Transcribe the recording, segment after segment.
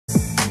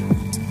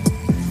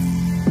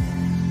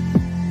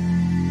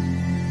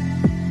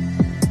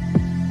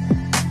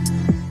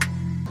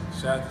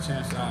shout out to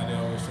Champ Side. They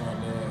always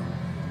showing love.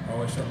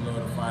 Always showing love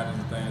to fighters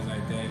and things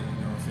like that. You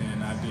know what I'm saying?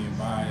 Not being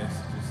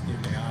biased, just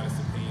giving their honest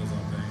opinions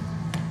on things.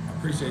 I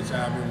appreciate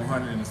y'all being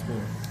 100 in the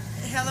sport.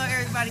 Hello,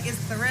 everybody.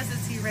 It's the rest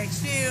of T-Rex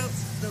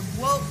Shields, the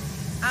Woke.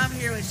 I'm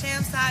here with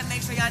Champ Side.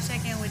 Make sure y'all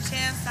check in with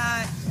Champ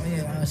Side. Oh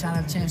yeah, shout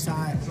out to Champ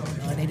Side.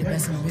 They the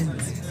best in the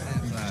business.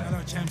 Shout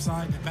out Champ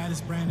Side, the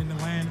baddest brand in the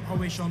land.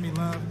 Always showing me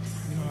love.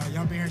 You know,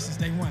 y'all been here since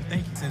day one.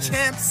 Thank you.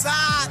 Champ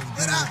Side,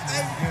 what up,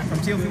 baby? From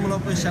Team Female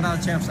Open, shout out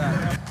to Champ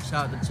Side.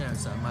 Shout out to Champ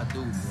Side, my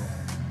dude, bro.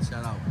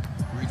 Shout out.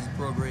 Regis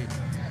Prograde.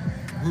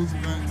 You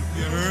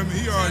heard me?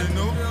 He already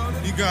know.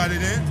 He got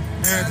it in.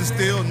 Hands are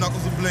still,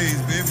 knuckles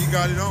ablaze, baby. He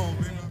got it on,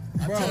 baby.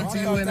 Bro, I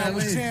thought that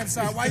was Champ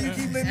Side. Why you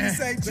keep letting me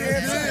say Champ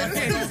Side?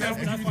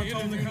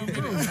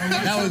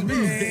 That was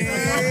me.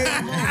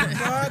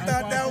 I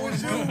thought that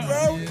was you,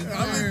 bro.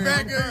 I look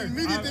back at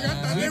immediately. I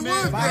thought they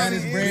was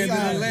Baddest brand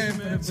in the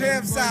land.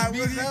 Champ Side,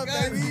 what's up,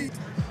 baby?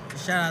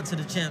 Shout out to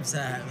the Champ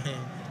Side,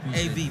 man.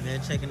 AB,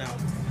 man, checking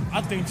out.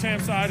 I think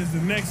Champ Side is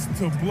the next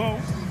to blow,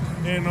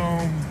 and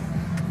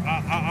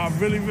I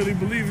really, really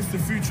believe it's the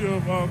future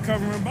of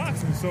covering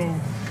boxing. So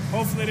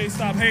hopefully they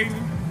stop hating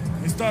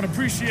and start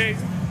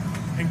appreciating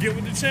and get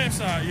with the Champ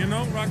Side, you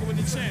know, rocking with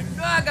the champ. You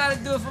know I gotta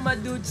do it for my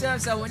dude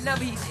Champ Side.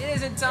 Whenever he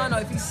is in town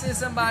or if he sends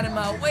somebody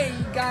my way,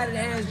 he got it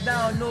hands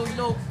down, no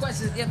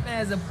questions, ifs,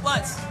 ands, or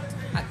buts.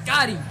 I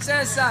got him.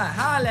 Champ Side,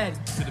 holla at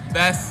him. To the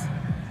best,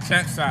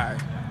 Champ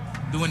Side.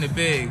 Doing it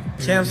big.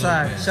 Champ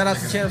Side. Shout out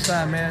to Champ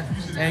Side, man.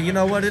 And you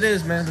know what it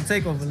is, man. The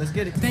takeover. Let's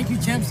get it. Thank you,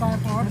 Champ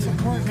Side, for all the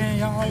support, man.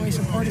 Y'all always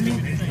supported me.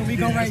 And we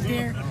go right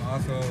there.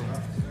 Also,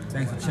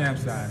 thanks to Champ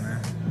Side, man.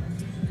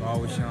 For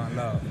always showing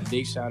love.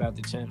 Big shout out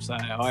to Champ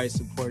Side. Always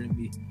supported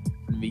me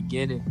from the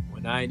beginning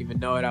when I didn't even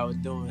know what I was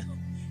doing.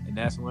 And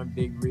that's one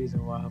big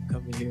reason why I'm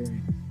coming here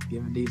and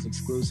giving these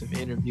exclusive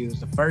interviews.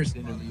 The first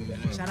interview that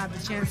I Shout out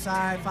to Champ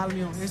Side. Follow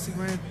me on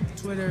Instagram,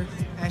 Twitter,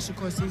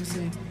 @Shakur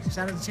Stevenson.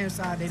 Shout out to Champ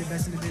Side. They the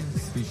best in the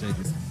business. Appreciate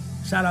this.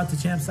 Shout out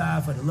to Champ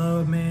Side for the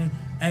love, man.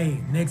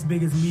 Hey, next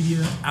biggest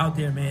media out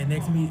there, man.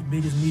 Next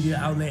biggest media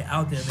outlet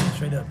out there, man.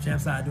 Straight up,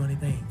 Champ Side doing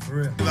anything, for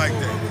real. Like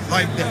that,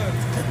 like that.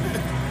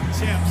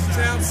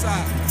 Champ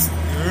Side.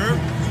 You heard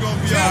me? We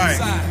gonna be all right.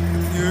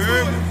 You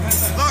heard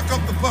me? Lock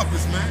up the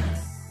puppets, man.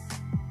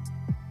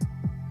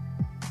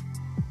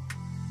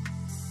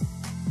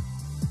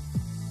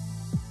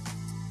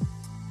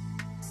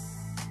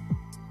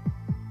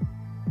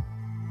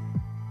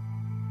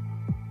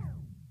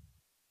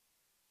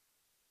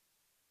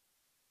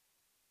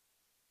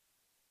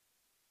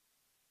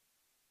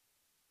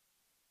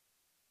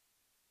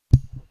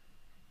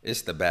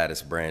 It's the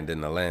baddest brand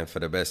in the land. For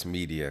the best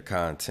media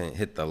content,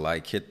 hit the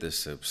like, hit the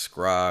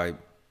subscribe.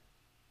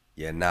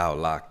 You're now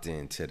locked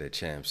into the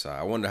Champ Side.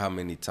 I wonder how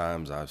many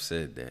times I've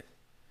said that.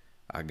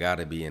 I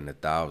gotta be in the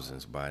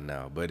thousands by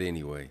now. But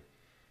anyway,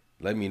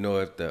 let me know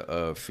if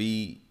the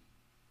feed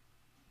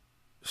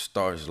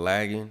starts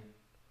lagging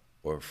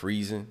or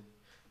freezing,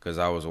 because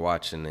I was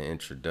watching the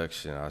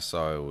introduction. I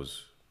saw it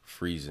was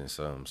freezing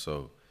some.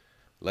 So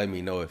let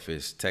me know if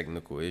it's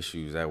technical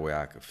issues. That way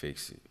I can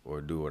fix it or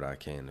do what I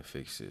can to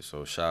fix it.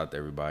 So shout out to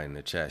everybody in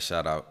the chat.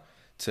 Shout out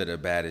to the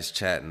baddest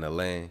chat in the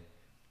land.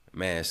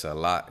 Man, it's a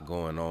lot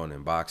going on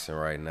in boxing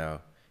right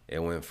now. It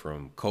went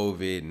from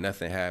COVID,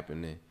 nothing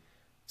happening,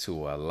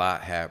 to a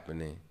lot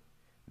happening.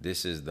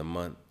 This is the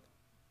month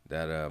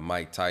that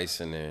Mike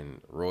Tyson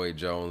and Roy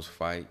Jones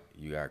fight.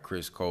 You got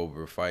Chris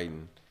Colbert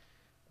fighting.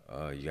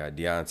 You got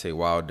Deontay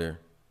Wilder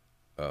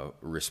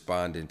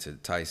responding to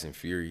Tyson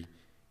Fury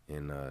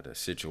in the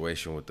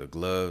situation with the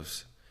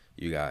gloves.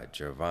 You got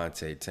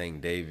Gervonta Tank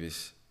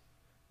Davis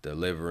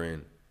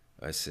delivering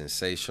a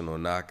sensational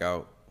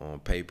knockout on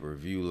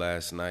pay-per-view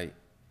last night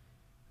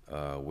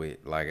with,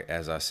 like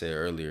as I said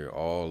earlier,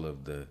 all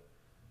of the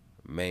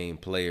main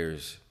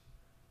players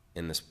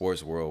in the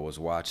sports world was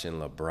watching.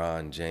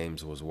 LeBron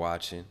James was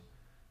watching,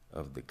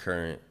 of the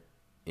current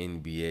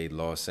NBA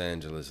Los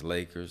Angeles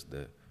Lakers,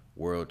 the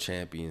world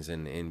champions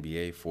in the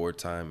NBA,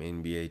 four-time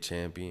NBA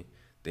champion.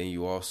 Then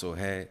you also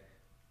had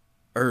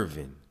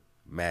Irvin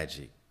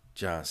Magic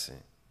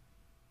Johnson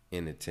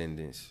in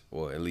attendance,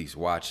 or at least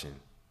watching,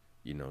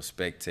 you know,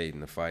 spectating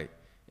the fight.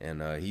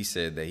 And he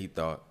said that he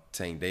thought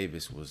Tank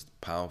Davis was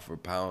pound for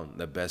pound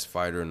the best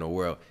fighter in the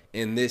world.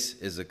 And this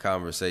is a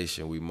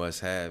conversation we must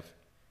have.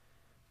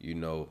 You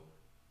know,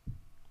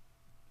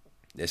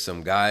 there's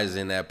some guys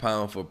in that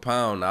pound for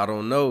pound, I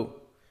don't know.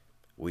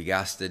 We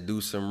got to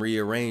do some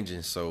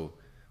rearranging. So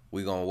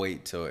we're going to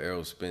wait till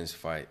Errol Spence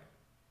fight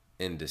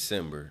in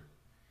December.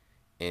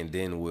 And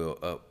then we'll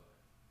up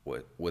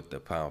with the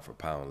pound for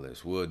pound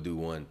list. We'll do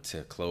one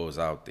to close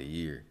out the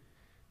year,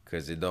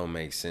 because it don't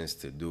make sense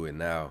to do it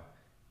now.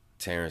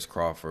 Terrence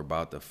Crawford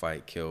about to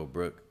fight Kell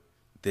Brook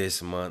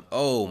this month.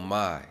 Oh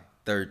my,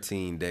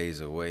 13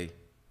 days away,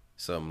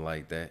 something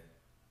like that.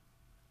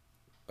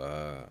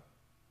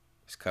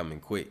 It's coming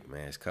quick,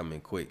 man. It's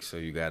coming quick. So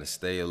you got to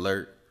stay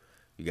alert.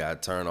 You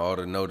got to turn all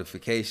the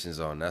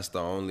notifications on. That's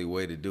the only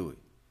way to do it.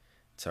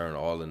 Turn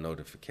all the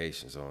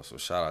notifications on. So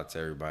shout out to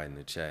everybody in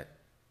the chat.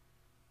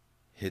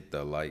 Hit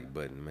the like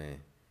button, man.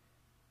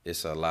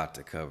 it's a lot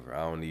to cover. I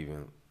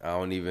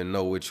don't even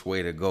know which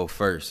way to go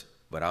first,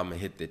 but I'm gonna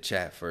hit the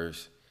chat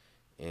first,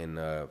 and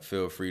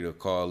feel free to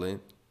call in.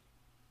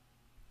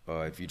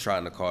 If you're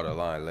trying to call the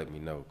line, let me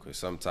know, because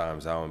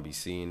sometimes I don't be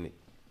seeing it,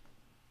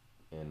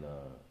 and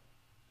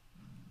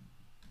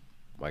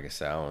like I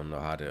said, I don't know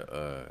how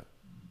to.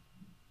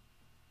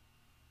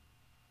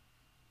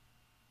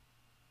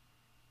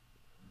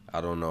 I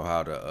don't know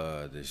how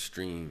the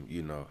stream,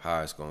 you know,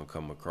 how it's gonna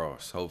come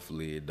across.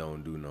 Hopefully it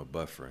don't do no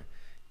buffering.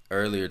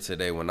 Earlier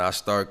today when I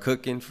start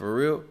cooking for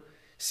real,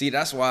 see,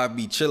 that's why I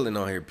be chilling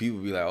on here. People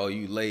be like, oh,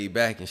 you laid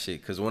back and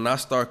shit. Cause when I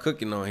start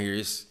cooking on here,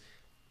 it's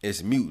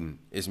mutant.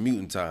 It's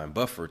mutant time,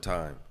 buffer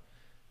time.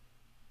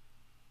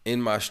 In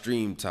my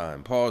stream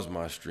time, pause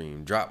my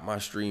stream, drop my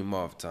stream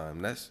off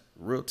time. That's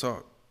real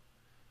talk.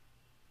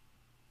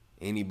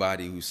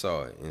 Anybody who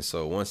saw it. And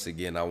so once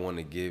again, I want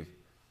to give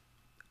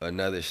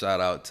another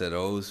shout out to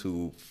those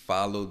who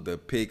followed the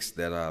picks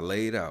that I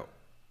laid out.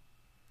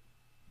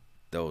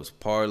 Those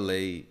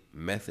parlay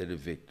method of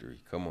victory.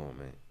 Come on,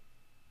 man.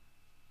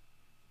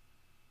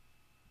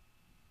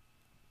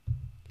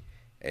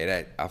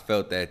 Hey, I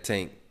felt that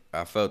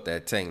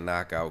tank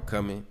knockout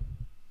coming.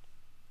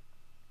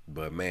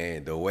 But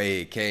man, the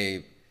way it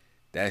came,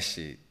 that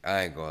shit,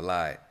 I ain't gonna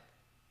lie.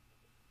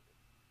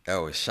 That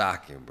was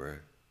shocking, bro.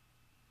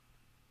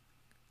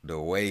 The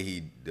way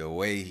he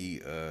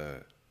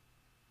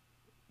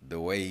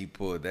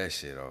pulled that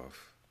shit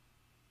off.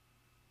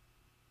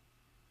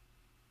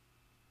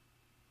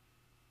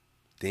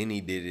 Then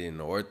he did it in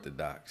the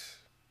orthodox.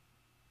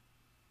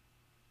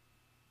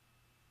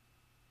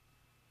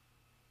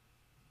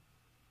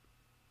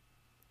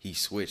 He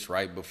switched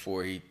right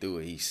before he threw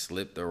it. He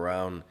slipped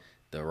around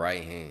the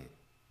right hand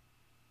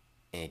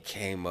and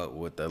came up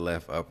with the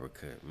left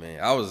uppercut. Man,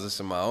 I was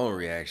listening to my own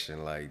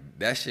reaction. Like,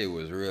 that shit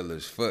was real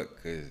as fuck.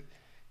 Because,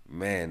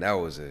 man,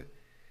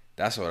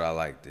 that's what I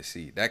like to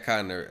see. That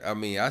kind of, I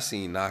mean, I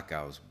seen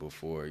knockouts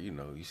before, you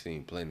know, you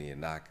seen plenty of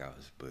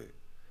knockouts, but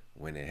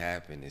when it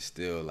happened, it's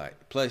still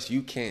like, plus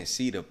you can't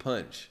see the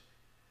punch.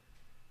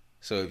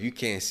 So if you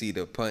can't see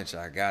the punch,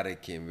 I gotta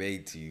convey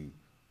to you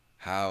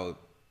how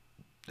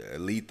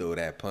lethal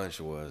that punch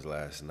was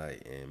last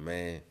night. And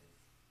man,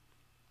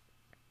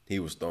 he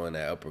was throwing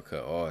that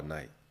uppercut all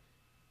night.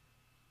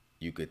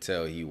 You could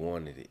tell he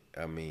wanted it.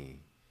 I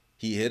mean,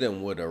 he hit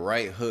him with a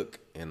right hook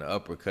and an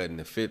uppercut in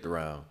the 5th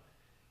round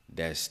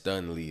that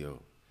stunned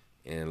Leo.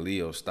 And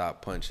Leo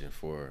stopped punching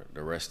for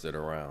the rest of the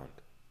round.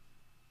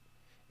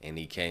 And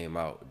he came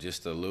out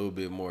just a little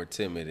bit more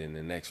timid in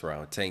the next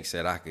round. Tank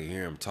said I could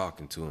hear him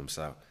talking to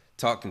himself,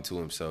 talking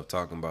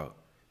about,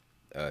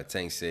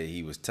 Tank said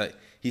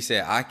he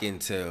said, I can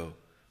tell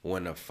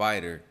when a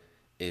fighter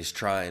is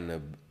trying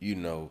to, you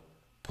know,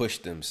 push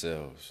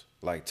themselves,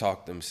 like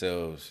talk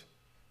themselves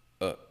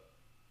up.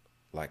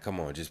 Like, come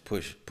on, just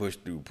push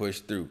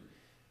through.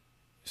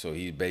 So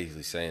he's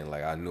basically saying,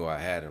 like, I knew I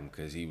had him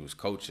because he was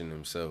coaching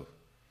himself.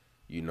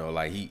 You know,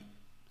 like he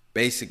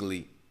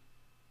basically,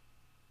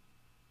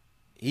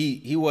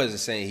 he wasn't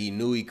saying he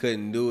knew he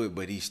couldn't do it,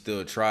 but he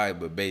still tried.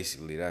 But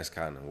basically, that's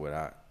kind of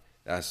what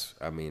that's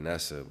a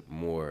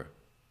more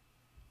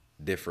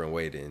different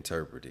way to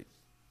interpret it.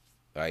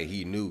 Like,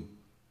 he knew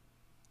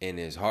in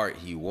his heart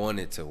he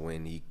wanted to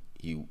win.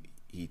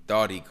 He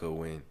thought he could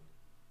win,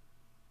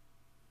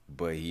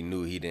 but he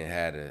knew he didn't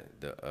have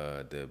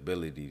the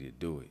ability to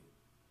do it.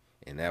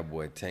 And that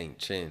boy Tank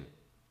Chin,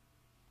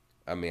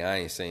 I mean, I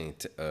ain't saying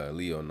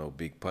Leo no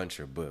big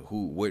puncher, but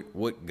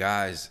what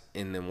guys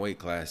in them weight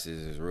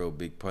classes is real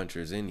big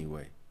punchers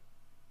anyway?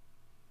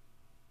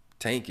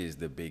 Tank is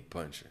the big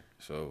puncher.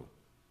 So,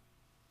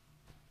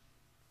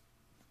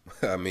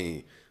 I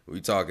mean, we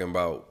talking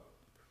about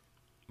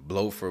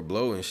blow for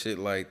blow and shit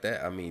like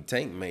that. I mean,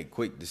 Tank make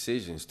quick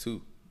decisions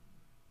too.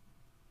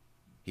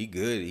 He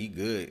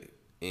good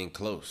in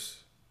close.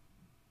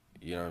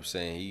 You know what I'm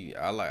saying?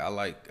 I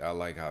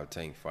like how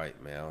Tank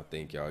fight, man. I don't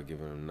think y'all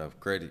giving him enough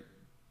credit.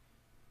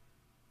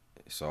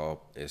 It's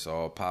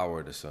all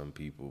power to some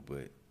people,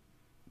 but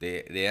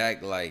they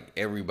act like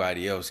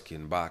everybody else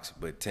can box,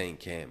 but Tank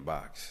can't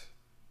box.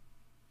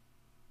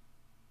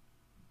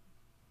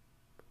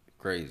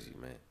 Crazy,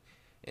 man.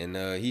 And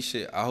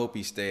I hope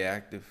he stay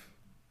active.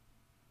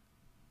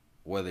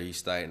 Whether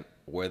he's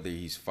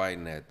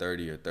fighting at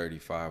 30 or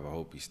 35, I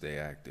hope he stay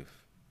active.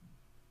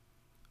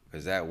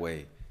 Because that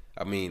way,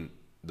 I mean,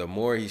 the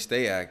more he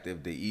stay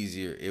active, the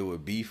easier it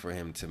would be for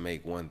him to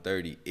make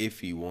 130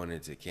 if he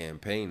wanted to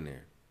campaign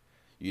there.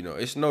 You know,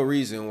 it's no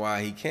reason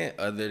why he can't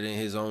other than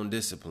his own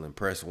discipline,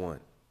 press 1.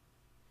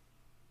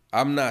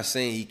 I'm not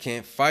saying he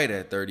can't fight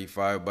at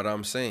 35, but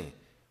I'm saying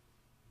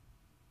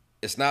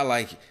it's not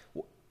like,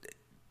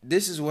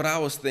 this is what I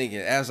was thinking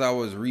as I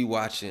was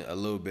rewatching a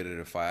little bit of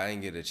the fight. I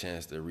didn't get a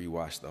chance to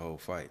rewatch the whole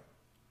fight.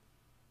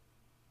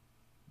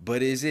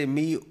 But is it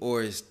me,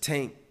 or is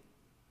Tank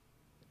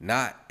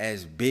not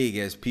as big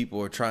as people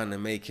are trying to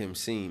make him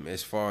seem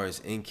as far as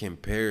in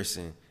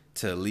comparison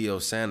to Leo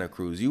Santa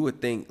Cruz? You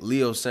would think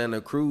Leo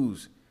Santa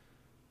Cruz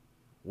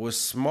was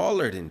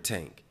smaller than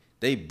Tank.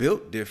 They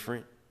built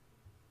different.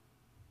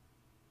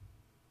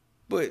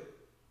 But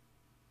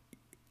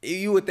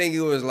you would think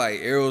it was like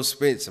Errol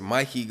Spence,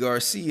 Mikey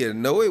Garcia.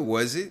 No, it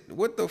wasn't.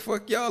 What the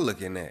fuck y'all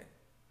looking at?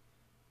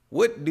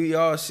 What do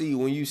y'all see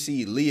when you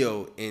see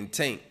Leo and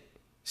Tank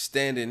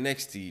standing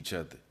next to each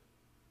other?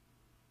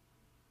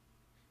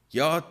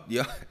 Y'all,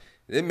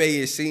 they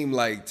made it seem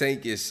like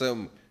Tank is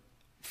some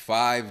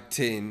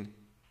 5'10",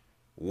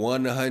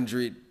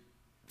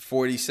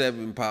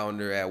 147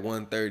 pounder at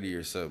 130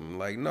 or something.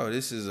 Like, no,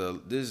 this is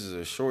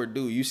a short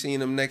dude. You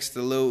seen him next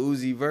to Lil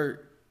Uzi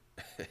Vert?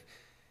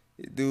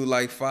 Dude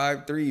like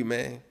 5'3",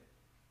 man.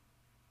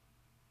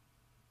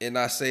 And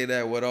I say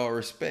that with all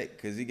respect,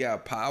 because he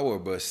got power,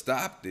 but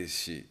stop this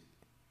shit.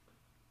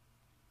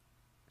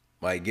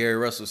 Like Gary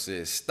Russell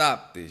said,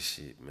 stop this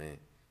shit, man.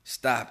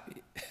 Stop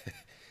it.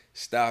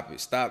 Stop it.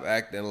 Stop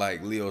acting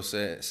like Leo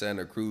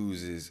Santa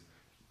Cruz is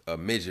a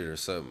midget or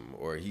something,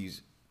 or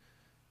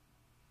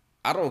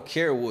I don't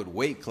care what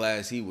weight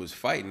class he was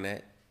fighting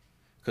at,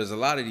 because a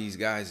lot of these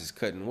guys is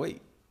cutting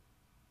weight.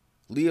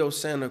 Leo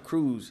Santa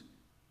Cruz,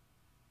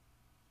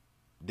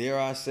 dare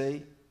I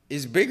say,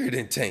 is bigger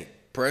than Tank.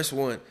 Press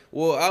one.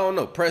 Well, I don't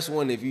know. Press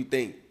one if you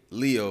think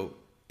Leo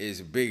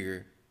is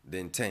bigger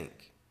than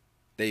Tank.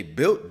 They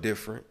built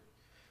different,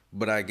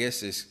 but I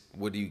guess it's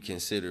what do you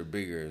consider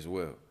bigger as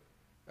well?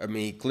 I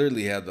mean, he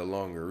clearly had the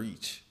longer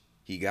reach.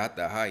 He got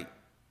the height.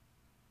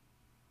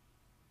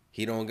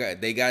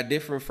 They got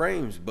different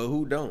frames, but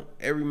who don't?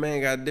 Every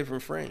man got a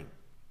different frame.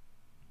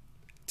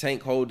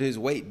 Tank hold his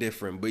weight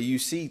different, but you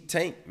see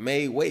Tank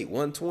made weight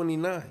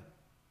 129.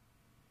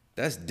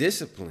 That's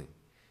discipline.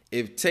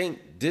 If Tank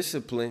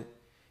discipline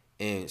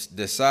and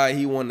decide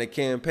he won the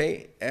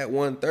campaign at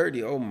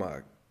 130, oh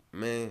my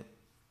man,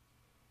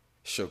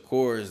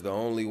 Shakur is the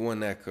only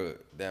one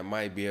that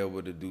might be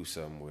able to do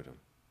something with him.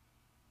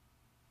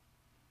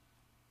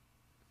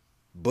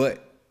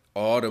 But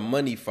all the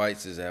money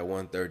fights is at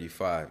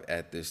 135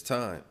 at this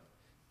time.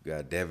 You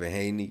got Devin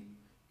Haney,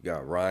 you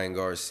got Ryan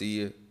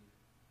Garcia,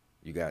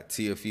 you got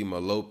Teofimo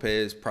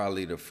Lopez,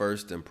 probably the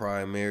first in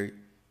primary,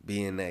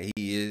 being that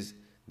he is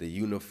the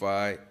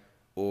unified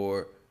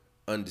or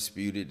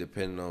undisputed,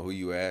 depending on who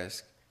you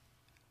ask,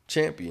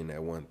 champion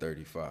at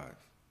 135.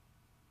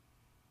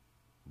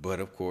 But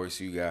of course,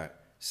 you got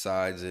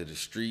sides of the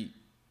street.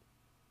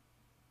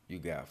 You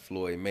got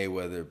Floyd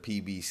Mayweather,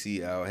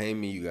 PBC, Al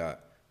Heyman. You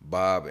got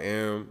Bob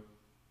Arum,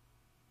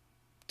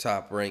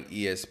 top ranked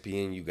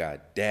ESPN. You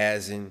got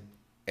Dazin,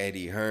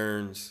 Eddie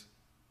Hearns.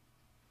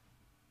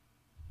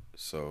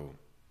 So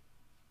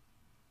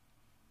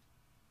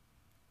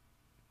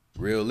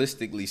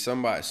realistically,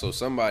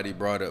 somebody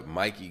brought up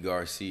Mikey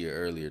Garcia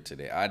earlier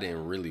today. I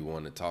didn't really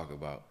want to talk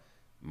about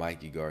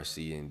Mikey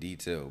Garcia in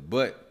detail,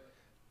 but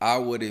I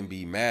wouldn't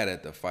be mad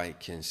at the fight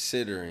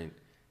considering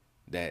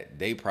that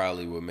they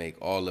probably would make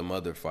all them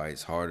other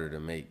fights harder to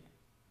make,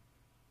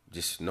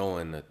 just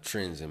knowing the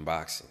trends in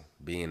boxing,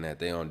 being that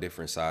they on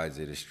different sides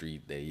of the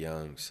street, they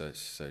young,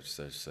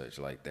 such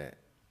like that.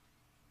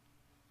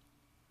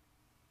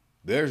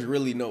 There's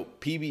really no,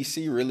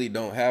 PBC really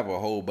don't have a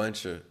whole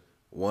bunch of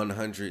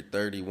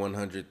 130,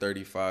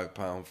 135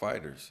 pound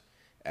fighters.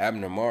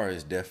 Abner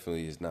Mares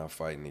definitely is not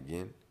fighting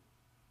again.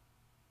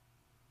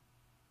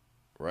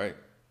 Right?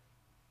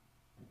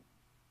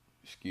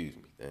 Excuse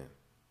me, damn.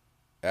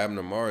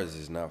 Abner Mares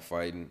is not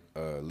fighting.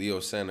 Leo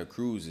Santa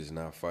Cruz is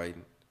not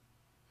fighting.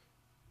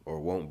 Or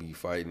won't be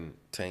fighting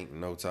Tank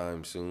no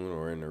time soon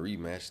or in a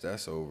rematch.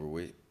 That's over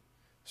with.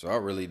 So I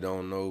really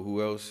don't know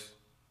who else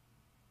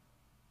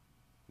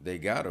they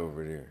got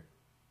over there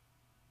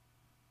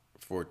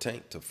for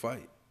Tank to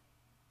fight.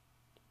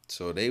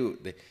 So they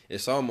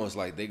it's almost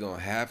like they're going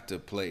to have to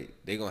play.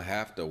 They're going to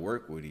have to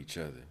work with each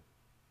other.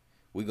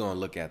 We're going to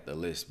look at the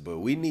list. But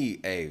we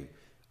need,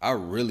 I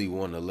really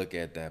want to look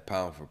at that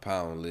pound for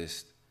pound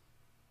list.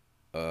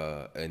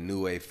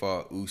 Inoue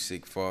fought,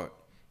 Usyk fought.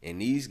 And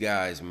these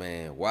guys,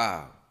 man,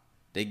 wow,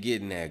 they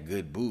getting that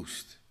good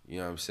boost. You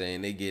know what I'm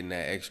saying? They getting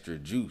that extra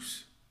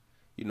juice.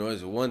 You know,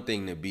 it's one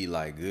thing to be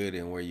like good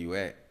and where you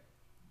at.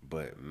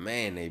 But,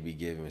 man, they be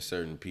giving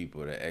certain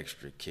people the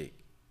extra kick.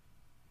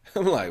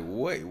 I'm like,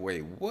 wait,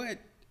 what?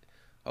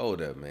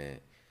 Hold up, man.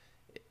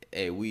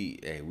 We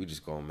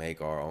just going to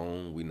make our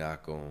own. We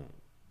not going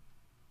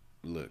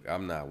to. Look,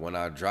 I'm not. When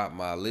I drop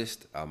my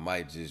list, I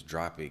might just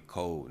drop it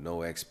cold.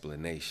 No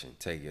explanation.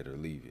 Take it or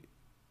leave it.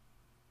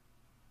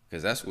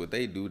 Because that's what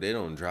they do. They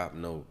don't drop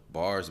no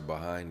bars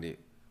behind it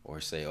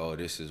or say, oh,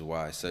 this is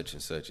why such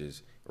and such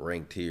is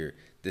ranked here.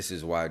 This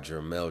is why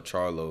Jermell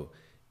Charlo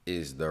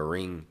is the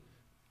ring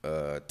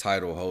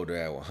title holder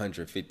at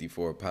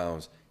 154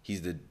 pounds.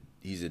 He's a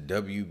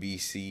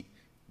WBC,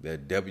 the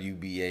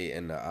WBA,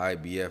 and the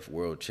IBF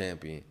world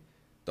champion.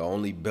 The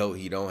only belt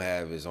he don't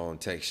have is on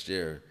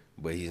Texture,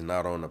 but he's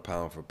not on the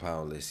pound for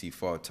pound list. He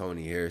fought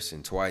Tony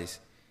Harrison twice.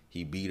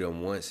 He beat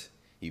him once.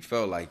 He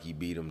felt like he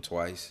beat him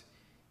twice.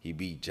 He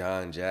beat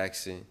John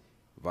Jackson,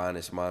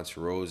 Vanes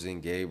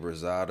Monterosen, Gabe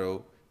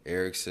Rosado,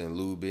 Erickson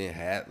Lubin,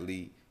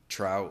 Hatley,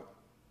 Trout,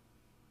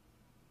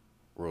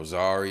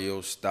 Rosario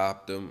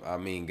stopped him. I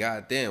mean,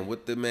 goddamn,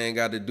 what the man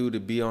got to do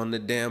to be on the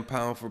damn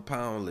pound for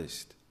pound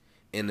list?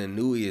 And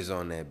Inui is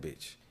on that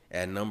bitch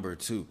at number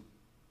 2.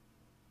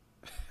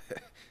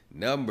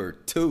 Number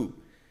 2.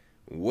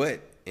 What?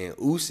 And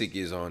Usyk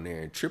is on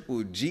there and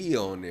Triple G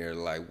on there.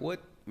 Like,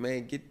 what?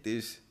 Man, get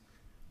this.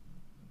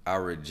 I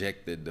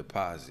reject the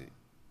deposit.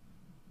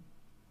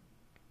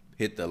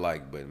 Hit the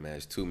like button, man.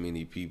 There's too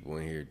many people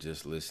in here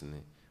just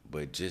listening.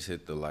 But just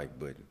hit the like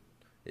button.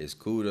 It's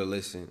cool to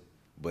listen,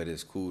 but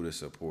it's cool to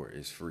support.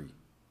 It's free.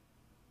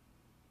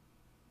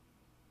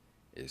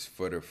 It's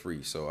for the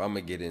free. So I'm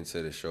going to get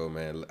into the show,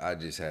 man. I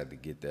just had to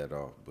get that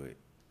off. But,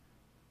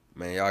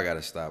 man, y'all got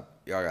to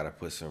stop. Y'all got to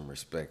put some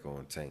respect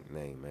on Tank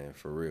name, man.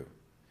 For real.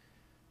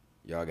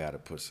 Y'all got to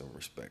put some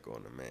respect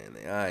on him,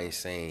 man. I ain't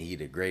saying he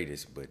the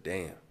greatest, but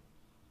damn.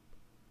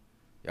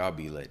 Y'all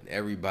be letting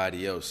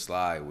everybody else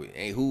slide with.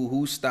 Hey,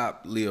 who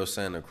stopped Leo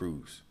Santa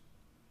Cruz?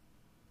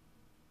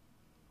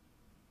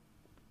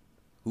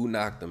 Who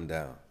knocked him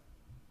down?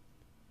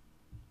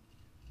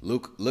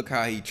 Look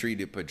how he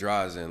treated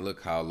Pedraza and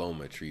look how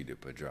Loma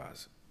treated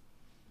Pedraza.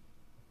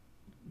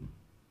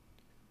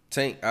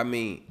 Tank, I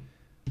mean,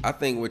 I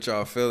think what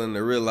y'all failing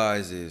to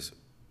realize is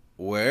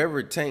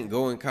wherever Tank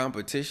go in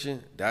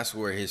competition, that's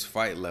where his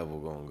fight level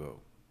gonna go.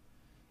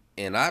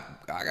 And I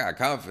got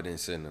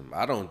confidence in him.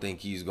 I don't think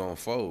he's gonna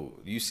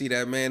fold. You see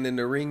that man in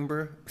the ring,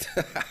 bro?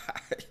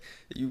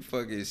 You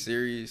fucking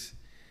serious?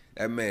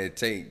 That man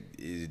Tank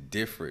is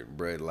different,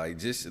 bro. Like,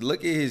 just look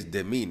at his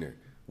demeanor.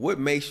 What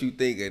makes you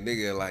think a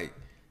nigga like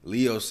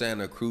Leo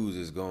Santa Cruz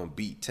is gonna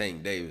beat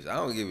Tank Davis? I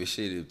don't give a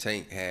shit if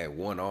Tank had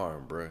one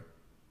arm, bro.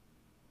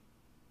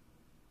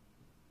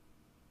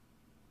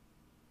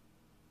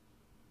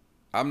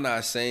 I'm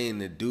not saying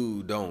the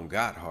dude don't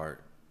got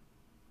heart.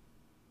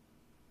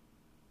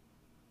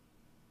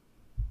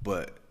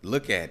 But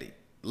look at it.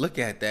 Look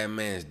at that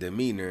man's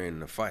demeanor in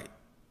the fight.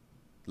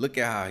 Look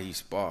at how he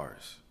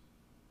spars.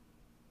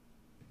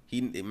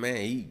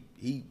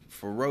 He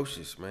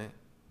ferocious, man.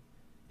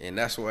 And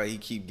that's why he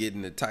keep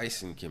getting the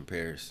Tyson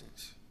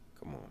comparisons.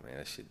 Come on, man.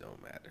 That shit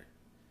don't matter.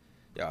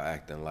 Y'all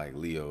acting like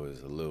Leo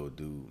is a little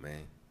dude,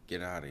 man.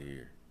 Get out of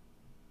here.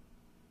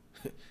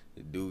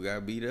 The dude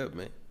got beat up,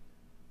 man.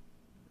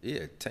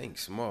 Yeah, Tank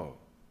small.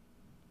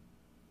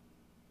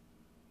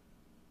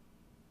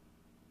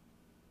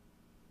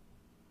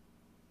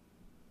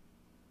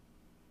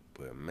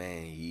 But,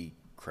 man, he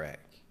crack.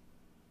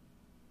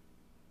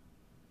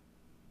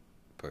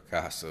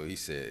 Picasso, he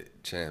said,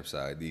 champ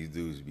side, these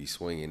dudes be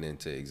swinging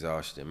into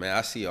exhaustion. Man,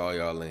 I see all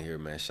y'all in here,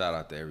 man. Shout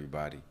out to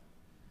everybody.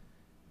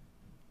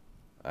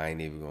 I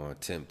ain't even going to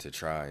attempt to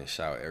try and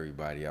shout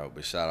everybody out,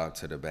 but shout out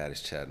to the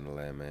baddest chat in the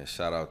land, man.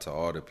 Shout out to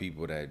all the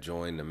people that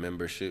joined the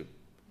membership.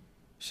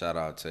 Shout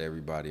out to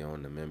everybody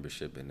on the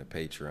membership and the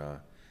Patreon.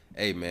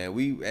 Hey, man,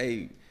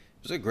 it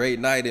was a great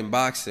night in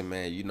boxing,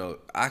 man. You know,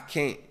 I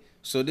can't.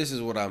 So this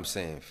is what I'm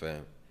saying,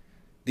 fam.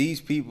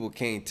 These people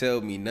can't tell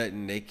me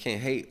nothing. They can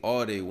hate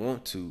all they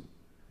want to.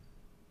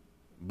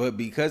 But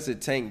because of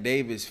Tank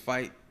Davis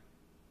fight,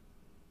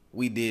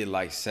 we did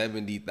like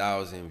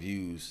 70,000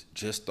 views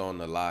just on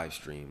the live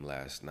stream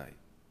last night,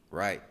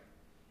 right?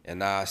 And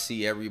now I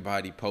see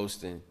everybody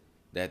posting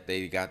that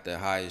they got the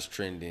highest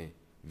trending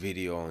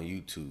video on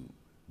YouTube.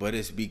 But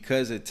it's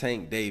because of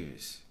Tank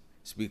Davis.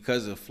 It's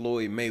because of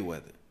Floyd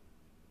Mayweather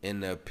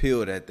and the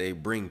appeal that they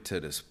bring to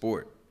the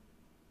sport.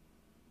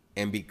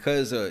 And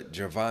because of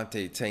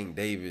Gervonta Tank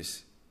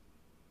Davis,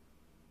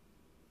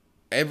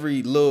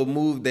 every little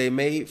move they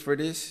made for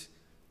this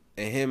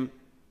and him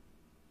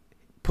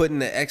putting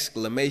the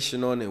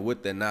exclamation on it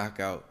with the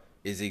knockout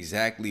is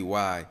exactly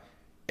why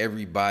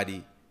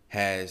everybody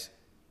is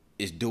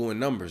doing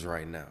numbers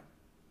right now.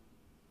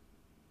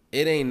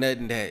 It ain't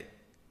nothing that,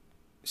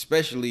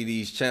 especially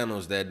these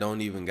channels that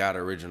don't even got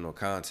original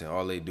content,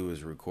 all they do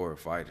is record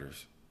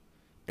fighters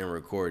and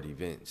record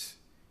events.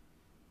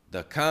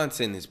 The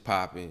content is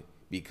popping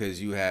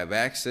because you have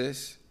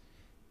access,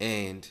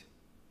 and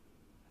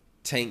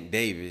Tank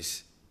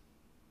Davis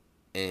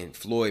and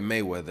Floyd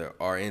Mayweather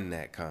are in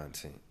that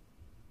content.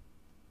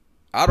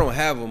 I don't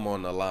have them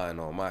on the line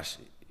on my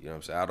shit. You know what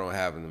I'm saying? I don't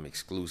have them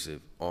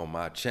exclusive on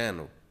my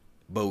channel,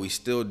 but we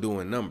still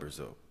doing numbers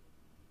though.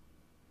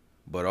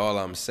 But all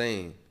I'm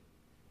saying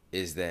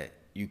is that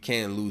you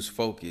can't lose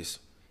focus.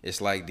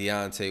 It's like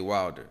Deontay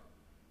Wilder.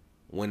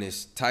 When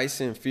it's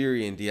Tyson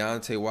Fury and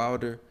Deontay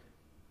Wilder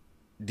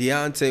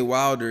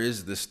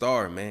is the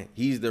star, man.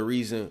 He's the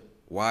reason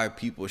why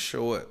people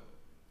show up,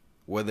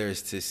 whether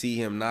it's to see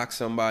him knock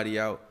somebody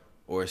out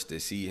or it's to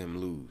see him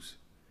lose.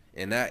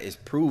 And that is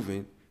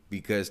proven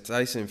because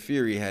Tyson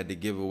Fury had to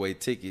give away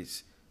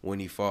tickets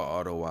when he fought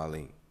Otto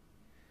Wallin.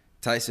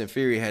 Tyson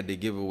Fury had to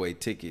give away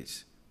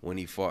tickets when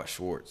he fought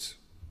Schwartz.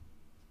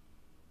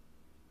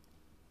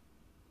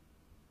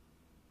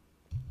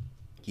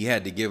 He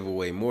had to give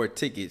away more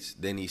tickets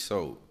than he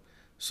sold.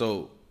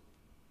 So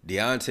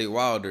Deontay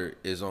Wilder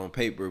is on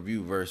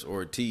pay-per-view versus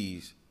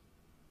Ortiz,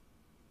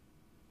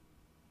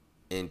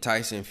 and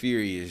Tyson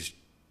Fury is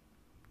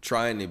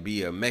trying to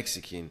be a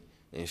Mexican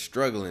and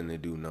struggling to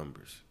do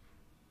numbers.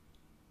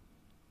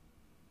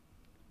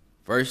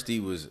 First he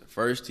was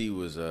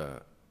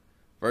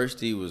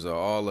First, he was an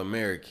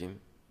All-American,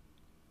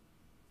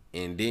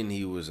 and then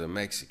he was a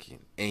Mexican,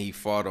 and he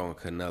fought on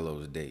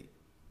Canelo's date.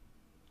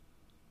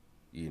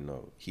 You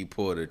know, he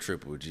pulled a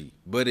Triple G.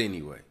 But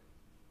anyway,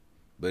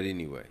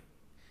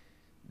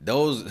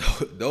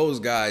 those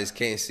guys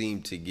can't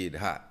seem to get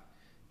hot.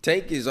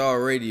 Tank is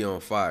already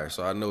on fire,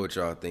 so I know what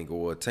y'all think.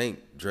 Well, Tank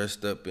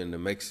dressed up in the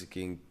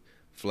Mexican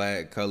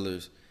flag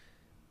colors.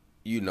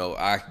 You know,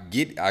 I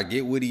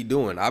get what he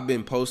doing. I've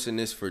been posting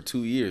this for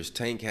 2 years.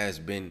 Tank has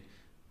been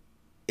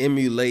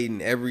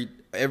emulating every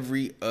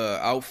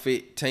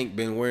outfit Tank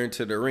been wearing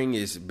to the ring.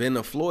 It's been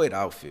a Floyd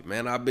outfit,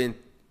 man. I've been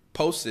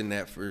posting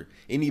that for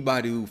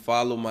anybody who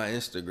follow my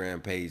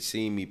Instagram page,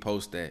 seen me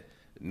post that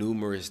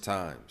numerous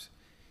times.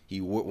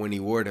 When he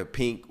wore the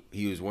pink,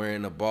 he was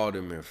wearing a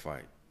Baltimore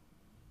fight.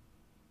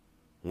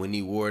 When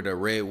he wore the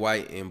red,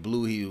 white, and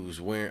blue, he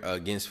was wearing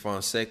against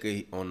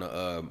Fonseca on the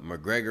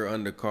McGregor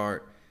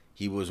undercard.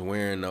 He was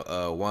wearing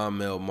a Juan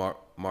Mel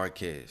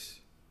Marquez.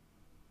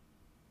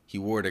 He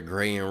wore the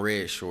gray and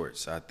red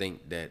shorts, I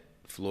think, that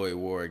Floyd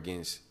wore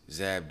against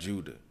Zab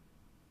Judah.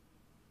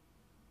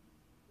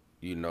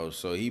 You know,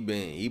 so he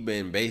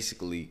been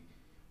basically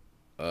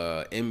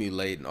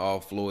emulating all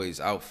Floyd's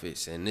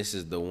outfits, and this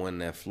is the one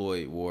that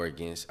Floyd wore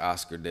against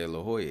Oscar De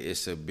La Hoya.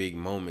 It's a big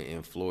moment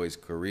in Floyd's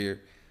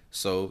career.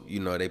 So, you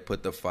know, they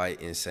put the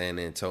fight in San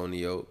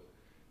Antonio,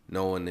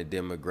 knowing the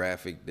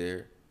demographic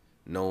there,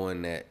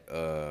 knowing that,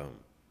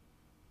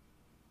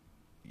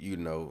 you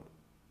know,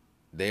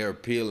 they're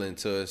appealing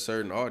to a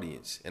certain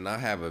audience. And I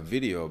have a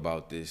video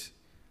about this.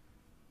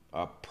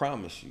 I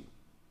promise you.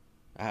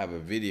 I have a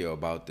video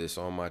about this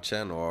on my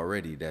channel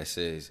already that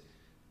says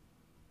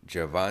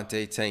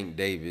Gervonta Tank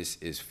Davis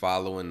is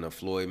following the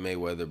Floyd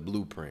Mayweather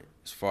blueprint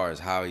as far as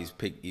how he's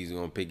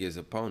going to pick his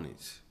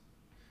opponents.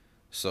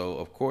 So,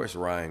 of course,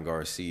 Ryan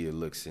Garcia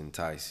looks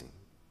enticing.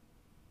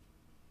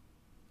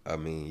 I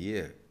mean,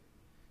 yeah.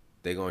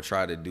 They're going to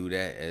try to do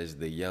that as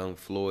the young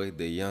Floyd,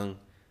 the young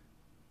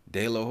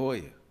De La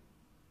Hoya.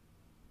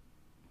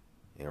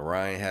 And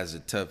Ryan has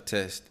a tough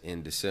test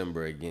in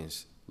December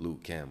against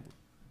Luke Campbell.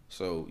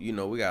 So, you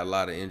know, we got a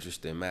lot of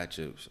interesting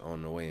matchups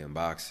on the way in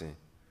boxing.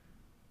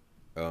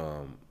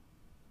 Man,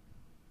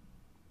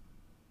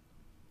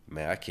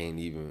 I can't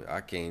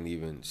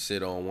even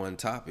sit on one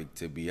topic,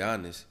 to be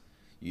honest.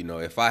 You know,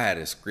 if I had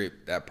a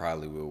script, that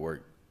probably would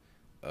work.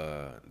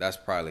 That's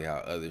probably how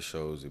other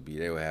shows would be.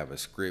 They would have a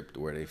script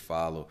where they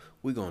follow.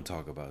 We're going to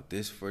talk about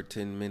this for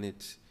 10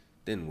 minutes.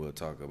 Then we'll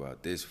talk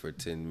about this for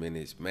 10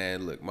 minutes.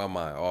 Man, look, my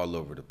mind all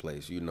over the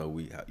place. You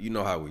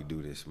know how we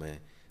do this, man.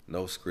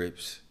 No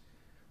scripts.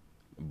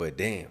 But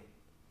damn.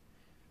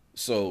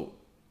 So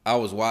I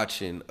was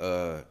watching,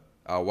 I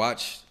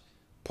watched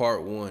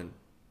part 1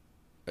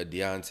 of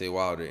Deontay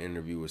Wilder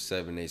interview with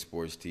 7A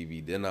Sports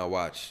TV. Then I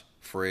watched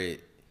Fred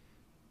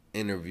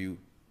interview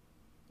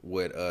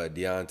with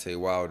Deontay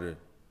Wilder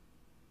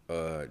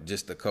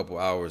just a couple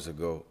hours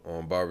ago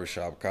on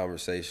Barbershop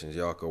Conversations.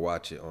 Y'all can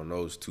watch it on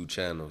those 2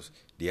 channels.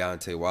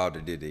 Deontay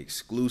Wilder did the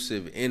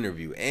exclusive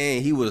interview,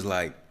 and he was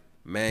like,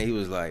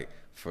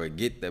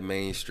 forget the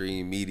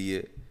mainstream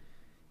media.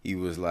 He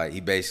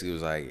basically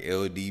was like,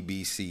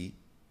 LDBC,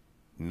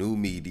 new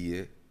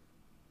media.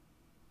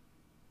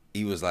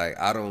 He was like,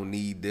 I don't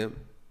need them.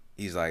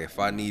 He's like, if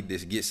I need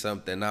to get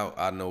something out,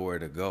 I know where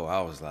to go.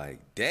 I was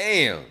like,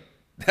 damn,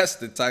 that's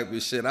the type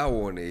of shit I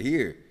want to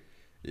hear.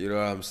 You know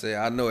what I'm saying?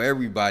 I know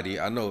everybody.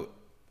 I know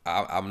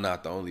I'm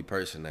not the only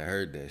person that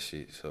heard that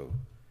shit. So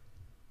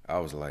I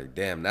was like,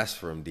 damn, that's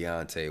from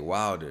Deontay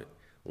Wilder,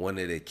 one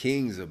of the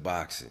kings of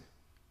boxing.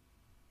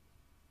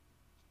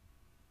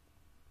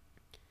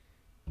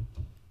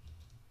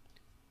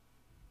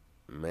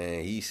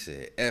 Man, he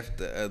said, F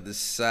the other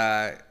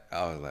side.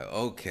 I was like,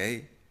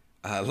 okay,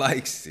 I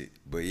likes it.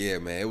 But yeah,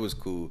 man, it was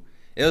cool.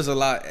 It was a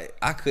lot.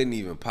 I couldn't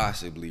even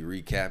possibly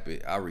recap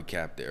it. I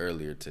recapped it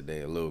earlier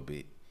today a little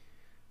bit.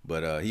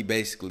 But he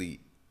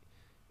basically,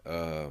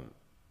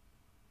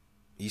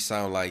 he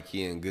sounded like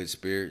he in good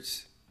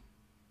spirits.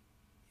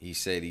 He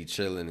said he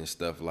chilling and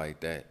stuff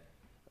like that.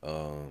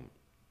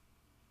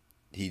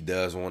 He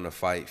does want to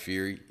fight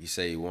Fury. He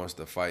said he wants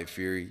to fight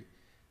Fury.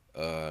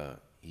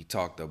 He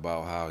talked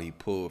about how he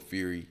pulled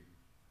Fury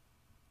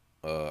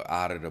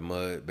out of the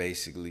mud,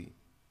 basically.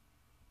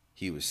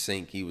 He was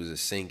a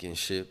sinking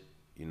ship.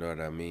 You know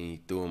what I mean?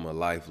 He threw him a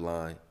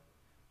lifeline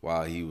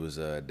while he was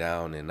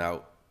down and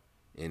out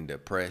and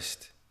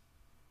depressed.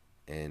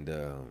 And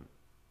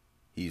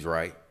he's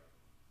right.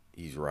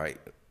 He's right.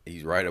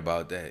 He's right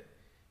about that.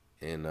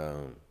 And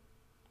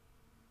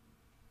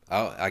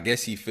I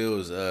guess he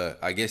feels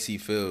I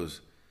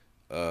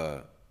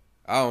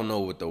don't know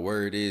what the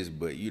word is,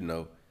 but you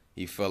know,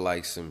 he felt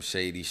like some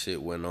shady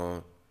shit went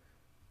on.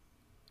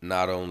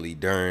 Not only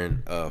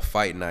during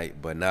fight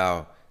night, but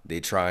now they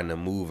trying to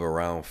move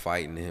around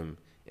fighting him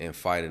and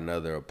fight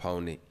another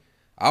opponent.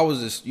 I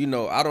was just, you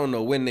know, I don't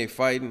know when they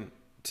fighting.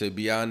 To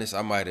be honest,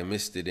 I might have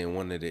missed it in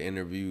one of the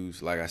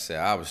interviews. Like I said,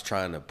 I was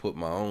trying to put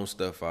my own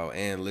stuff out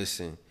and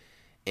listen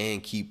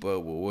and keep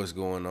up with what's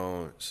going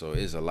on. So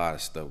there's a lot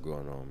of stuff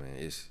going on,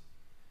 man.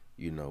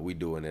 you know, we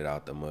doing it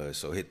out the mud,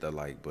 so hit the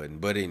like button.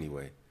 But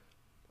anyway,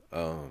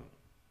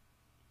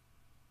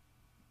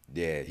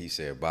 yeah, he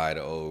said, buy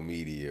the old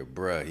media.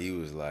 Bruh, he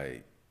was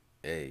like,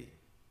 hey,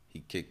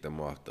 he kicked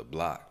them off the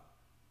block.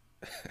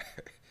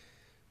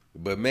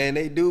 But, man,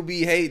 they do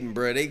be hating,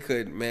 bruh. They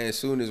could, man, as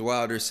soon as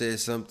Wilder said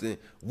something,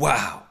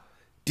 wow,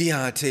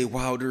 Deontay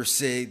Wilder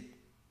said,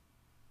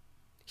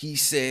 he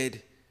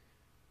said,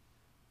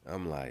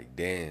 I'm like,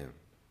 damn.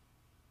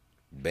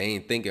 They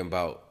ain't thinking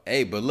about,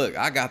 hey, but look,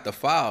 I got the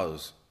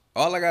files.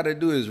 All I got to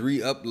do is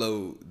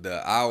re-upload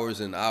the hours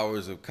and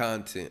hours of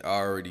content I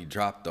already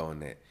dropped on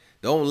that.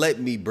 Don't let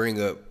me bring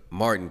up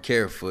Martin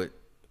Carefoot.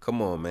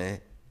 Come on,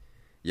 man.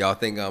 Y'all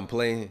think I'm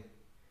playing?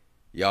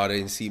 Y'all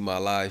didn't see my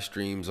live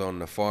streams on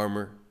the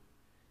Farmer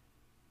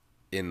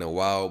in the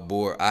Wild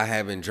Boar. I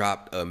haven't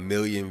dropped 1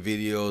 million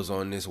videos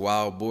on this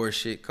Wild Boar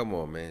shit. Come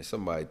on, man.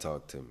 Somebody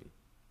talk to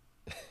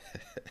me.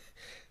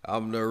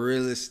 I'm the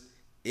realest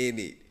in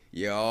it.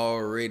 You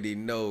already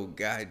know.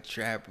 Guy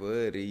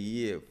Trapper of the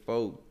Year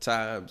 4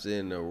 times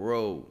in a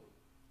row.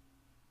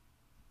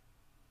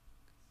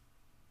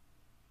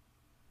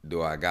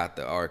 Do I got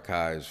the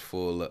archives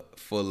full of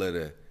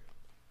the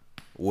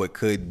what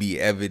could be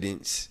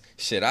evidence?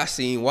 Shit, I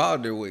seen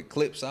Wilder with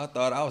clips. I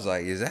thought, I was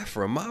like, is that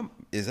from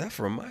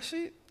my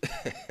shit?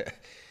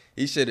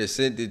 He should have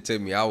sent it to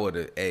me. I would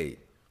have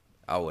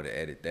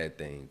edited that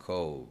thing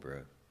cold,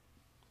 bro.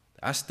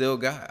 I still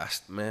got I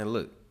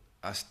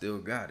still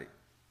got it.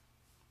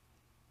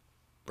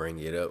 Bring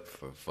it up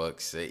for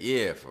fuck's sake.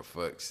 Yeah, for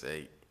fuck's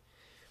sake.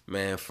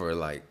 Man, for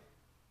like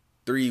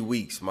 3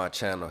 weeks, my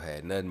channel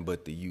had nothing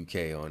but the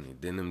UK on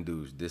it. Then them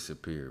dudes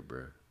disappeared,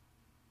 bro.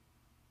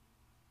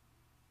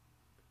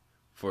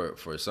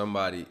 For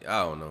somebody,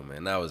 I don't know,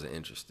 man. That was an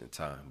interesting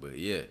time. But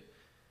yeah,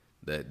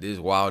 that this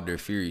Wilder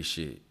Fury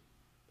shit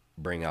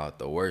bring out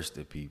the worst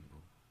of people.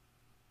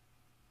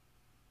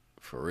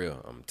 For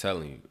real, I'm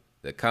telling you.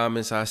 The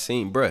comments I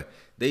seen, bruh,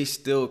 they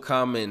still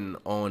commenting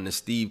on the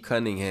Steve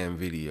Cunningham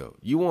video.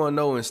 You want to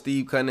know when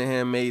Steve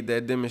Cunningham made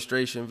that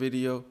demonstration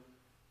video?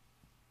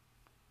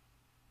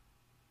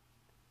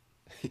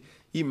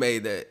 He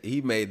made that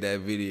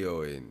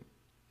video in,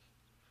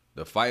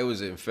 the fight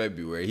was in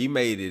February. He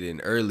made it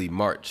in early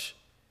March.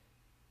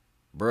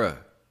 Bruh,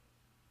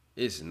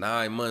 it's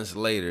 9 months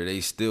later, they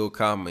still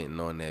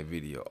commenting on that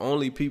video.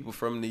 Only people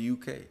from the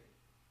UK.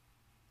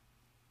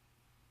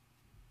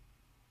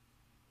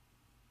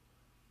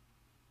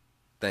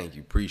 Thank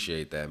you.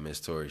 Appreciate that, Miss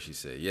Tori. She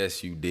said,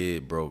 yes, you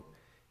did, broke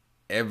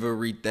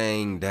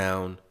everything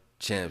down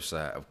champ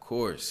side. Of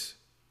course.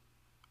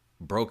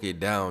 Broke it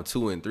down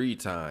 2 and 3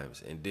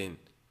 times and then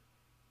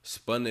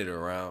spun it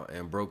around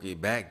and broke it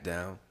back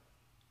down.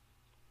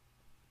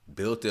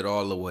 Built it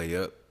all the way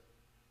up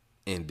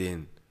and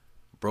then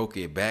broke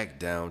it back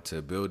down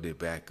to build it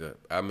back up.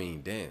 I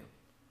mean, damn.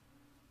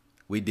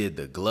 We did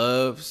the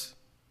gloves.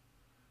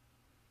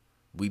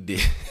 We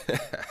did...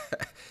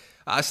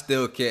 I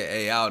still can't.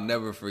 Hey, I'll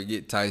never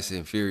forget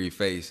Tyson Fury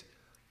face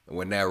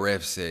when that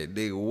ref said,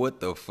 nigga,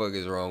 what the fuck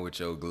is wrong with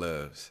your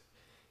gloves?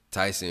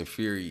 Tyson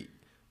Fury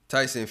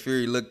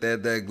looked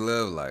at that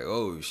glove like,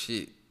 oh,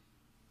 shit.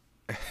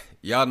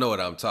 Y'all know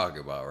what I'm talking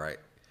about, right?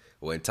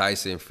 When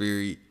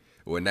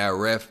that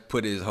ref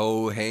put his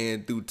whole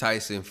hand through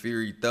Tyson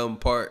Fury thumb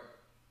part,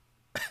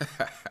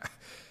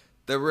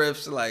 the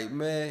ref's like,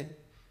 man,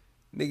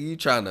 nigga, you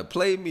trying to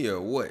play me or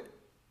what?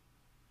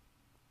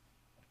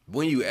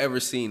 When you ever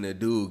seen a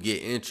dude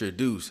get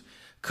introduced,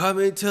 come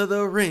into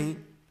the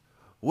ring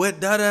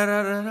with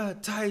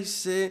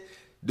Tyson,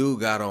 dude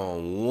got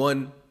on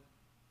one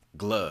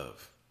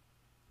glove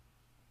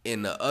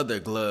and the other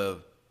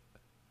glove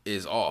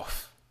is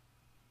off.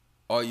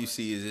 All you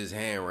see is his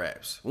hand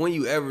wraps. When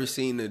you ever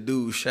seen a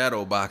dude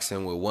shadow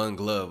boxing with one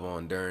glove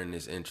on during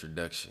this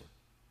introduction?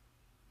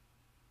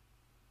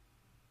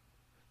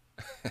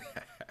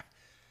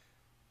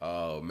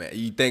 Oh, man.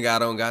 You think I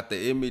don't got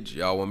the image?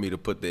 Y'all want me to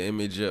put the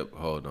image up?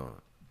 Hold on.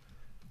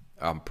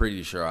 I'm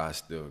pretty sure I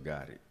still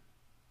got it.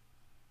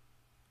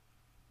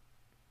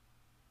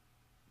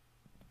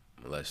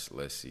 Let's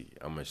see.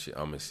 I'm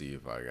gonna see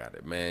if I got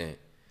it. Man,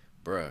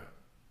 bruh.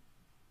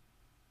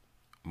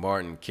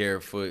 Martin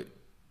Carefoot,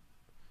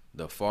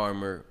 the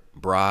Farmer,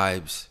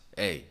 bribes.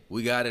 Hey,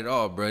 we got it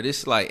all, bro.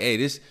 This like, hey,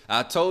 this,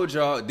 I told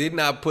y'all,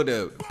 didn't I put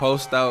a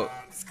post out?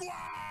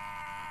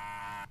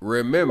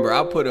 Remember,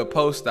 I put a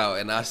post out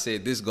and I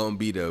said this gonna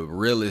be the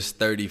realest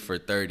 30 for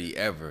 30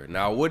 ever.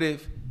 Now, what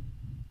if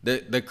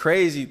the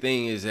crazy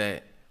thing is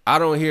that I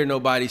don't hear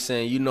nobody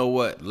saying, you know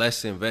what,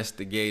 let's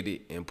investigate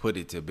it and put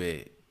it to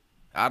bed.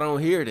 I don't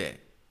hear that.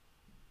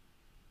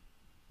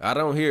 I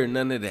don't hear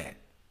none of that.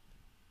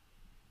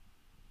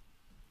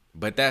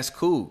 But that's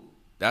cool.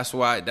 That's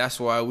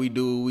why we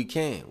do what we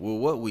can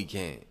with what we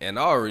can. And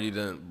I already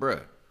done,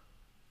 bruh.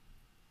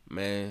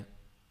 Man.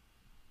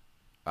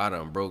 I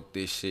done broke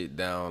this shit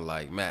down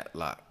like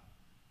Matlock.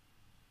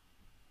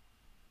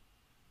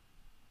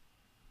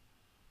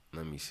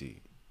 Let me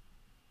see.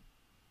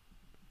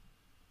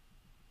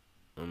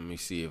 Let me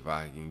see if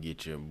I can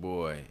get your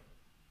boy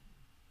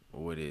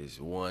with is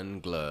one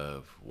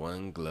glove,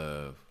 one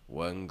glove,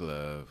 one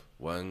glove,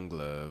 one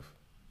glove.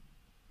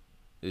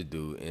 This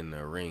dude in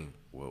the ring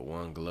with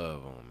one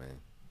glove on, man.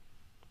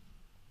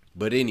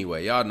 But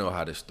anyway, y'all know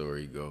how the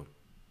story go.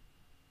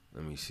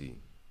 Let me see.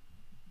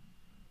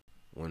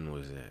 When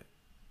was that?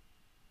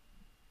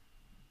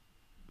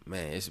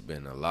 Man, it's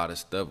been a lot of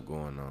stuff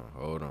going on.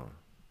 Hold on.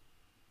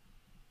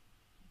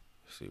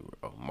 Let's see.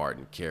 Oh,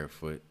 Martin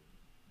Carefoot.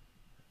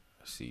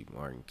 I see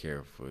Martin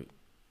Carefoot.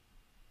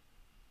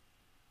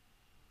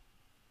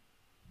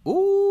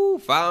 Ooh,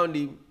 found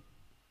him.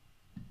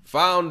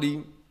 Found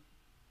him.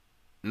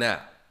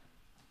 Now.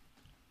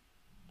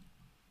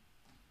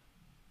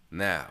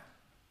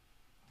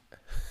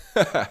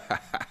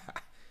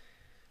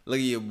 Look at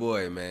your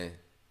boy, man.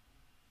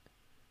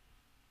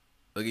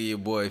 Look at your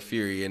boy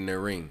Fury in the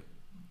ring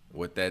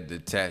with that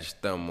detached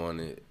thumb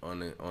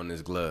on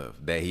his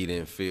glove that he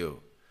didn't feel.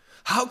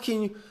 How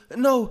can you?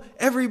 No,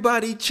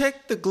 everybody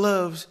check the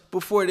gloves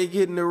before they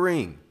get in the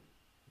ring.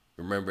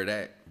 Remember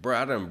that? Bro,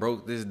 I done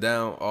broke this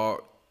down.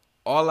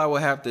 All I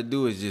would have to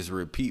do is just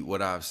repeat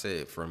what I've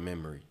said from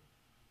memory.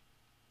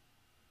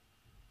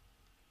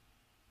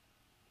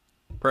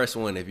 Press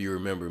 1 if you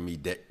remember me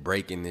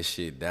breaking this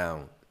shit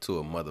down to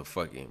a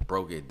motherfucking,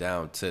 broke it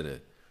down to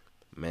the,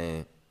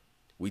 man,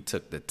 we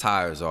took the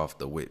tires off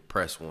the whip.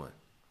 Press 1.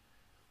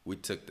 We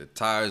took the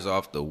tires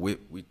off the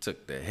whip. We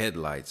took the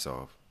headlights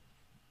off.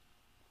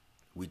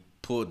 We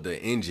pulled the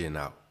engine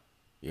out.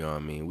 You know what I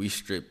mean? We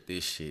stripped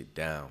this shit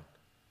down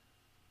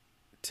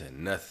to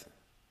nothing.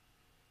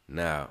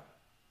 Now,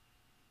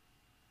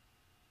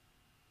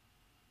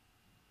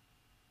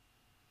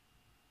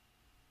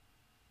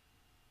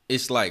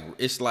 it's like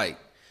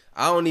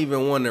I don't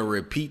even want to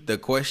repeat the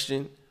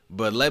question,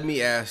 but let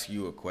me ask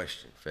you a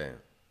question, fam.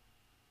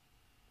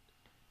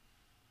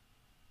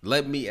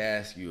 Let me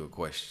ask you a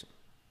question.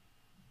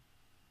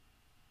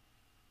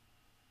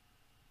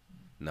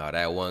 No,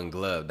 that one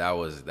glove, that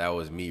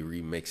was me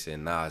remixing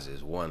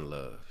Nas's One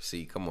Love.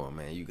 See, come on,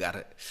 man. You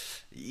gotta,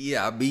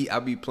 yeah, I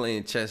be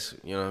playing chess,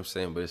 you know what I'm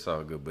saying? But it's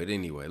all good. But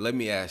anyway, let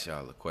me ask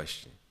y'all a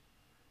question.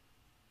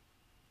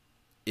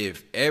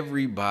 If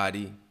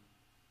everybody,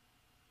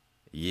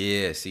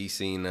 yeah, see,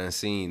 Seen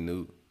Unseen,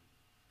 new.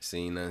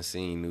 Seen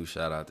Unseen, new.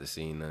 Shout out to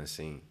Seen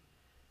Unseen.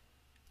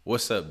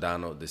 What's up,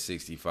 Donald, the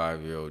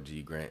 65-year-old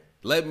G Grant?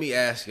 Let me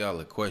ask y'all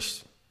a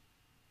question,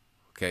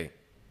 okay?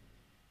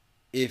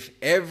 If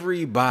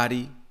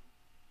everybody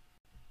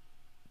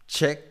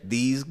check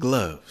these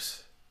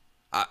gloves,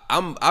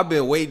 I've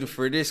been waiting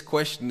for this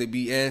question to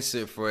be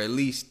answered for at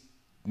least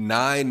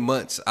 9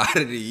 months out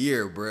of the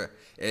year, bruh,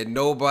 and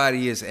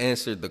nobody has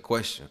answered the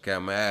question. Okay,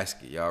 I'm gonna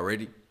ask it. Y'all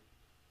ready?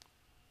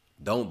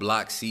 Don't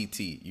block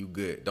CT. You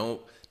good?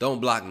 Don't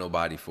block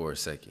nobody for a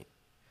second.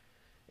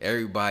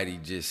 Everybody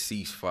just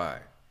cease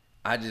fire.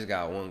 I just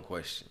got one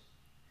question.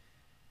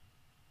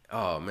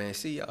 Oh man,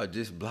 see, y'all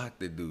just blocked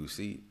the dude.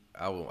 See.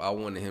 I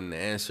wanted him to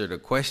answer the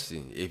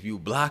question. If you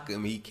block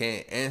him, he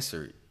can't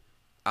answer it.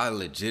 I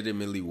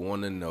legitimately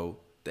want to know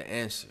the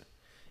answer.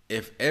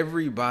 If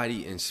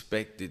everybody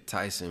inspected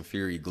Tyson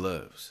Fury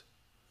gloves,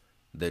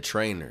 the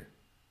trainer,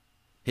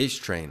 his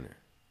trainer,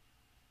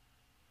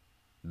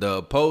 the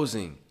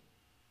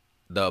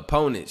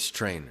opponent's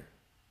trainer,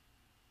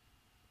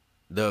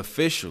 the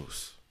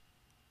officials,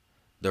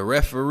 the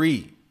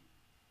referee,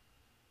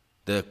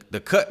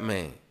 the cut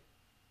man,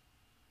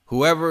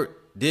 whoever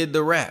did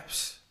the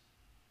raps,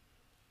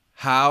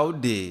 how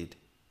did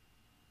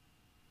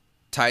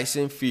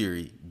Tyson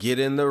Fury get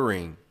in the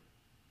ring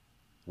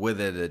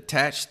with a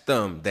detached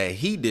thumb that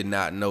he did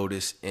not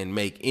notice and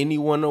make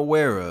anyone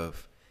aware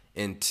of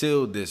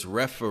until this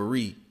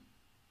referee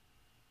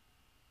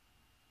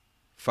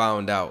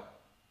found out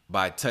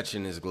by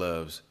touching his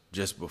gloves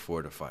just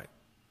before the fight?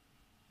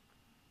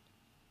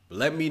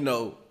 Let me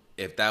know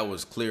if that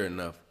was clear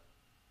enough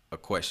a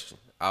question.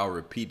 I'll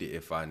repeat it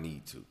if I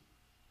need to.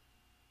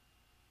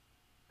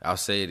 I'll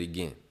say it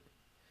again.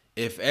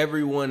 If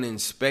everyone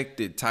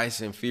inspected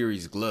Tyson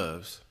Fury's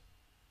gloves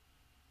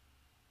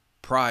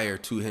prior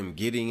to him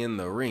getting in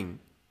the ring,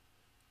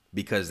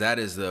 because that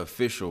is the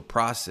official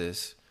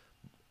process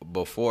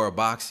before a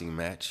boxing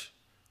match,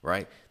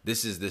 right?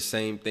 This is the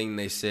same thing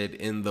they said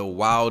in the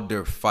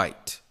Wilder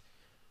fight.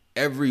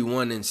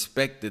 Everyone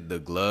inspected the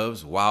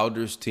gloves.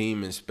 Wilder's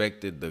team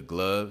inspected the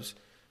gloves.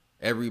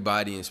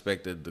 Everybody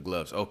inspected the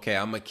gloves. Okay,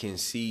 I'm going to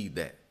concede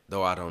that.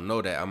 Though I don't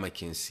know that, I'm going to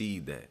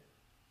concede that.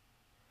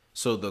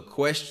 So the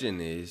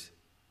question is,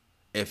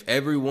 if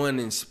everyone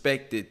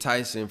inspected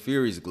Tyson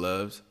Fury's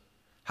gloves,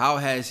 how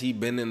has he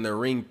been in the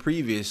ring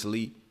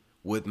previously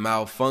with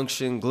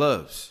malfunctioned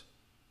gloves?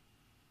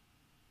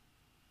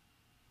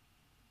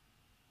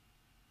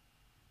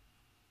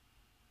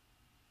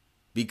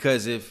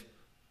 Because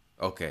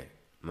okay,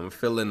 I'm going to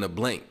fill in the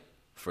blank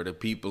for the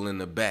people in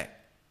the back.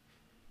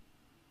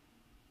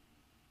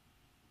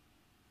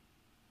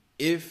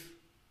 If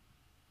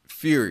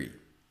Fury,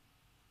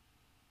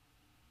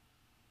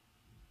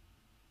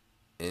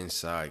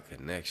 inside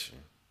connection.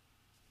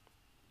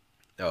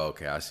 Oh,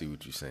 okay, I see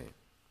what you're saying.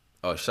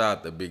 Oh, shout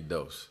out to Big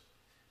Dose.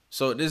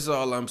 So this is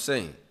all I'm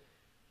saying.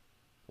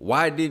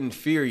 Why didn't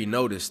Fury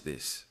notice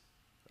this?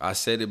 I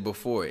said it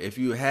before. If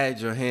you had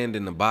your hand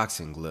in the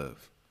boxing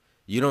glove,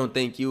 you don't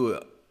think you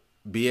would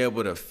be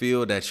able to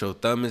feel that your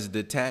thumb is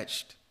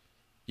detached?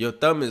 Your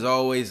thumb is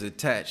always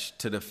attached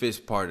to the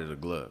fist part of the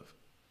glove.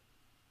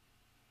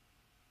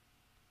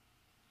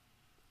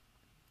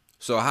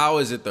 So how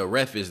is it the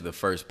ref is the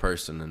first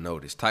person to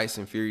notice?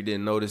 Tyson Fury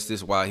didn't notice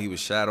this while he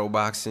was shadow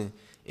boxing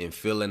and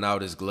filling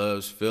out his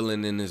gloves,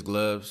 filling in his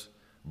gloves,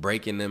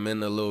 breaking them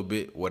in a little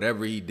bit,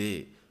 whatever he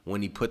did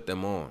when he put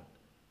them on.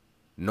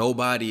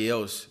 Nobody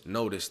else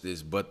noticed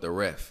this but the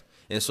ref.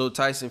 And so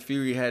Tyson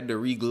Fury had to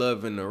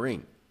re-glove in the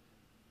ring.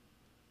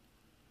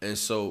 And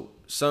so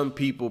some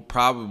people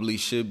probably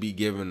should be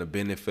given the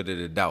benefit of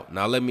the doubt.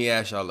 Now let me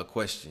ask y'all a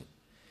question.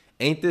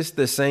 Ain't this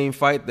the same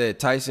fight that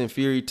Tyson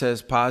Fury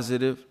tests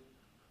positive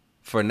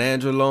for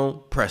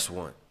nandrolone? Press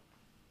 1.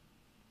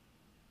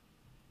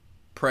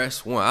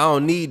 Press 1. I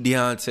don't need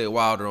Deontay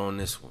Wilder on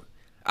this one.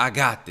 I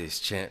got this,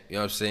 champ. You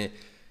know what I'm saying?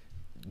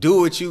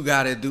 Do what you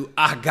got to do.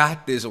 I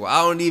got this one.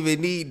 I don't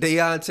even need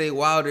Deontay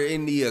Wilder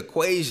in the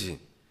equation.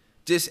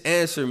 Just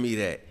answer me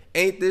that.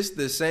 Ain't this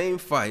the same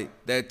fight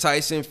that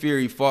Tyson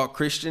Fury fought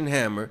Christian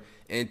Hammer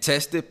and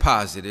tested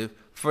positive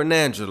for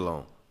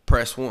nandrolone?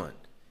 Press 1.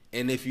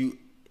 And if you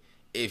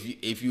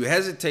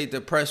hesitate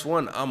to press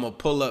 1, I'm going to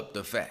pull up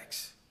the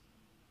facts.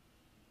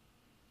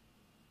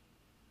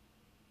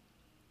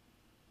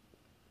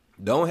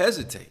 Don't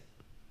hesitate.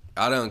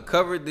 I done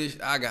covered this.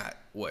 I got,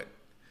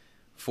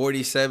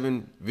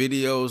 47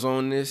 videos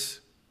on this.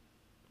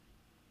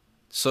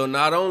 So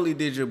not only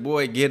did your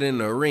boy get in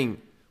the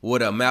ring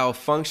with a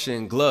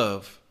malfunctioned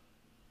glove,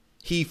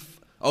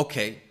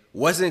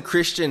 wasn't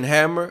Christian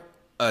Hammer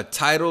a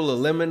title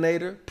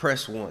eliminator?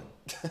 Press 1.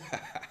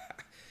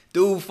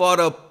 Dude fought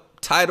a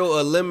title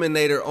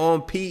eliminator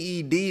on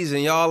PEDs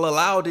and y'all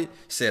allowed it.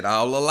 Said,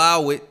 I'll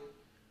allow it.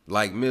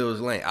 Like Mills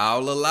Lane,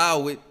 I'll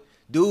allow it.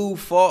 Dude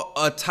fought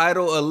a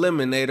title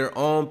eliminator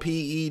on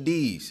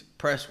PEDs.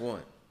 Press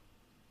 1.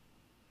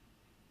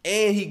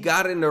 And he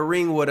got in the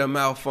ring with a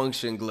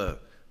malfunctioned glove.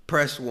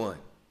 Press 1.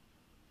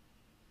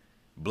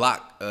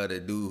 Block the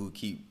dude who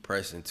keep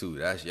pressing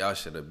 2. Y'all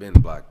should have been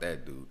blocked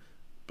that dude.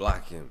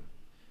 Block him.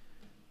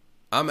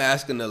 I'm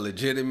asking a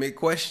legitimate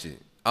question.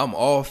 I'm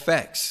all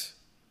facts.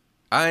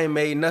 I ain't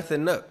made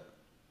nothing up.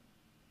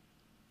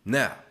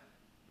 Now,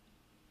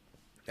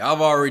 I've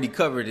already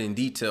covered in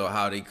detail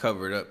how they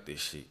covered up this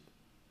shit.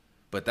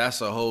 But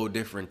that's a whole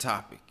different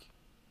topic.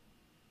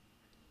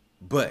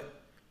 But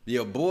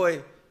your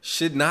boy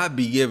should not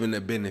be given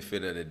the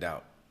benefit of the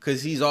doubt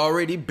because he's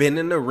already been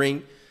in the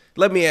ring.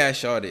 Let me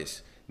ask y'all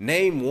this.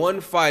 Name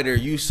one fighter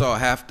you saw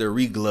have to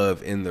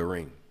re-glove in the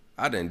ring.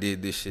 I done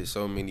did this shit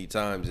so many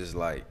times, it's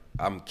like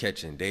I'm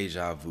catching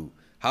deja vu.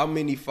 How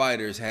many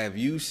fighters have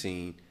you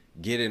seen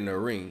get in the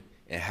ring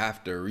and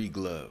have to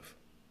re-glove?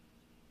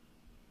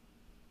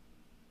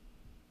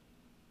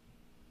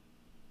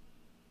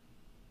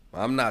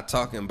 I'm not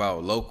talking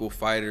about local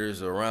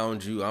fighters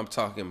around you. I'm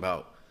talking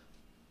about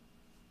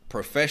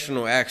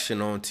professional action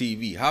on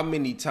TV. How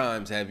many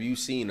times have you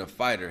seen a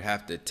fighter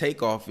have to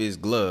take off his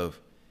glove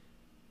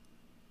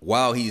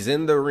while he's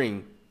in the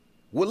ring?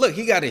 Well, look,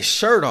 he got his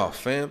shirt off,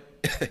 fam.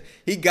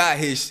 he got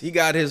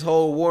his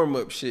whole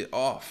warm-up shit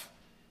off.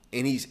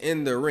 And he's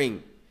in the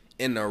ring,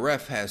 and the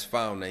ref has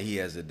found that he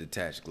has a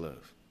detached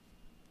glove.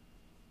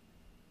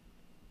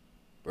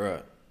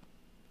 Bruh,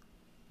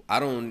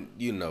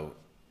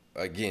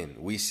 again,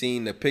 we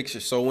seen the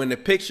pictures. So when the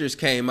pictures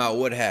came out,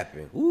 what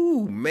happened?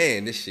 Ooh,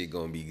 man, this shit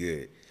gonna be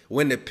good.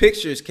 When the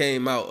pictures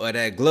came out of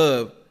that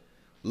glove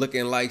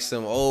looking like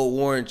some old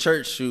worn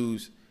church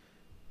shoes,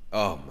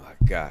 oh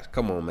my gosh,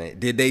 come on, man.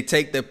 Did they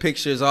take the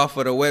pictures off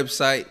of the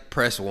website?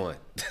 Press 1.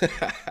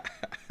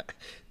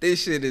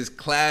 This shit is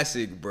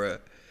classic, bruh.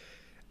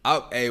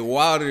 Hey,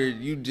 Wilder,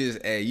 you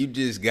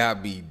just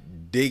got me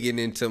digging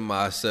into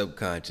my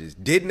subconscious.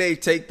 Didn't they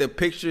take the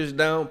pictures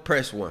down?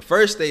 Press 1.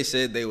 First they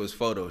said they was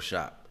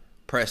Photoshop.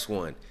 Press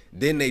 1.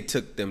 Then they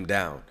took them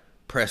down.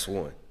 Press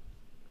 1.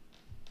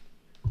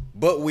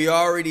 But we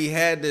already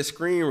had the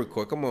screen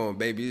record. Come on,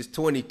 baby. It's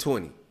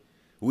 2020.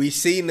 We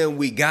seen them.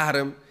 We got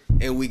them.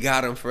 And we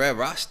got them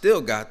forever. I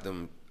still got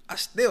them. You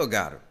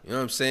know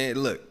what I'm saying?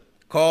 Look,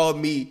 call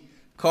me.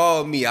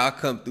 I'll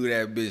come through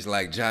that bitch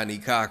like Johnny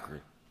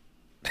Cochran.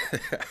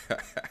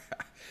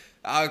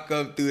 I'll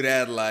come through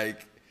that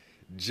like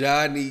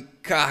Johnny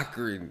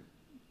Cochran.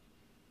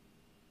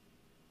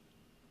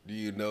 Do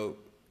you know?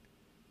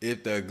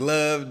 If the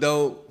glove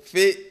don't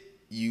fit,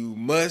 you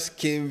must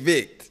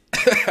convict.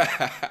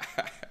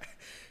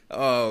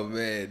 Oh,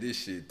 man,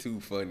 this shit too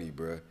funny,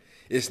 bro.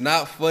 It's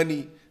not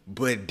funny,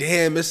 but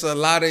damn, it's a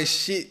lot of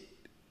shit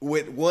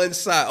with one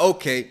side.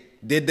 Okay,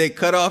 did they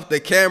cut off the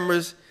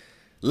cameras?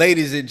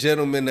 Ladies and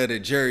gentlemen of the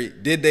jury,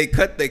 did they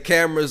cut the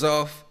cameras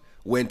off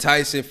when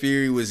Tyson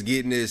Fury was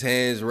getting his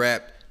hands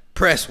wrapped?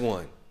 Press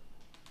 1.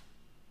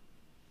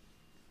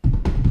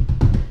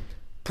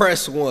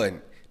 Press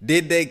 1.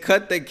 Did they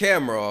cut the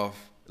camera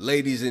off,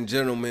 ladies and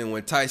gentlemen,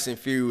 when Tyson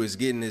Fury was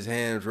getting his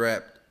hands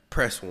wrapped?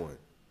 Press 1.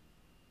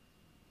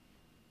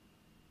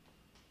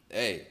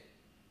 Hey.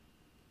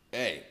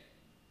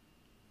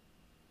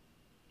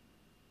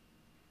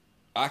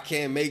 I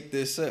can't make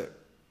this up.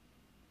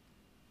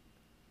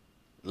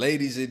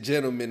 Ladies and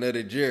gentlemen of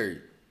the jury,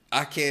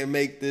 I can't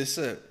make this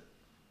up.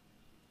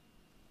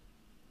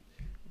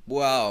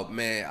 Wow,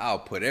 man, I'll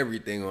put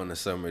everything on the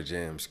Summer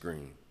Jam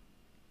screen.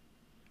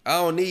 I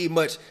don't need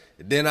much.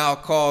 Then I'll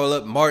call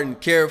up Martin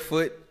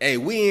Carefoot. Hey,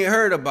 we ain't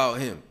heard about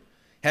him.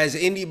 Has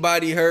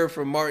anybody heard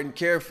from Martin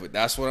Carefoot?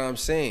 That's what I'm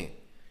saying.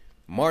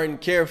 Martin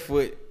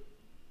Carefoot,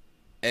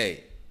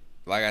 hey,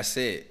 like I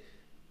said,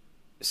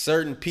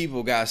 certain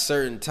people got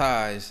certain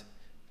ties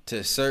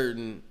to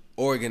certain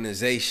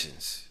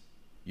organizations.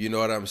 You know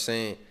what I'm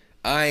saying?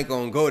 I ain't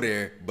gonna go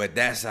there, but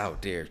that's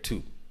out there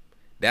too.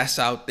 That's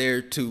out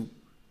there too.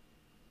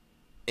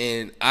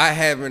 And I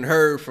haven't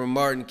heard from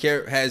Martin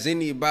Carefoot. Has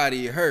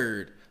anybody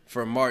heard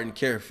from Martin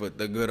Carefoot,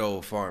 the good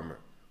old farmer,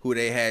 who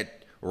they had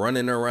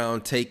running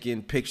around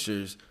taking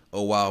pictures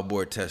of wild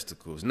boar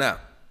testicles? Now,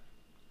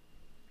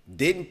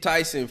 didn't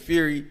Tyson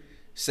Fury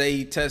say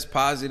he test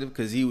positive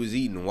because he was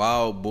eating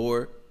wild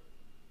boar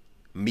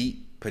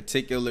meat,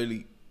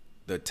 particularly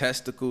the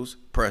testicles?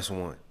 Press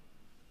 1.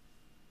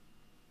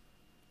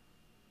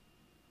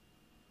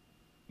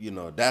 You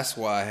know, that's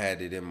why I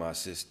had it in my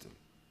system.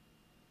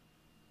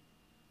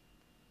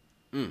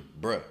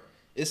 Bruh,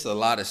 it's a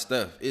lot of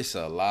stuff. It's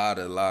a lot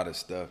of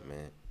stuff,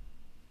 man.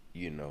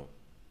 You know.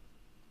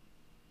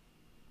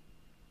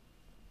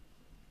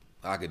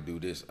 I could do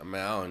this. I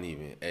mean, I don't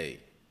even,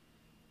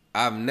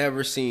 I've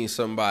never seen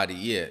somebody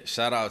yet.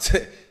 Shout out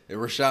to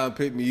Rashawn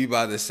Pittman. You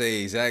about to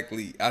say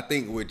exactly. I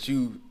think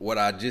what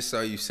I just saw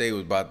you say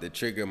was about to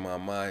trigger my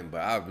mind, but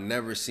I've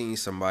never seen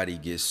somebody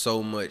get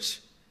so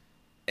much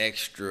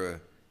extra.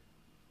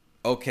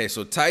 Okay,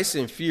 so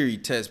Tyson Fury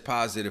tests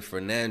positive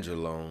for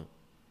nandrolone.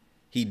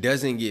 He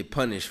doesn't get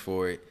punished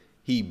for it.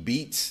 He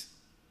beats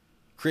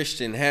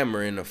Christian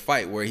Hammer in a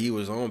fight where he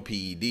was on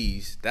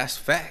PEDs. That's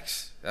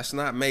facts. That's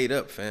not made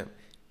up, fam.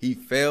 He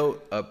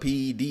failed a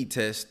PED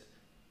test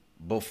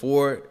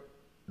before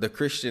the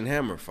Christian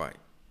Hammer fight.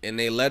 And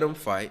they let him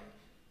fight,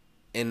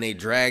 and they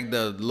dragged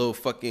the little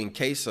fucking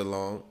case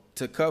along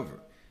to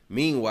cover.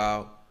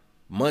 Meanwhile,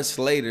 months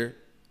later,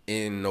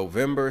 in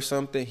November or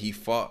something, he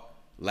fought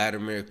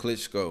Vladimir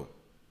Klitschko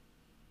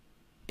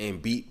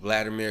and beat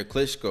Vladimir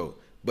Klitschko.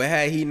 But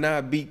had he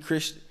not beat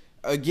Christian,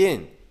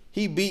 again,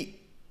 he beat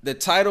the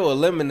title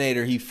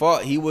eliminator he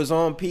fought. He was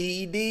on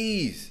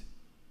PEDs.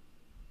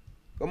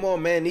 Come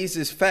on, man. These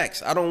is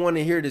facts. I don't want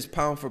to hear this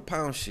pound for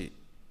pound shit.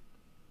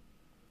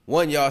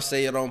 One, y'all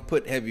say you don't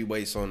put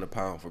heavyweights on the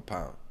pound for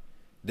pound.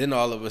 Then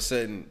all of a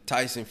sudden,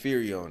 Tyson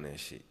Fury on that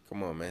shit.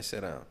 Come on, man.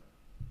 Sit down.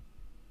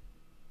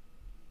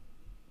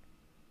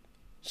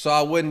 So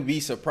I wouldn't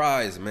be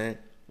surprised, man.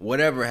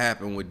 Whatever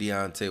happened with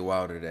Deontay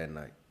Wilder that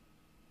night.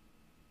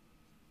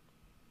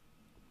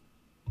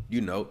 You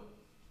know.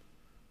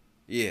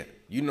 Yeah,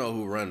 you know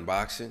who run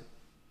boxing.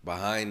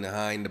 Behind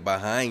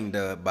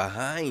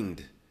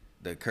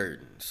the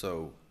curtain.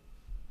 So,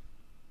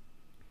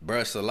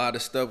 bruh, it's a lot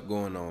of stuff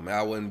going on, man.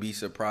 I wouldn't be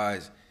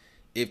surprised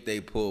if they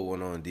pull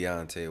one on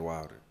Deontay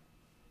Wilder.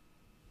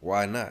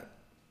 Why not?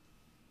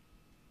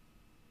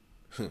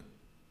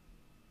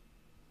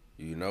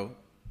 You know?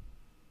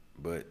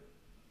 But,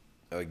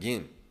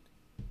 again,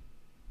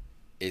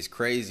 it's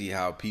crazy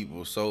how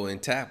people so in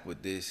tap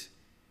with this.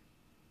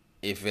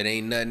 If it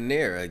ain't nothing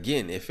there,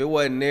 again, if it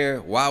wasn't there,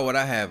 why would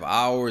I have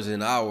hours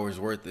and hours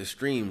worth of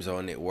streams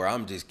on it where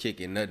I'm just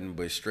kicking nothing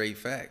but straight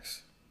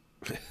facts?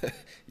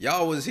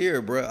 Y'all was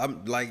here, bro.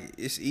 I'm like,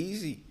 it's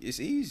easy. It's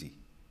easy.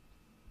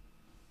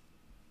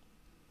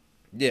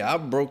 Yeah, I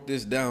broke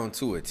this down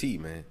to a T,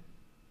 man.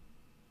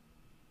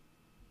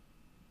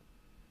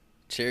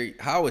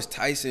 How is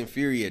Tyson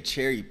Fury a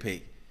cherry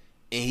pick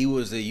and he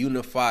was a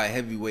unified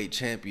heavyweight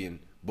champion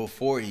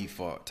before he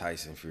fought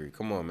Tyson Fury?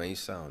 Come on, man. You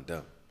sound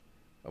dumb.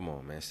 Come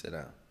on, man. Sit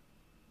down.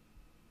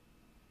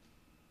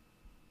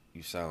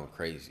 You sound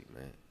crazy,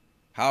 man.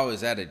 How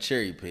is that a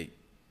cherry pick?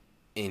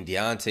 And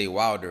Deontay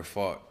Wilder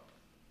fought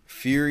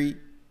Fury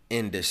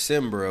in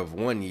December of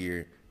one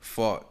year,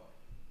 fought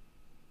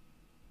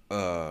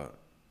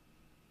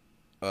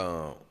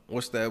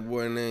what's that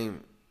boy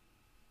name?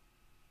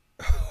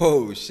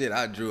 Oh shit,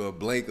 I drew a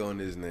blank on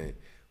his name.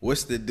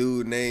 What's the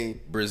dude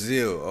name?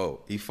 Brazil.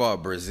 Oh, he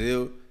fought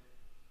Brazil.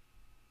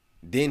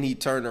 Then he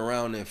turned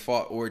around and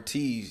fought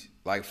Ortiz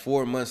like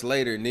 4 months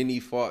later, and then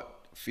he fought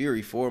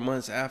Fury 4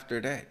 months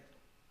after that.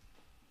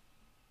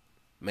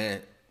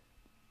 Man,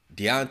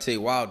 Deontay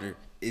Wilder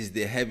is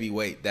the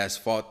heavyweight that's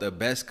fought the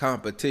best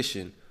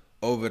competition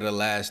over the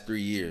last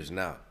 3 years.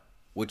 Now,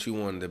 what you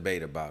want to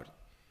debate about it?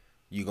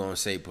 You gonna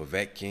say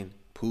Povetkin,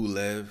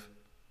 Pulev,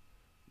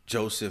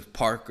 Joseph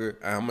Parker?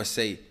 I'm gonna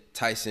say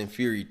Tyson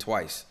Fury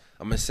twice.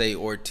 I'm gonna say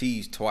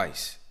Ortiz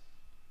twice.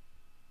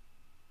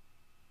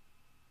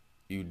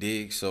 You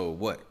dig? So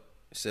what?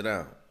 Sit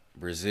down.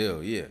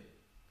 Brazil, yeah.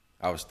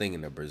 I was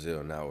thinking of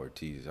Brazil, not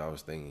Ortiz. I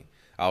was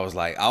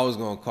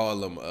gonna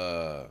call him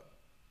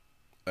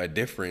a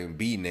different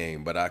B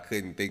name, but I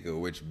couldn't think of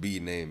which B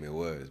name it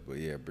was. But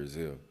yeah,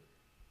 Brazil.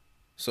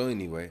 So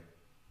anyway,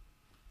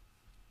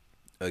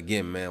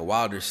 again, man,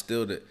 Wilder's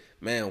still the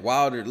man.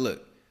 Wilder,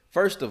 look,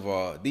 first of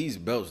all, these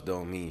belts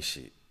don't mean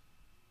shit.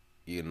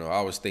 You know,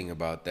 I was thinking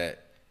about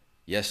that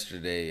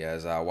yesterday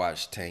as I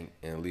watched Tank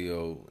and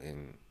Leo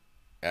and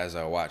as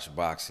I watched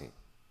boxing.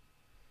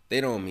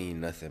 They don't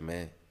mean nothing,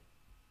 man.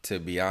 To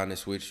be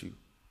honest with you.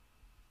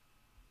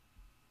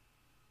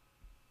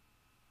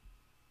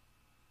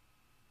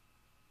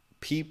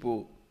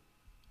 People,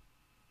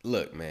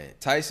 look, man,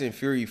 Tyson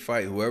Fury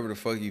fight, whoever the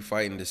fuck you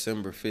fighting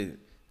December 5th,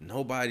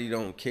 nobody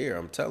don't care.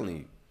 I'm telling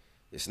you.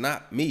 It's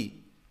not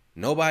me.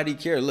 Nobody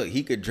care. Look,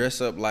 he could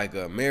dress up like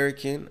an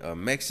American, a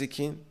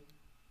Mexican.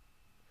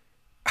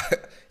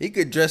 He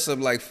could dress up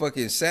like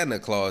fucking Santa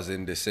Claus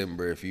in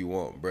December if you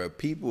want, bro.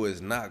 People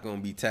is not going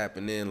to be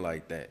tapping in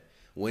like that.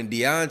 When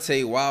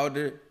Deontay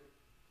Wilder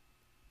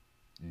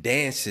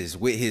dances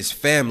with his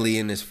family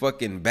in his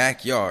fucking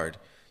backyard,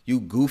 you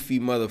goofy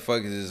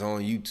motherfuckers is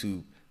on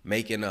YouTube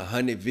making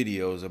 100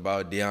 videos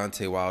about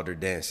Deontay Wilder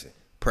dancing.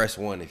 Press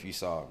 1 if you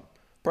saw him.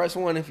 Press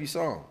 1 if you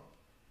saw him.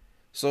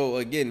 So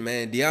again,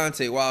 man,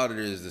 Deontay Wilder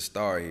is the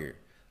star here.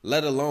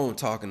 Let alone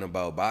talking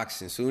about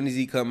boxing. Soon as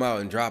he come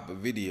out and drop a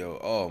video,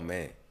 oh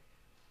man,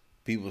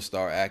 people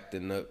start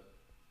acting up.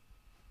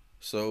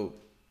 So,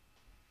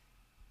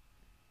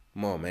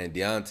 come on, man.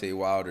 Deontay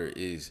Wilder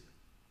is,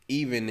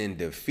 even in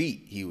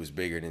defeat, he was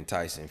bigger than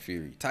Tyson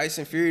Fury.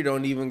 Tyson Fury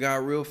don't even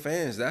got real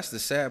fans. That's the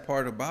sad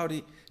part about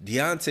it.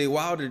 Deontay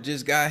Wilder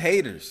just got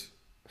haters.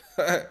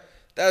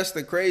 That's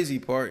the crazy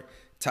part.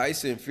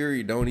 Tyson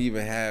Fury don't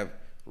even have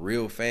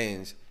real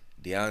fans.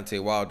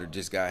 Deontay Wilder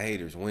just got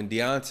haters. When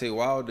Deontay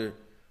Wilder,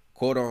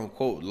 quote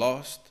unquote,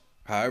 lost,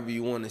 however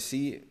you want to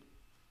see it,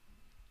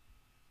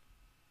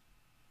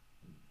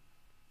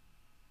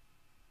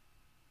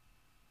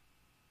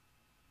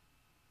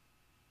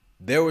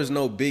 there was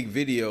no big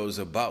videos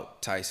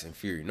about Tyson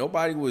Fury.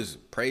 Nobody was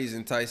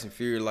praising Tyson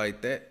Fury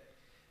like that.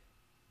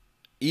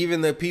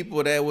 Even the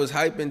people that was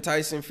hyping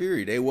Tyson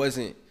Fury, they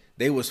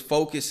was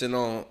focusing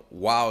on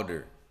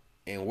Wilder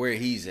and where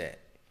he's at,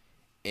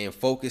 and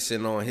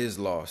focusing on his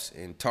loss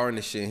and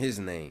tarnishing his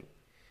name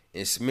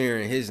and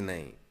smearing his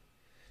name.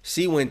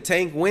 See, when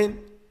Tank win,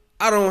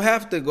 I don't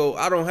have to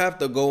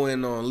go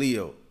in on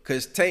Leo,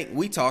 cause Tank,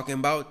 we talking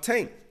about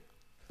Tank.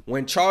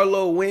 When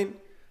Charlo win,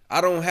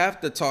 I don't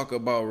have to talk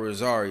about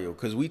Rosario,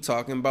 cause we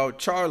talking about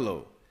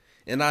Charlo.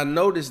 And I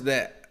noticed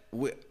that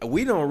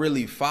we don't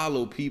really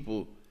follow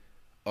people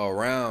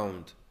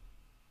around.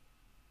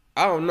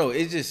 I don't know.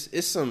 It's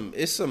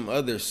some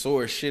other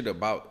sore shit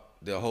about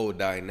the whole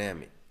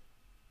dynamic.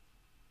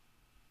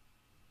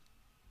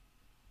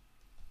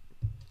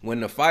 When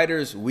the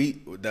fighters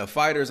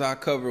I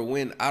cover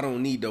win, I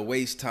don't need to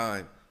waste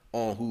time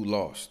on who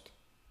lost.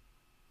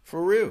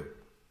 For real.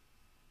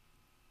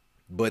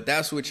 But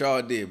that's what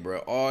y'all did, bro.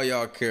 All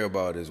y'all care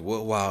about is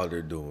what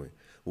Wilder doing.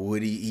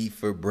 What he eat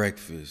for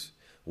breakfast?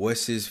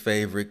 What's his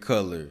favorite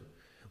color?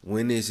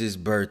 When is his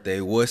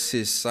birthday? What's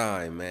his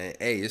sign, man?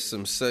 Hey, it's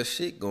some such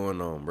shit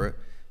going on, bro.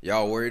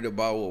 Y'all worried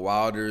about what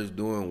Wilder is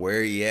doing,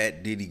 where he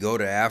at? Did he go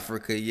to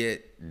Africa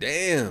yet?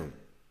 Damn.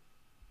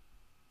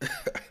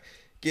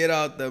 Get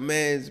out the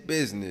man's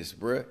business,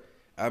 bruh.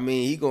 I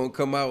mean, he gonna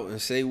come out and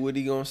say what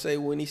he gonna say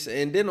when he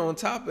say. And then on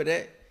top of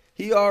that,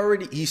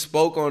 he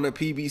spoke on the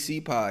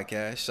PBC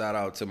podcast. Shout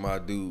out to my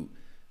dude,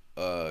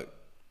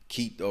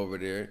 Keith over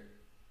there.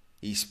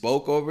 He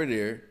spoke over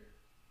there,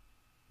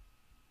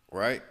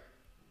 right?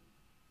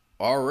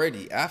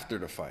 Already after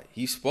the fight.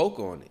 He spoke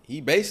on it.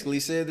 He basically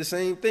said the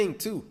same thing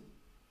too.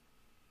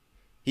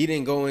 He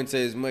didn't go into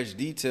as much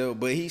detail,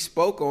 but he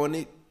spoke on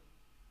it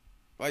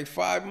like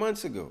 5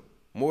 months ago.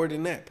 More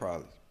than that,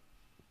 probably.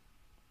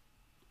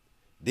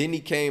 Then he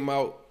came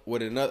out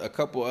with a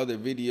couple other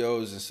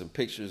videos and some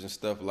pictures and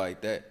stuff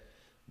like that.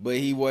 But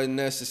he wasn't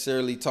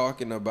necessarily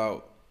talking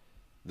about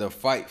the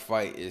fight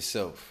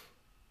itself.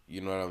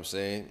 You know what I'm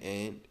saying?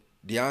 And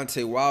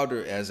Deontay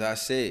Wilder, as I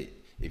said,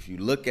 if you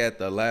look at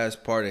the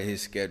last part of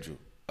his schedule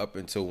up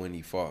until when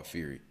he fought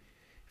Fury.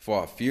 He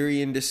fought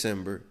Fury in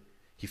December.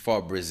 He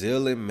fought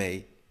Brazil in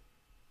May.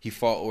 He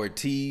fought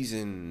Ortiz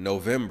in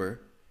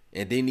November.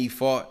 And then he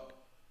fought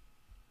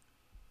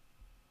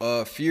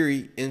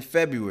Fury in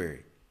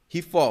February.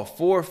 He fought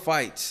 4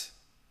 fights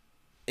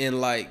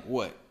in like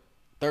what,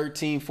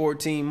 13,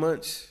 14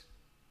 months,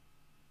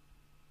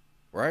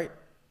 right?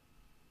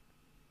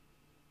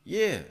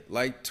 Yeah,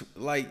 like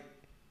 12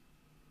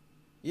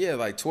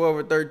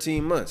 or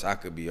 13 months. I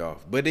could be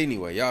off, but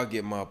anyway, y'all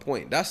get my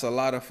point. That's a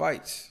lot of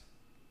fights.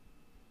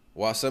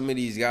 While some of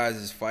these guys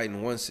is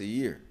fighting once a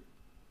year.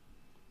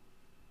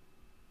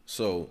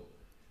 So,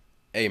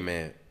 hey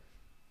man.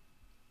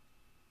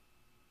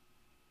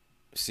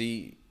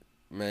 See,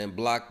 man,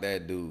 block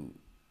that dude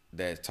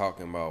that's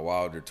talking about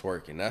Wilder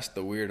twerking. That's the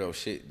weirdo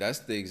shit. That's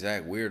the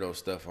exact weirdo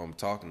stuff I'm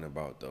talking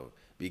about, though.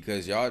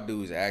 Because y'all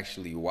dudes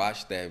actually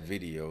watch that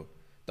video.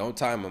 Don't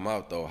time him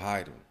out, though.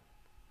 Hide him.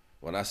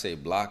 When I say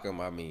block him,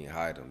 I mean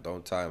hide him.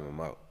 Don't time him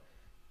out.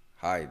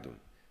 Hide him.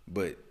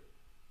 But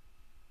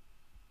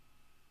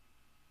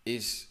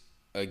it's,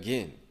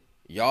 again,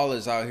 y'all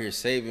is out here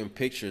saving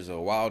pictures of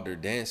Wilder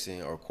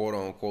dancing or quote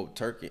unquote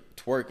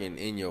twerking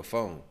in your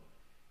phone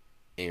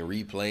and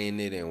replaying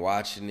it and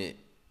watching it.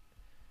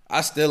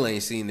 I still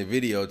ain't seen the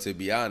video, to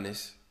be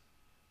honest,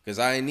 because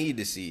I ain't need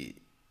to see it.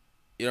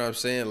 You know what I'm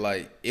saying?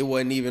 Like, it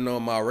wasn't even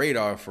on my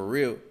radar for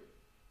real.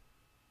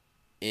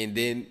 And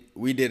then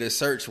we did a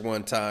search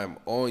one time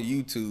on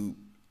YouTube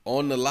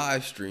on the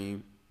live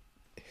stream.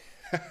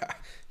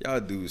 Y'all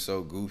dudes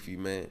so goofy,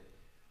 man.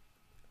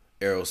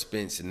 Errol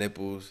Spence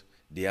nipples,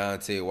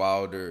 Deontay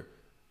Wilder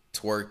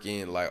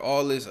twerking, like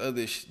all this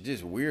other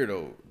just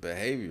weirdo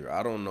behavior.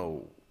 I don't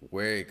know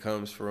where it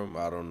comes from.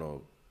 I don't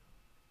know,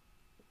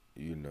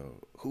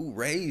 who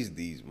raised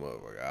these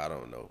motherfuckers. I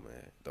don't know,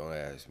 man. Don't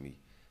ask me.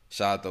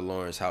 Shout out to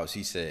Lawrence House.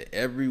 He said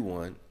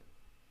everyone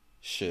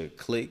should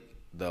click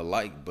the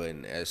like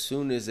button as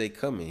soon as they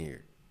come in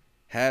here.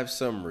 Have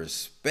some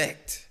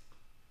respect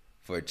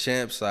for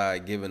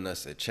Champside giving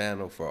us a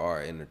channel for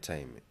our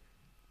entertainment.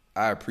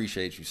 I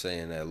appreciate you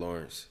saying that,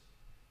 Lawrence.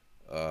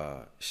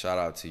 Shout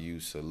out to you.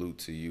 Salute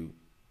to you.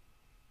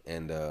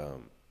 And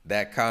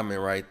that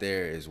comment right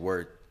there is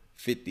worth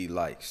 50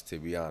 likes, to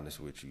be honest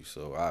with you.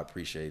 So I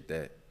appreciate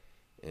that.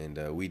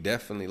 And we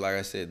definitely, like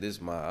I said, this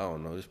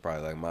is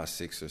probably like my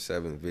 6th or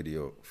 7th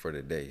video for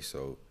the day.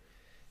 So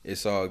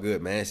it's all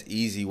good, man. It's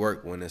easy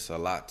work when it's a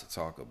lot to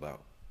talk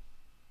about.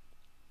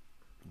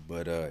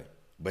 But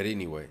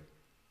anyway,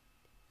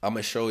 I'm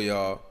going to show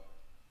y'all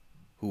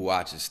who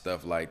watches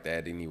stuff like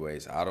that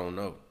anyways. I don't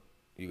know.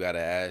 You got to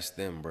ask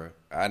them, bro.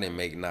 I didn't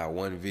make not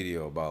one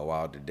video about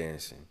Wilder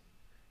dancing.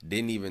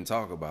 Didn't even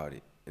talk about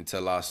it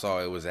until I saw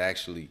it was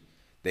actually,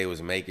 they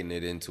was making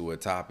it into a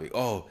topic.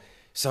 Oh,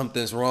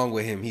 something's wrong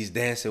with him. He's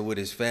dancing with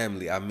his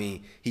family. I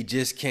mean, he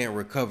just can't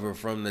recover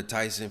from the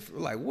Tyson.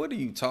 Like, what are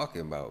you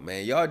talking about,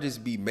 man? Y'all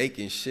just be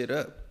making shit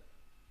up.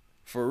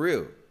 For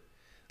real.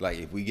 Like,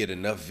 if we get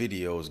enough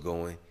videos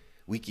going,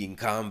 we can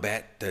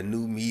combat the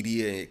new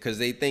media. Because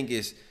they think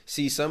it's,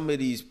 see, some of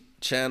these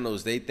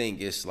channels, they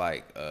think it's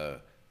like,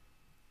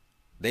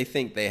 they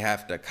think they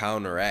have to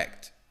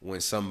counteract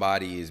when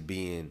somebody is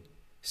being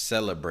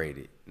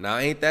celebrated. Now,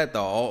 ain't that the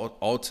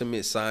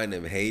ultimate sign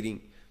of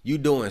hating? You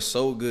doing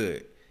so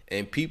good,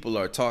 and people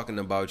are talking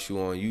about you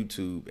on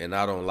YouTube, and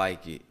I don't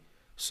like it.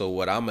 So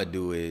what I'm going to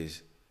do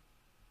is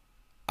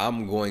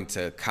I'm going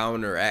to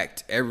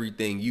counteract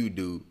everything you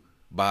do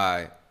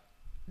by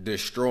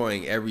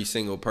destroying every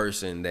single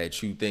person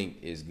that you think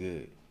is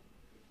good.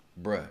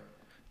 Bruh,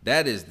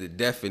 that is the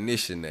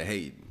definition of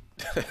hating.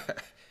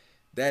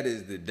 That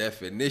is the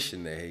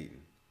definition of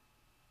hating.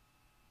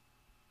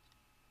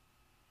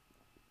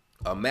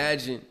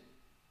 Imagine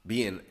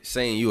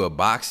saying you a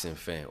boxing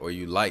fan or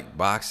you like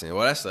boxing.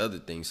 Well, that's the other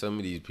thing. Some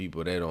of these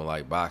people, they don't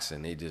like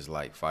boxing. They just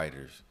like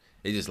fighters.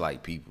 They just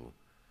like people.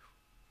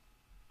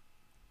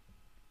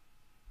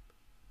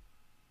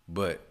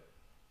 But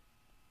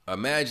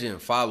imagine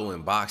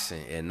following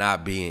boxing and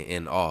not being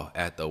in awe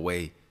at the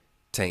way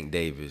Tank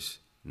Davis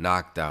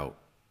knocked out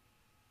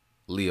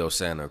Leo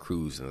Santa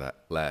Cruz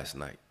last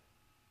night.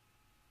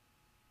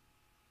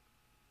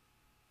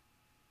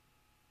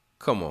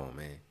 Come on,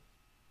 man.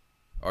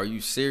 Are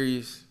you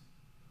serious?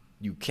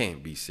 You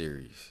can't be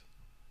serious.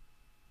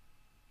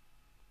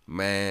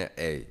 Man,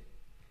 hey,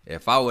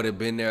 if I would have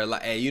been there,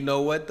 like, hey, you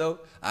know what, though?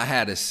 I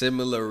had a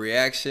similar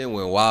reaction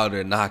when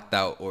Wilder knocked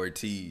out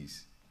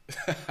Ortiz.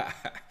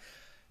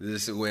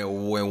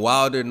 When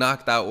Wilder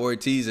knocked out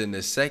Ortiz in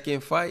the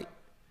second fight,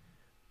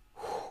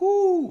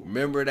 whoo,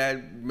 remember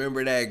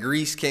that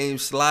grease came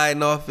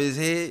sliding off his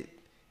head?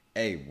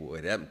 Hey,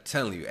 boy, I'm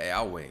telling you, hey,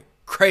 I went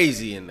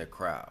crazy in the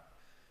crowd.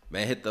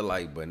 Man, hit the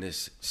like button.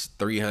 There's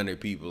 300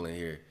 people in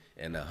here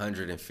and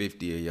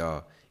 150 of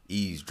y'all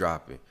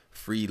eavesdropping,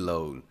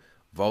 freeloading,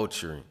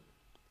 vulturing.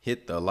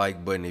 Hit the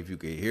like button if you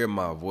could hear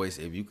my voice,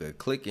 if you could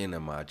click into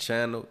my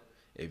channel,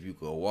 if you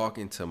could walk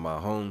into my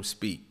home,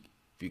 speak.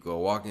 If you could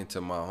walk into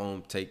my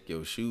home, take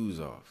your shoes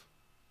off.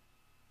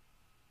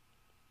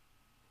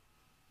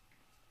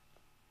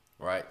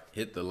 Right?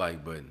 Hit the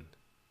like button.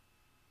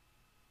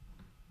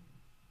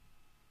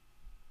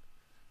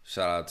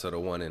 Shout out to the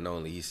one and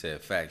only. He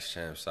said, facts,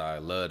 champs. I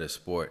love the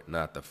sport,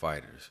 not the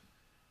fighters.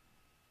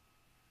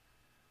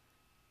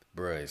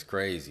 Bruh, it's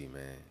crazy,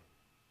 man.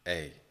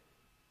 Hey,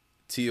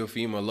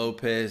 Teofimo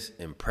Lopez,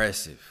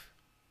 impressive.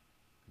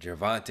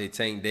 Gervonta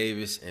Tank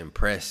Davis,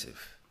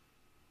 impressive.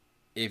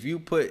 If you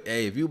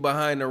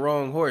behind the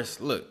wrong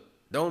horse, look,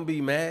 don't be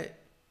mad.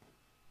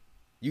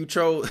 You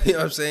troll, you know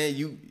what I'm saying?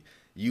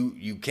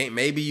 You can't,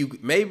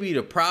 maybe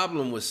the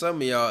problem with some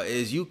of y'all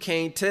is you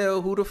can't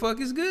tell who the fuck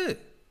is good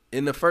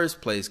in the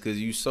first place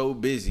because you so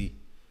busy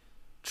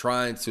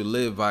trying to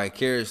live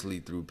vicariously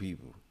through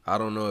people. I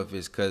don't know if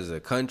it's because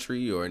of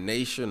country or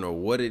nation or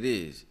what it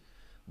is,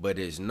 but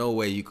there's no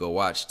way you could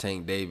watch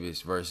Tank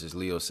Davis versus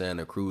Leo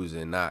Santa Cruz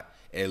and not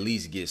at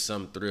least get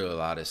some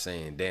thrill out of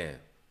saying, damn.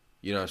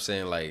 You know what I'm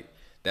saying? Like,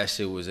 that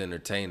shit was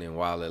entertaining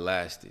while it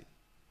lasted.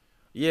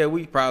 Yeah,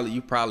 you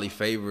probably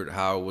favored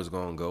how it was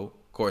going to go.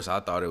 Of course, I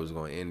thought it was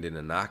going to end in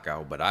a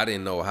knockout, but I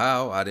didn't know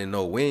how. I didn't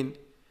know when.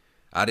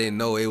 I didn't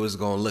know it was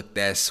going to look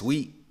that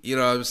sweet. You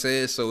know what I'm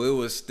saying? So it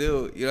was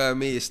still, you know what I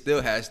mean? It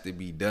still has to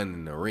be done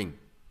in the ring.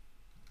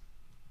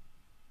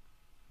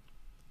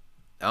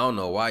 I don't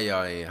know why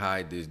y'all ain't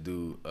hide this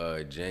dude,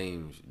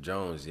 James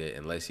Jones, yet,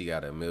 unless he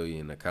got 1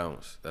 million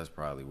accounts. That's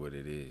probably what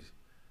it is.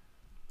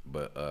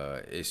 But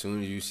as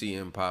soon as you see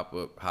him pop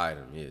up, hide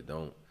him. Yeah,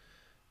 don't.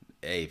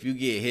 Hey, if you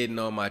get hidden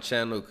on my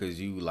channel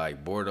because you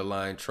like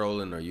borderline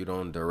trolling or you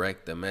don't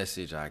direct the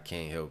message, I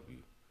can't help you.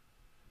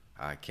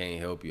 I can't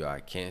help you. I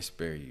can't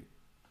spare you.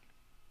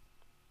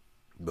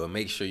 But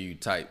make sure you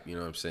type, you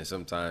know what I'm saying?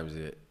 Sometimes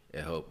it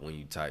helps when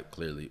you type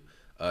clearly.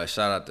 Shout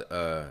out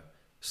to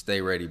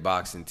Stay Ready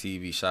Boxing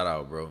TV. Shout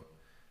out, bro.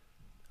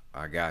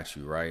 I got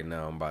you right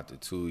now. I'm about to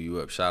tool you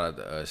up. Shout out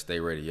to Stay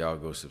Ready. Y'all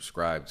go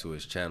subscribe to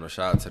his channel.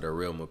 Shout out to the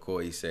Real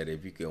McCoy. He said,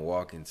 if you can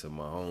walk into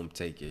my home,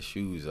 take your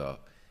shoes off.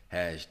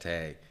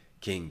 Hashtag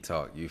King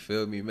Talk. You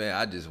feel me, man?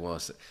 I just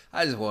want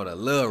a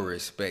little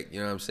respect.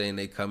 You know what I'm saying?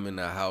 They come in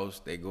the house.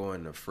 They go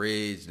in the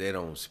fridge. They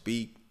don't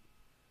speak.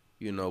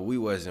 You know, we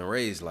wasn't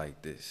raised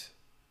like this.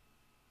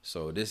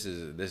 So this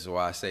is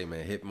why I say,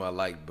 man, hit my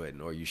like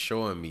button, or you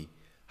showing me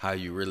how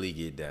you really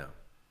get down.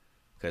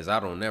 Because I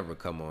don't never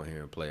come on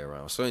here and play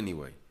around. So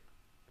anyway,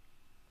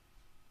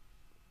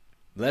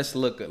 let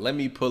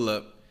me pull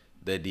up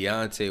the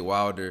Deontay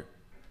Wilder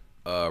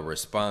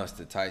response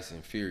to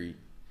Tyson Fury.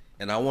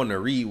 And I want to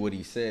read what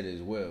he said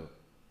as well.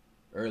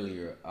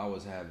 Earlier, I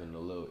was having a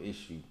little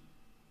issue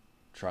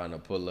trying to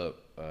pull up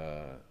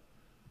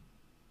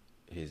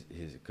his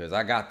because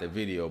I got the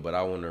video, but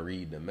I want to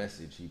read the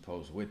message he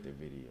posts with the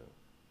video,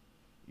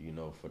 you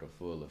know, for the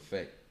full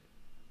effect.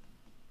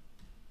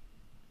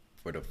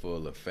 For the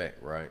full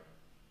effect, right?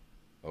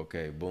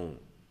 Okay, boom.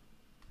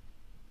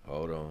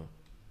 Hold on.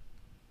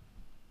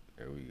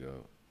 There we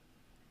go.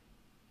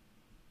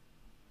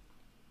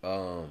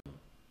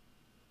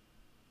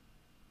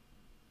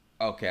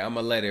 Okay, I'm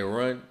gonna let it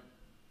run,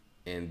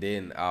 and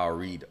then I'll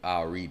read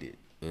it.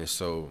 And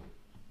so,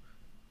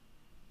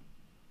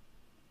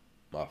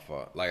 my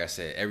fault. Like I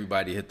said,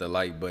 everybody hit the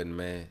like button,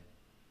 man.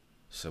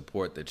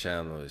 Support the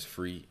channel. It's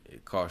free.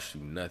 It costs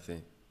you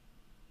nothing.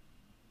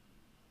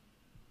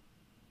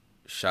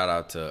 Shout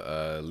out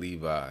to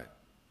Levi.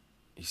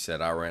 He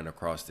said, I ran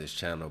across this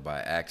channel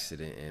by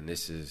accident, and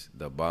this is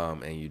the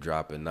bomb, and you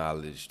dropping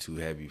knowledge too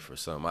heavy for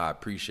some. I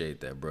appreciate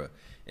that, bro.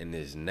 And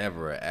there's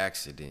never an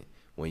accident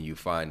when you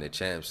find the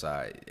champ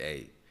side.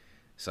 Hey,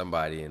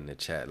 somebody in the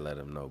chat let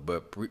them know.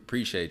 But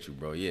appreciate you,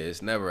 bro. Yeah,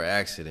 it's never an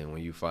accident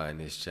when you find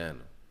this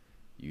channel.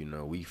 You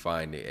know, we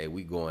find it. Hey,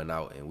 we going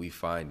out and we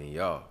finding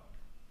y'all.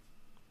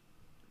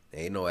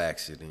 Ain't no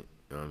accident.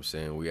 You know what I'm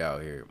saying? We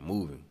out here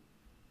moving.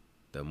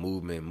 The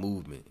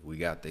movement. We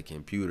got the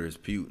computers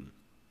puting.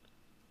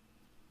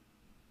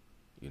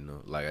 You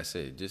know, like I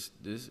said, just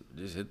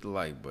hit the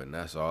like button.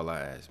 That's all I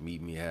ask.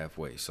 Meet me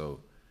halfway.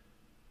 So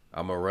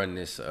I'm gonna run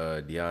this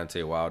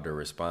Deontay Wilder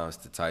response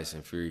to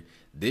Tyson Fury.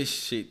 This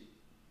shit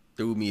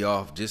threw me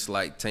off just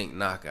like Tank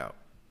knockout.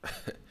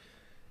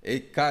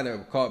 It kind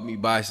of caught me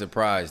by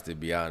surprise, to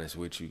be honest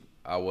with you.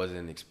 I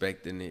wasn't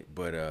expecting it,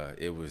 but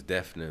it was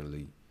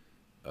definitely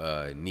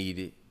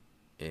needed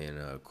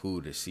and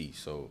cool to see.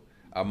 So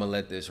I'm gonna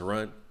let this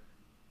run.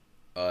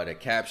 The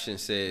caption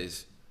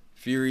says,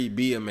 "Fury,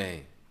 be a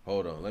man."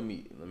 Hold on, let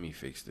me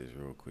fix this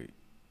real quick.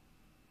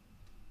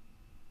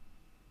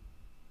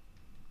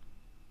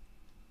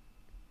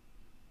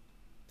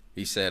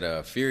 He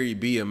said, "Fury,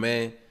 be a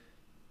man."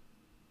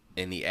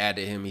 And he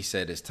added him, he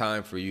said, "It's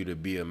time for you to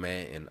be a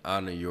man and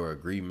honor your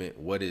agreement.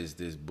 What is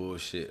this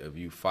bullshit of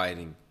you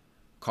fighting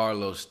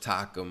Carlos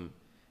Takam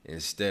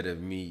instead of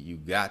me? You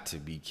got to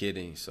be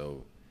kidding."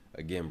 So,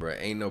 again, bro,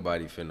 ain't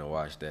nobody finna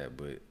watch that.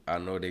 But I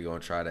know they gonna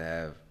try to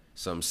have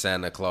some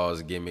Santa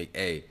Claus gimmick.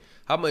 Hey,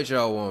 how much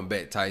y'all want to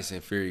bet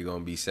Tyson Fury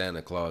gonna be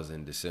Santa Claus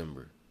in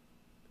December?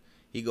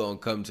 He gonna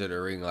come to the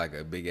ring like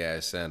a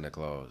big-ass Santa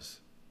Claus.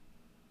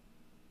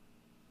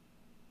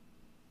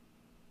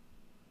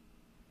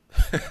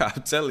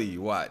 I'm telling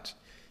you, watch.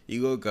 He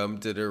gonna come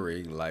to the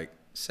ring like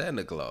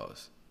Santa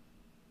Claus.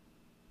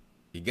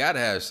 He gotta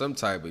have some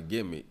type of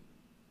gimmick.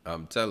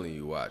 I'm telling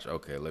you, watch.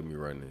 Okay, let me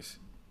run this.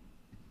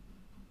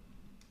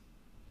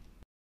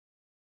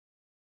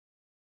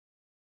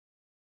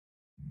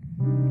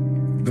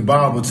 The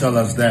Bible tells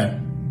us that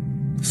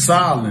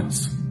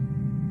silence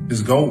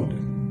is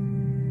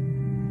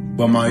golden,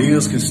 but my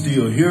ears can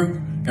still hear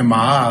and my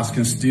eyes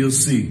can still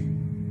see.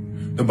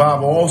 The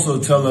Bible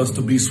also tells us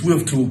to be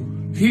swift to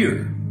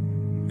hear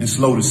and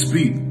slow to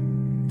speak.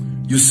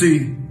 You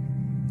see,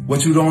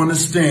 what you don't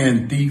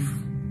understand, thief,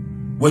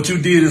 what you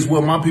did is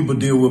what my people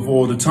deal with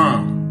all the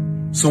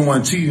time.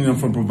 Someone cheating them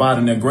from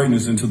providing their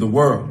greatness into the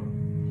world.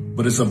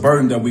 But it's a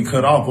burden that we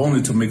cut off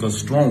only to make us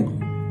stronger.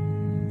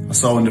 I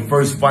saw in the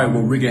first fight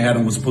where Ricky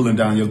Hatton was pulling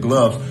down your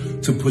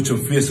gloves to put your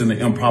fist in the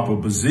improper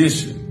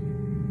position.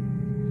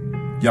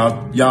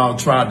 Y'all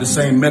tried the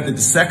same method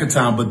the second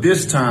time, but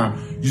this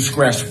time you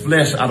scratched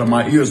flesh out of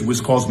my ears,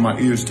 which caused my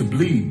ears to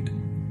bleed.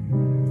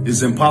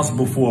 It's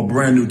impossible for a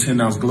brand new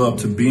 10-ounce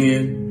glove to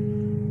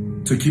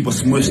bend, to keep a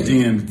smushed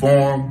in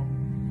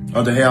form,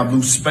 or to have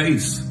loose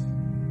space.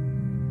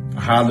 I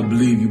I highly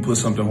believe you put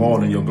something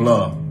hard in your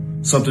glove.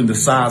 Something the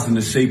size and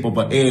the shape of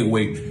an egg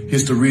weight.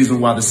 Here's the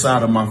reason why the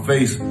side of my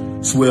face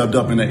swelled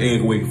up in an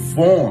egg weight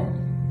form.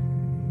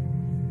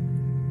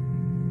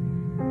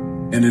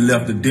 And it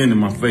left a dent in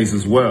my face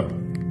as well.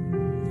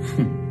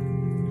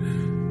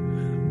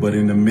 But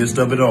in the midst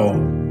of it all,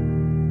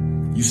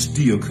 you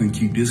still couldn't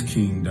keep this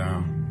king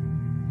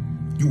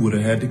down. You would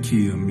have had to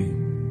kill me.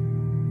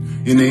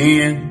 In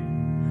the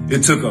end,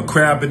 it took a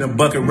crab in a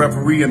bucket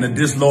referee and a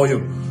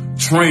disloyal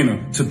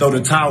trainer to throw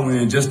the towel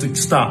in just to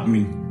stop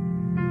me.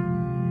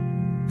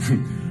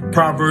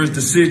 Proverbs,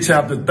 the 6th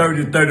chapter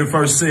 30,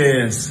 31st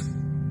says,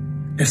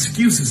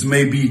 excuses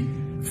may be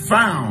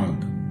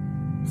found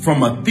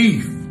from a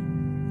thief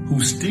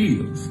who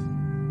steals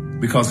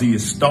because he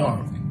is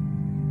starving.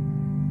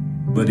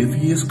 But if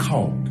he is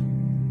caught,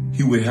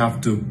 he will have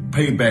to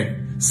pay back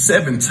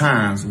 7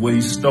 times what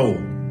he stole,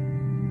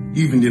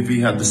 even if he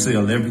had to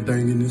sell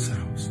everything in his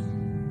house.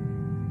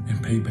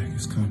 And payback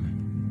is coming.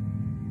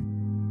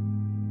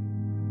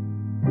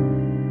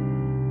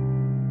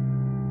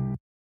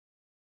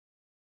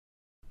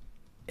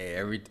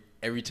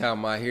 Every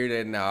time I hear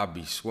that now, I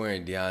be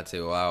swearing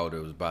Deontay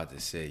Wilder was about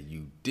to say,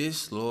 "You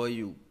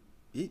disloyal,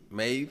 it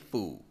made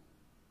fool."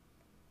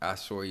 I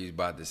swear he's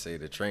about to say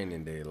the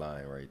Training Day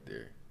line right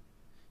there.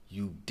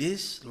 You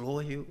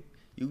disloyal,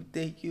 you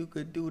think you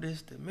could do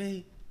this to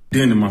me?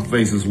 Dent in my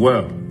face as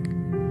well.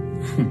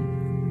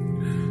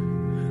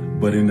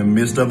 But in the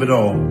midst of it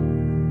all,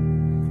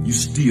 you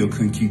still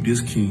couldn't keep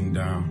this king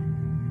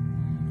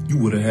down. You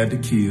would have had to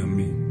kill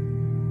me.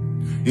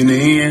 In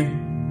the end,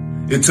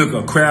 it took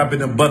a crab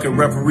in a bucket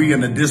referee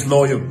and a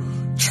disloyal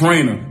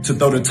trainer to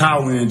throw the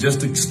towel in just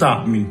to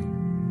stop me.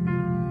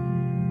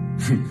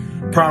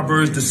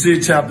 Proverbs, the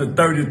 6th chapter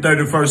 30,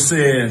 31st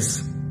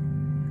says,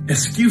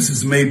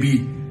 excuses may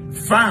be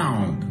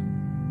found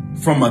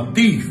from a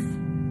thief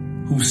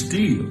who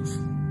steals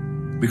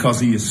because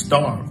he is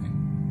starving.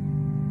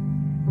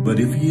 But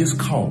if he is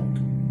caught,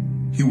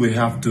 he will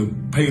have to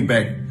pay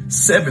back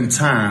 7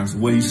 times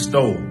what he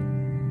stole,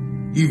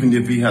 even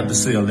if he had to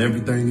sell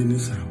everything in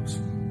his house.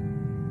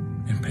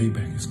 And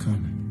payback is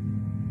coming.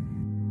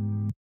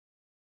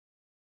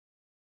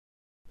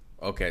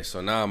 Okay,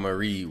 so now I'm going to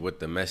read what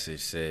the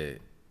message said.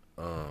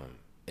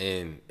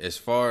 And as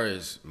far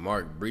as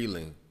Mark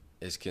Breland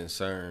is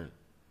concerned,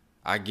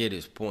 I get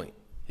his point.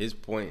 His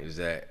point is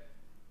that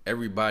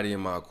everybody in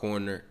my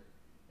corner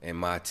and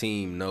my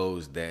team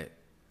knows that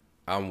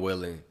I'm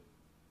willing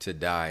to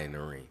die in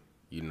the ring.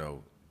 You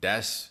know,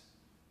 that's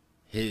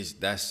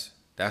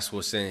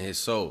what's in his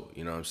soul.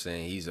 You know what I'm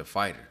saying? He's a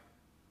fighter,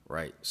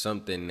 right?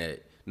 Something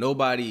that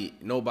nobody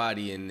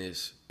in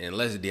this,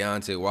 unless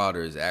Deontay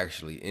Wilder is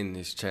actually in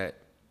this chat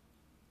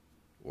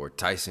or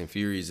Tyson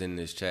Fury's in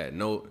this chat,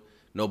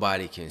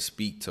 nobody can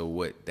speak to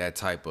what that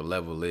type of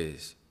level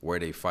is, where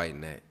they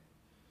fighting at.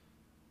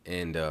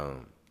 And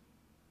I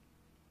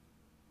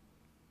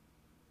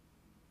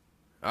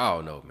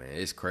don't know, man.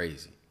 It's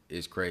crazy.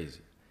 It's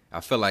crazy.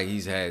 I feel like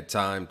he's had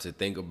time to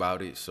think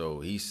about it, so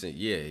he's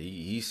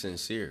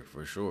sincere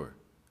for sure.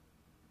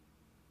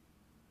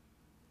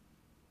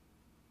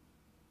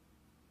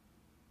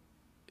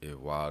 If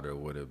Wilder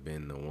would have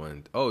been the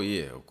one, oh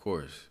yeah, of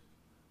course.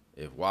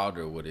 If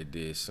Wilder would have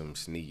did some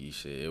sneaky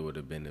shit, it would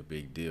have been a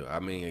big deal. I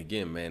mean,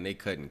 again, man, they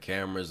cutting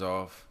cameras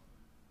off.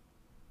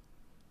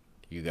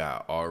 You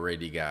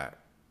already got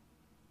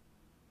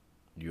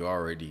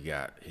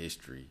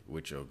history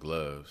with your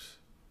gloves.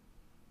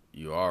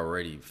 You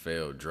already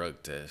failed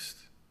drug test.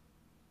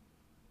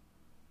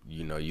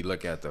 You know, you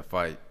look at the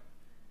fight,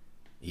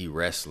 he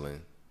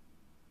wrestling.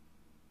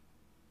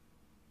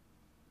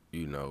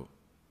 You know,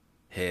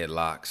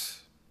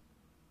 headlocks.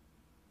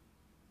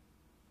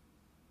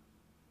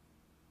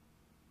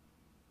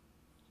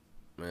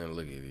 Man,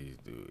 look at these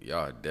dudes.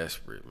 Y'all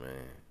desperate,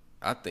 man.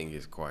 I think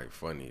it's quite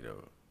funny,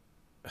 though.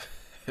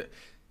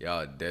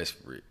 Y'all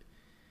desperate.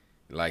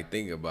 Like,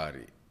 think about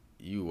it.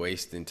 You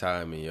wasting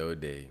time in your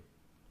day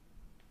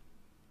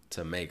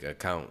to make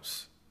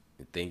accounts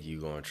and think you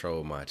gonna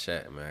troll my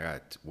chat, man. I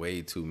got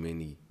way too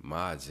many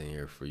mods in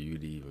here for you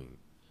to even,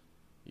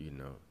 you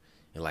know.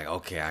 And like,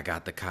 okay, I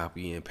got the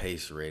copy and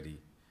paste ready.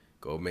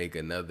 Go make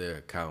another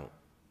account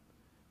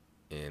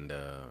and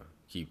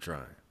keep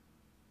trying.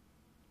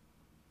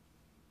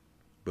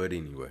 But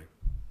anyway,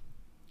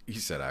 he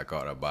said I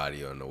caught a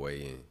body on the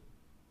way in.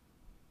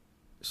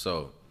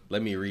 So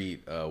let me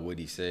read what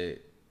he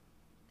said.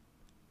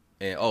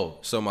 And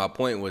so my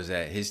point was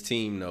that his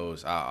team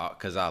knows,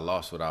 because I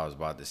lost what I was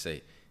about to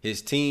say.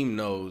 His team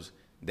knows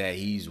that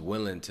he's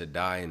willing to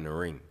die in the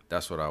ring.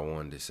 That's what I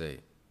wanted to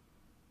say.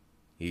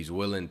 He's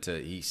willing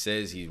to. He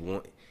says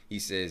He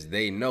says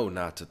they know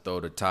not to throw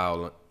the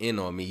towel in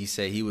on me. He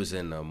said he was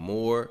in a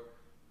more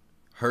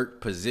hurt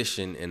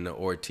position in the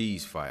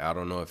Ortiz fight. I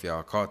don't know if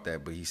y'all caught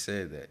that, but he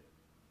said that.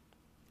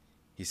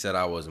 He said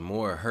I was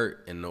more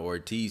hurt in the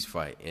Ortiz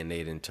fight, and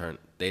they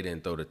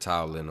didn't throw the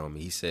towel in on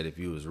me. He said if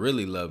you was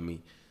really love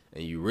me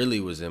and you really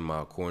was in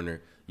my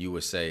corner, you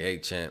would say, hey,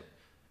 champ,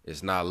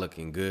 it's not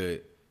looking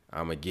good.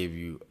 I'm going to give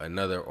you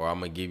another, or I'm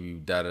going to give you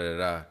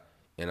da-da-da-da,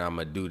 and I'm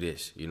gonna do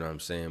this. You know what I'm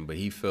saying? But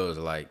he feels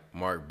like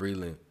Mark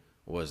Breland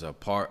was a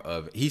part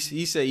of it.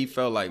 He said he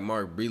felt like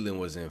Mark Breland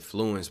was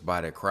influenced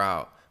by the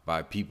crowd,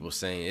 by people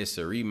saying it's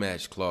a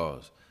rematch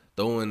clause,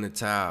 throw in the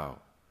towel,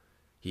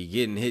 he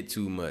getting hit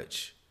too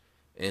much.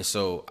 And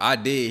so I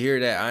did hear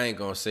that. I ain't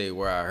gonna say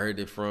where I heard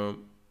it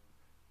from,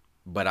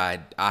 but I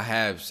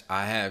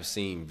have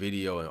seen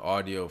video and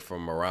audio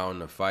from around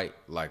the fight,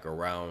 like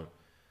around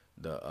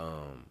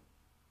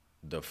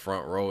the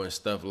front row and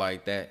stuff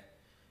like that.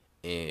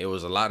 And it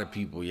was a lot of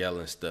people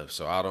yelling stuff.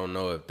 So I don't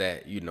know if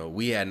that,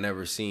 we had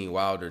never seen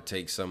Wilder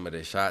take some of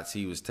the shots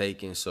he was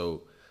taking.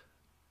 So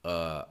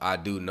I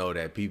do know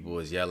that people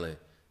was yelling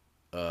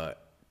to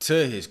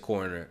his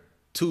corner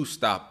to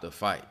stop the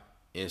fight.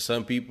 And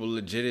some people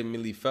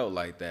legitimately felt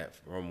like that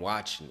from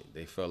watching it.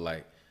 They felt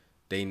like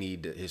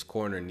his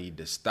corner need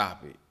to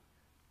stop it.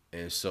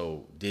 And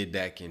so did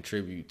that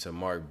contribute to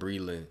Mark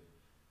Breland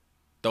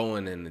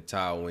throwing in the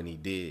towel when he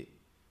did?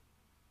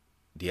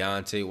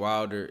 Deontay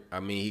Wilder, I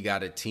mean, he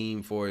got a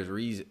team for a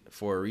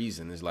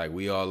reason. It's like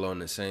we all on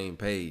the same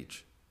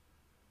page.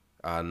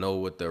 I know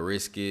what the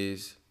risk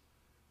is.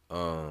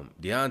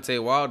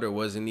 Deontay Wilder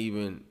wasn't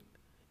even,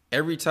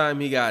 every time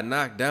he got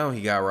knocked down,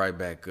 he got right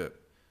back up.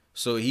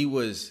 So he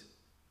was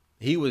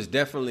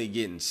definitely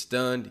getting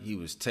stunned. He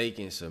was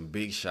taking some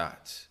big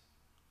shots.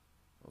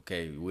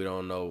 Okay, we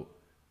don't know.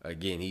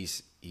 Again,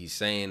 he's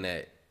saying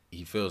that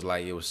he feels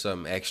like it was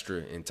something extra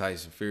in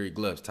Tyson Fury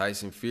gloves.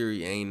 Tyson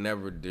Fury ain't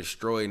never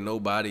destroyed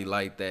nobody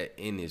like that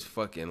in his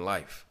fucking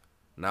life.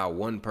 Not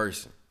one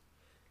person.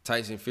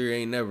 Tyson Fury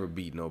ain't never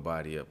beat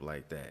nobody up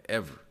like that,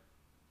 ever.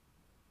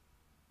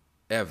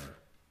 Ever.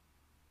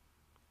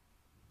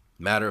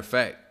 Matter of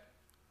fact,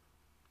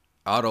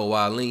 Otto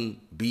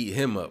Wallin beat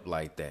him up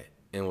like that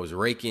and was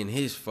raking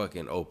his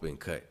fucking open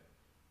cut.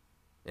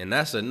 And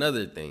that's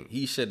another thing.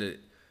 He should have,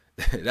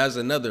 that's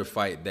another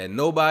fight that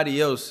nobody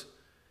else.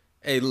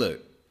 Hey, look,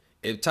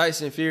 if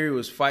Tyson Fury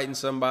was fighting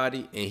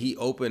somebody and he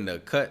opened a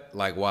cut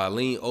like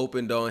Wallin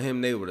opened on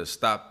him, they would have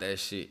stopped that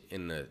shit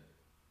in the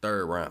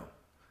third round.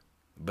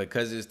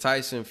 Because it's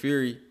Tyson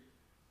Fury,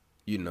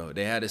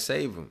 they had to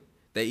save him.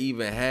 They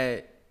even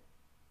had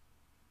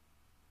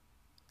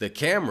the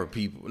camera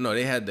people. No,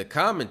 they had the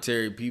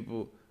commentary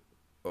people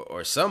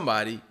or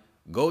somebody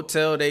go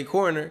tell their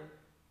corner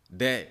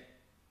that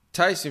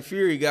Tyson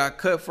Fury got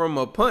cut from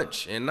a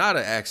punch and not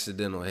an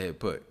accidental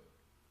headbutt.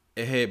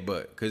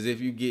 Because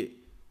if you get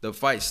the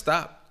fight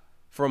stopped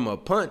from a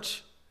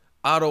punch,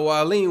 Otto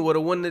Wallin would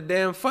have won the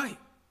damn fight.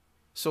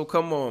 So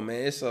come on,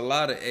 man. It's a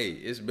lot of,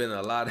 it's been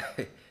a lot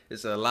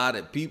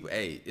of people.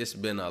 It's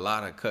been a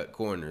lot of cut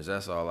corners.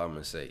 That's all I'm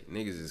going to say.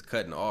 Niggas is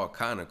cutting all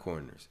kind of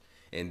corners.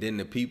 And then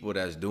the people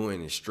that's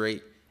doing it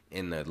straight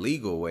in the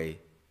legal way,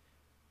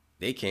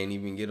 they can't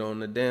even get on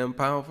the damn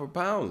pound for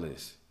pound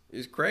list.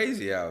 It's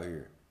crazy out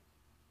here.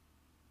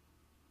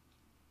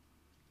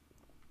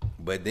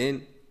 But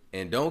then,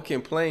 and don't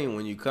complain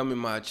when you come in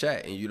my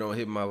chat and you don't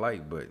hit my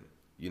like button.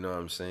 You know what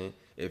I'm saying?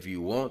 If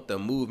you want the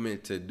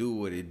movement to do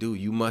what it do,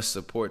 you must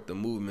support the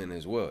movement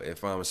as well.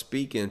 If I'm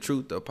speaking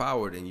truth to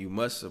power, then you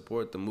must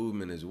support the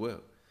movement as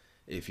well.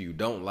 If you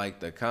don't like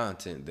the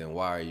content, then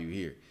why are you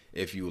here?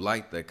 If you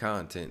like the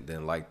content,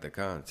 then like the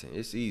content.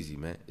 It's easy,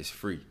 man. It's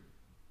free.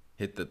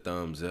 Hit the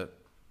thumbs up.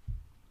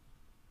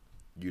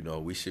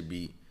 We should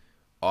be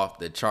off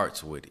the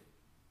charts with it.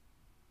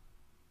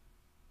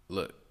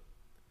 Look.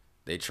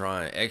 They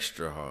trying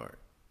extra hard.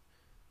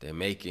 They're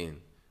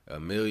making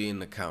 1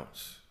 million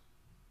accounts.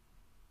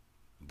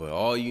 But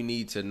all you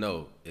need to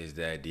know is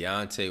that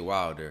Deontay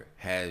Wilder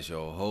has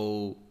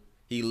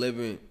he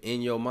living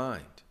in your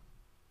mind.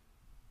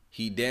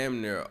 He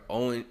damn near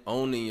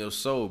owning your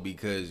soul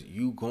because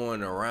you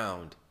going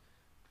around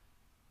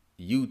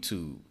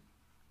YouTube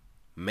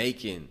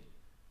making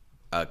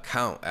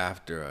account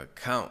after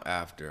account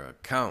after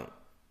account.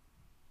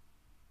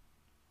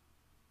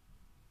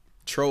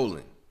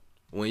 Trolling.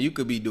 When you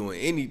could be doing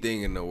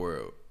anything in the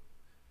world.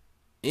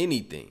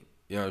 Anything.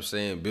 You know what I'm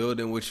saying?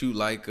 Building what you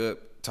like up,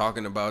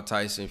 talking about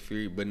Tyson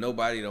Fury, but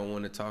nobody don't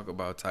want to talk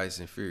about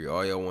Tyson Fury.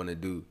 All y'all want to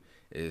do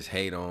is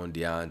hate on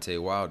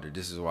Deontay Wilder.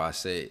 This is why I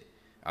said,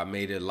 I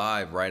made it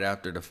live right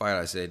after the fight.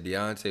 I said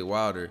Deontay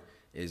Wilder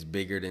is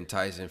bigger than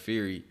Tyson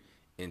Fury,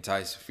 and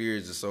Tyson Fury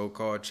is the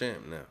so-called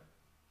champ now.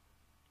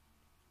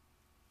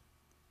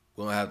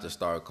 We're going to have to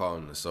start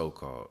calling the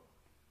so-called.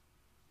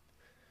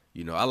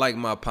 I like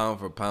my pound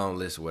for pound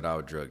list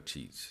without drug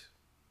cheats.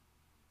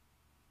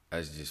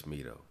 That's just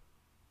me, though.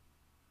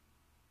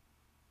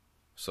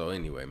 So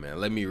anyway, man,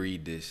 let me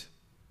read this.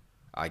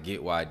 I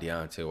get why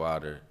Deontay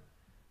Wilder,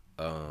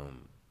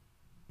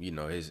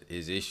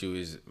 his issue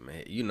is,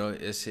 man,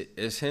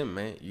 it's him,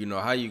 man.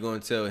 How you gonna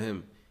tell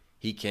him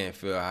he can't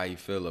feel how he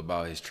feel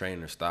about his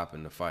trainer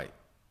stopping the fight?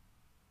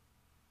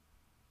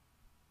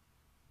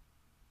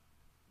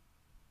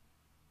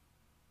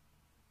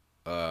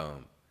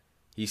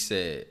 He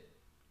said,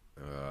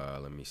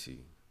 let me see.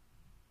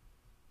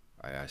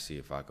 I gotta see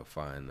if I can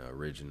find the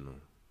original.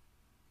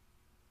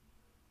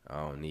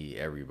 I don't need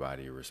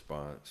everybody's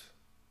response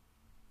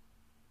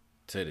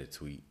to the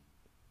tweet.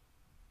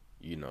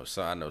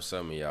 So I know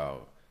some of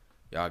y'all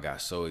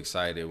got so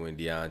excited when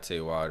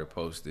Deontay Wilder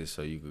posted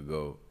so you could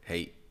go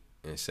hate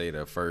and say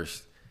the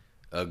first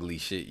ugly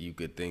shit you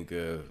could think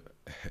of.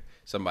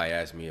 Somebody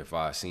asked me if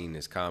I seen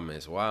his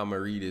comments. Why I'm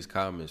gonna read his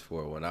comments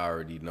for when I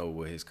already know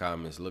what his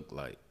comments look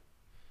like?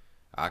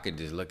 I could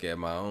just look at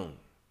my own.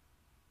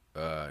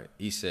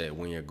 He said,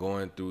 when you're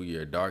going through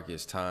your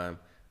darkest time,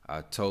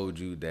 I told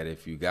you that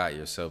if you got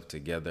yourself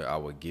together, I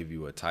would give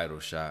you a title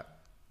shot.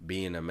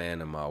 Being a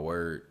man of my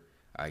word,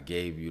 I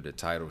gave you the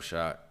title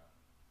shot.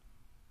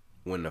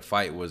 When the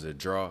fight was a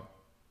draw,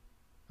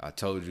 I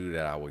told you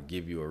that I would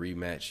give you a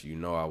rematch. You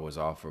know I was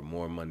offered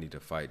more money to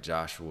fight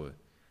Joshua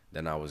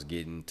than I was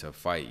getting to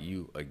fight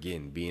you.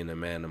 Again, being a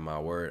man of my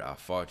word, I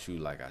fought you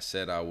like I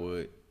said I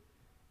would.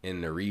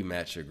 In the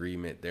rematch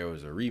agreement, there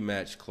was a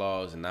rematch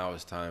clause, and now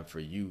it's time for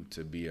you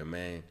to be a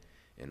man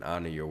and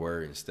honor your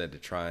word instead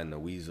of trying to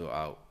weasel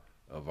out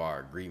of our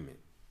agreement.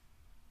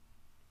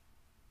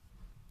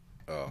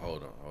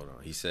 Hold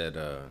on. He said,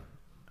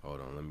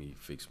 hold on, let me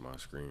fix my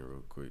screen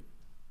real quick.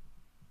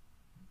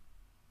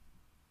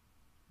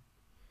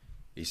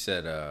 He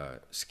said,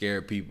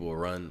 scared people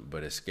run,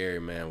 but a scary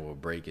man will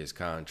break his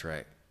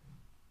contract.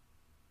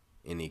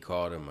 And he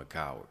called him a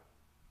coward.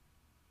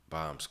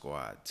 Bomb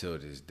squad till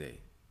this day.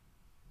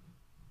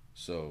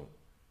 So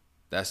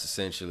that's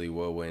essentially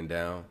what went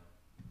down.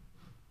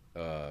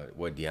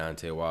 What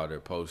Deontay Wilder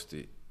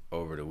posted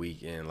over the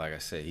weekend. Like I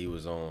said, he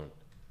was on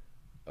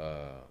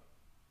Wilder.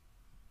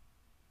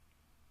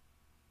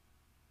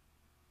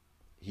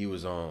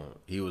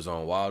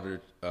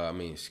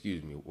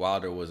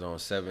 Wilder was on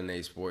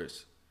 7A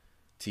Sports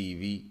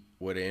TV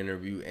with an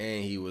interview,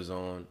 and he was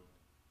on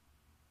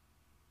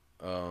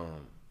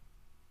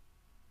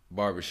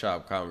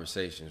Barbershop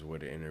Conversations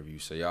with an interview.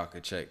 So y'all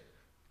could check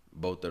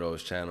both of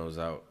those channels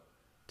out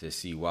to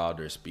see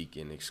Wilder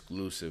speaking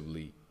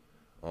exclusively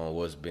on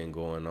what's been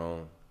going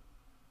on.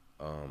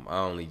 I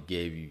only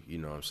gave you,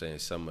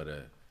 some of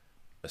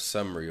a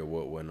summary of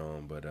what went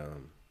on, but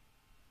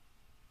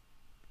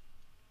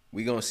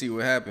we gonna see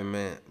what happened,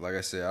 man. Like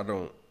I said, I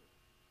don't,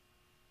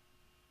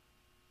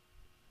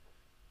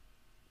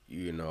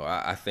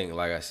 I think,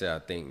 like I said, I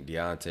think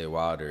Deontay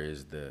Wilder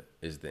is the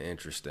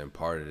interesting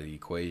part of the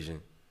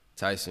equation.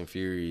 Tyson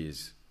Fury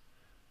is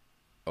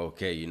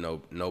okay.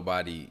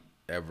 Nobody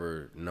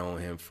ever known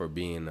him for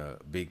being a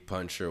big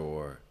puncher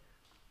or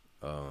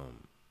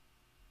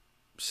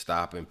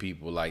stopping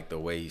people like the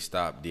way he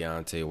stopped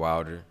Deontay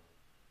Wilder.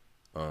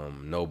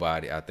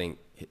 I think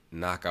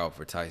knockout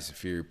for Tyson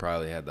Fury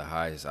probably had the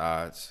highest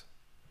odds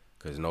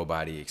because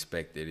nobody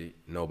expected it.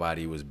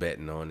 Nobody was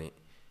betting on it.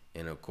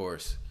 And, of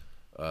course,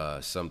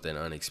 something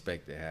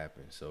unexpected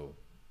happened. So,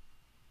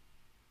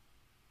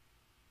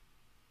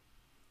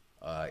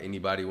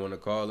 anybody want to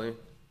call in?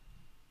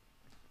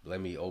 Let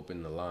me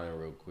open the line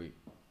real quick.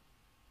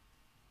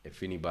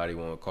 If anybody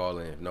want to call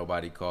in. If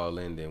nobody call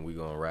in, then we're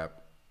going to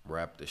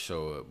wrap the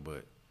show up.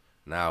 But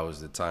now is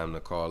the time to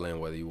call in,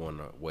 whether you want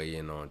to weigh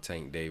in on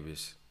Tank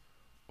Davis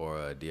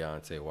or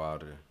Deontay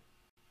Wilder.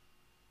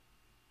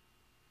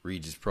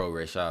 Regis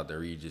Progress, shout out to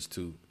Regis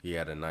too. He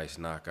had a nice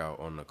knockout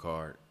on the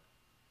card.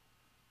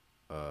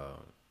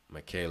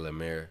 Michaela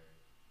Mayer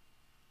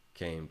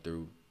came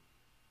through.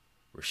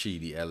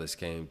 Rashidi Ellis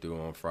came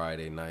through on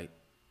Friday night.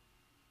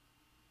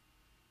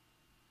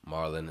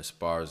 Marlon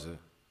Esparza.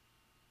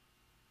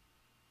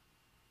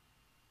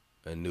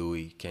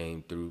 Anui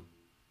came through.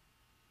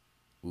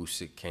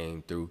 Usyk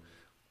came through.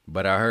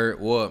 But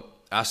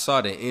I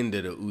saw the end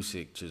of the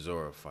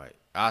Usyk-Chisora fight.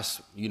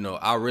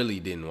 I really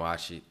didn't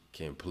watch it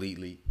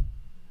completely.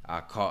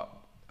 I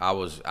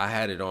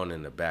had it on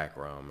in the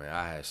background, man.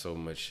 I had so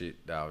much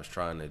shit that I was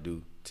trying to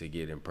do to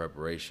get in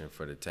preparation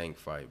for the Tank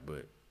fight,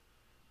 but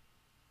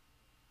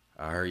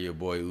I heard your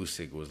boy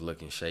Usyk was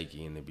looking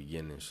shaky in the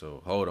beginning,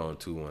 so hold on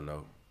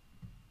 2-1-0.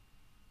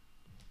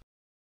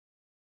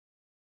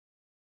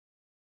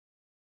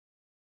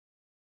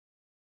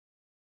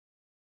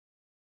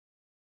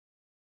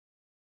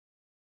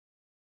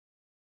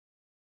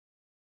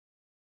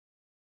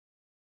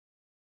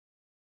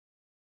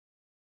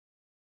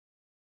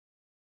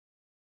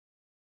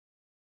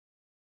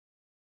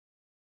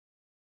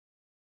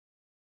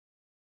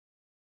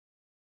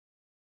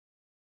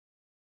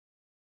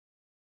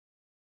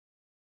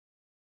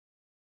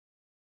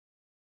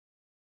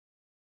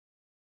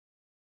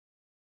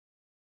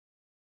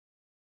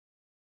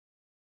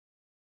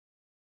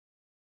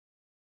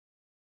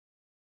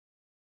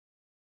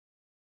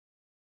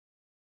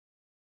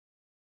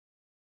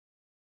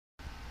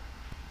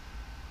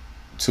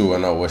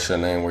 What's your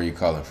name? Where you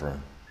calling from?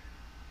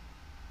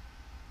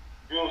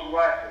 Jules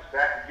Watkins,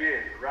 back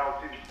again,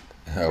 round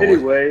two.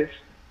 Anyways.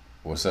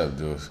 What's up,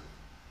 Jules?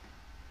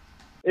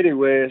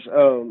 Anyways,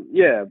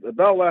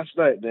 about last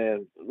night,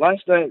 man.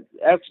 Last night,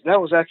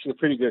 that was actually a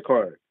pretty good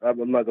card.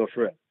 I'm not going to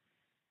fret.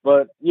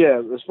 But, yeah,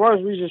 as far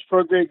as Regis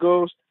Prograde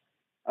goes,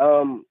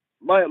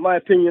 my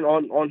opinion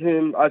on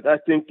him, I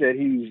think that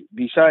he's,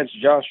 besides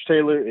Josh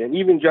Taylor, and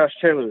even Josh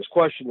Taylor is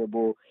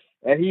questionable,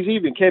 and he's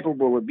even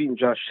capable of beating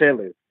Josh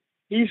Taylor.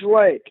 He's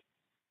like,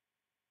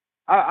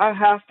 I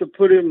have to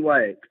put him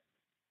like,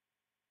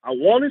 I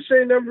want to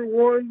say number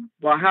one,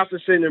 but I have to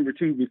say number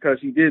two because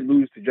he did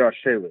lose to Josh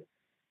Taylor.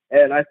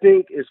 And I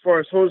think as far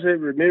as Jose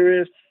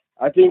Ramirez,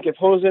 I think if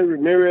Jose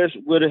Ramirez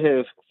would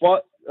have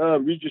fought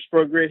Regis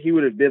Prograis, he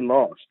would have been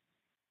lost.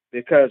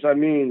 Because I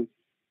mean,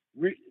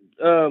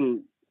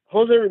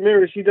 Jose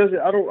Ramirez, he doesn't.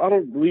 I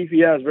don't believe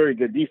he has very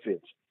good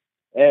defense,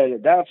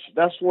 and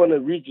that's one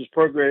of Regis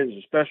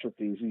Prograis'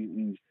 specialties.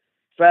 He's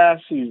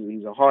fast.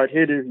 He's a hard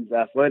hitter. He's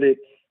athletic.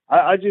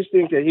 I just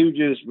think that he would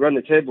just run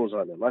the tables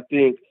on him. I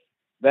think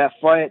that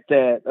fight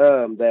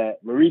that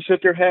Maurice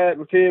Hooker had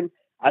with him,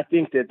 I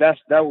think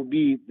that would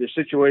be the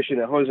situation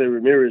that Jose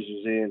Ramirez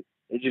is in.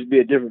 It'd just be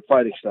a different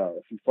fighting style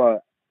if he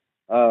fought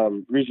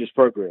Regis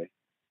Prograis.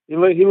 He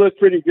looked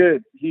pretty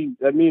good. He's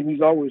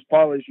always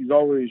polished. He's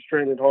always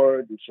training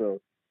hard, and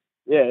so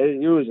yeah,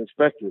 it was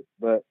expected.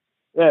 But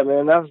yeah,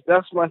 man,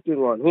 that's my thing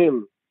on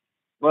him.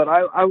 But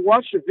I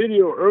watched a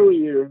video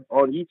earlier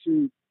on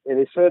YouTube, and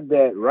it said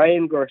that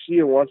Ryan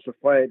Garcia wants to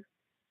fight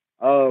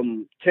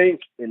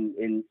Tank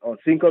in on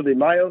Cinco de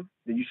Mayo.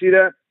 Did you see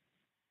that?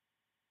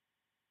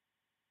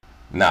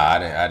 Nah,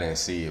 I didn't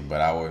see it,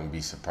 but I wouldn't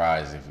be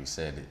surprised if he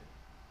said it.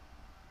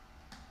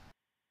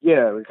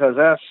 Yeah, because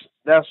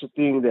that's the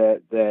thing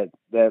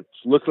that's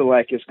looking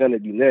like it's going to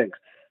be next.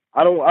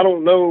 I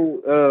don't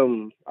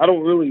know. I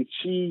don't really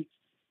see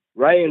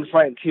Ryan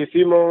fighting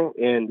Teofimo,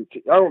 and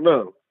I don't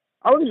know.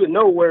 I don't even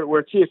know where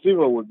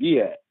Teofimo would be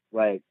at.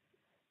 Like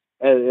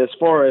as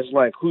far as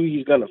like who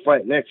he's going to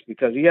fight next,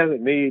 because he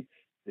hasn't made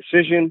a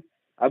decision.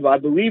 I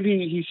believe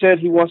he said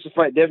he wants to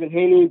fight Devin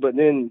Haney, but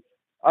then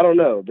I don't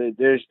know.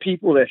 There's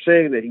people that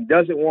say that he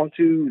doesn't want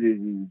to, that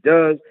he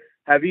does.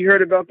 Have you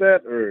heard about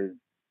that or?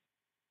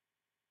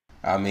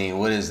 I mean,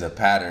 what does the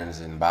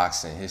patterns in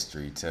boxing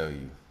history tell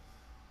you?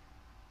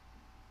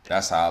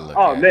 That's how I look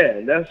at it. Oh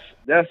man,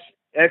 that's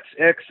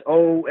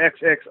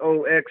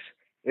XXOXXOX.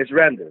 It's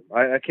random.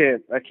 I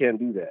can't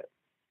do that.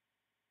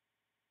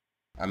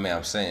 I mean,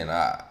 I'm saying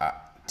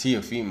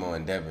Teofimo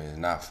and Devin is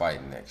not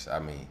fighting next. I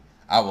mean,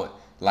 I would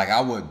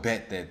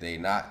bet that they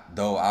not,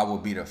 though I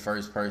would be the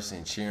first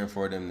person cheering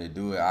for them to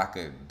do it. I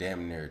could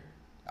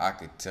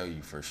tell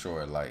you for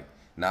sure, like,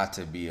 not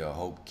to be a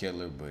hope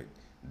killer, but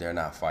they're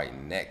not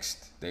fighting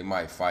next. They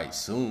might fight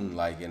soon,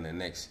 like in the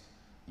next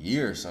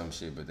year or some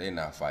shit, but they're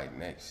not fighting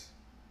next.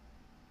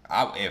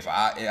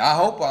 I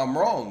hope I'm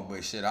wrong,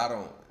 but shit,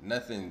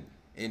 nothing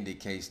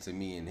indicates to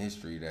me in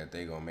history that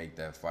they gonna make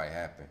that fight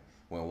happen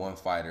when one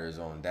fighter is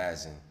on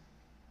DAZN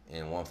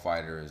and one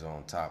fighter is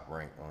on Top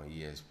Rank on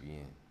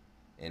ESPN,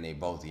 and they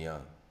both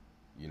young.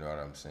 You know what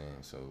I'm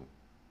saying? So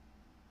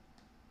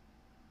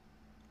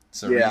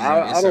it's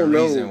a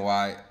reason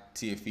why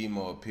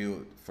Teofimo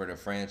appealed for the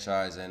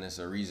franchise, and it's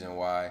a reason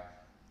why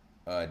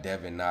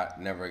Devin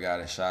never got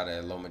a shot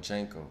at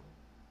Lomachenko.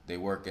 They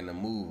work in the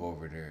move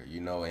over there,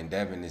 you know, and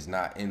Devin is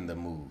not in the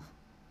move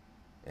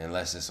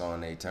unless it's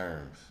on their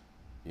terms.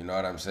 You know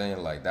what I'm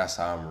saying? Like, that's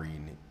how I'm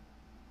reading it.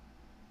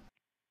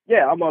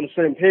 Yeah, I'm on the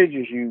same page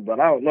as you, but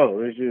I don't know.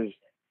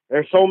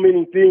 There's so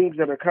many things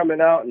that are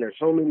coming out, and there's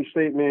so many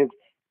statements,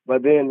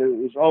 but then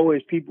there's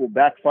always people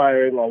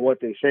backfiring on what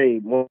they say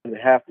more than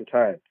half the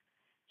time.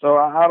 So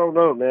I don't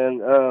know,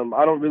 man.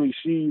 I don't really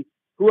see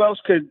who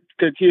else could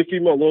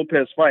Teofimo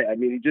Lopez fight. I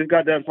mean, he just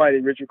got done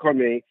fighting Richard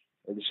Cormier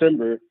in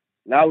December.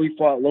 Now he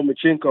fought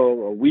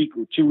Lomachenko a week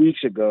or 2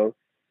 weeks ago.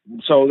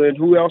 So then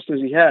who else does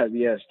he have?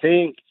 He has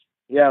Tank,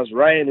 he has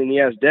Ryan, and he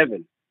has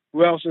Devin.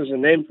 Who else is a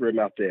name for him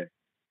out there?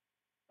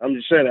 I'm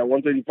just saying, at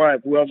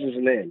 135, who else is a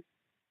name?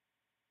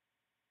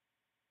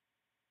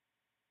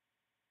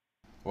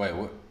 Wait,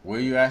 what are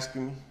you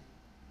asking me?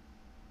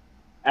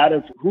 Out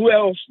of who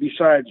else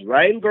besides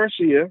Ryan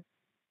Garcia,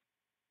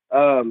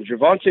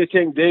 Gervonta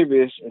Tank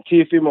Davis, and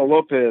Teofimo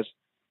Lopez?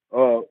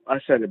 I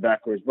said it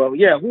backwards, but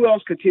yeah, who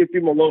else could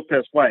Teofimo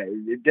Lopez fight?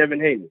 Devin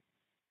Haney.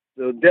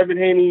 So Devin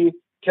Haney,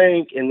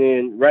 Tank, and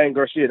then Ryan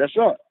Garcia. That's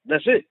all.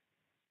 That's it.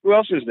 Who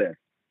else is there?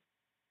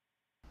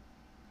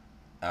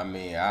 I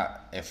mean,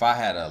 if I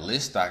had a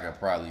list, I could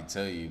probably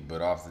tell you,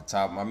 but off the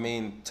top, I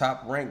mean,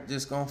 Top Rank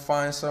just gonna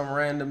find some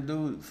random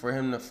dude for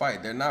him to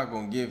fight. They're not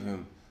gonna give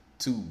him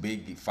two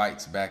big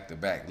fights back to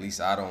back. At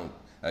least I don't.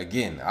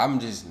 Again, I'm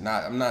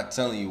not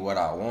telling you what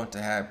I want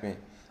to happen.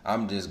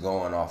 I'm just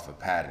going off of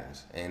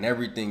patterns. And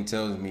everything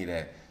tells me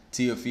that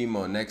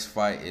Teofimo next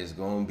fight is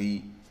going to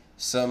be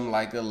something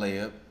like a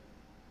layup.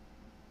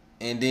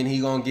 And then he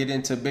going to get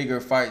into bigger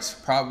fights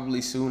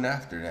probably soon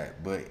after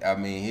that. But, I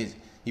mean,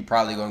 he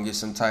probably going to get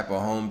some type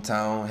of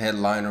hometown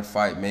headliner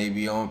fight,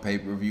 maybe on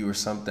pay-per-view or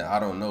something. I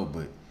don't know,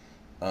 but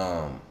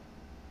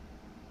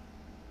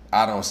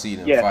I don't see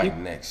them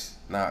fighting next.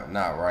 Not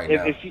right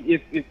now.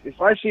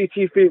 If I see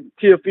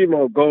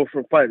Teofimo go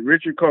from fighting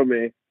Richard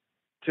Cormier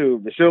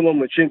to Vasyl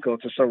Lomachenko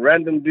to some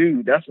random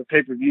dude, that's a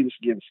pay-per-view that's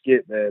getting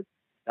skipped, man.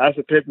 That's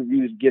a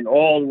pay-per-view that's getting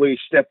all the way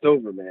stepped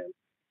over, man.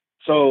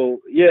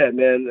 So, yeah,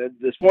 man,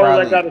 as far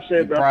as I got to say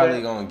about that.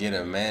 Probably going to get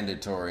a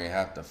mandatory and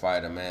have to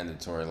fight a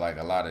mandatory like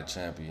a lot of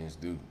champions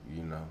do,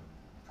 you know.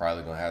 He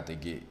probably going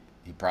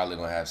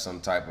to have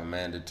some type of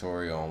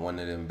mandatory on one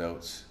of them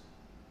belts.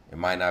 It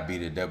might not be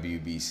the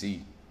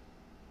WBC.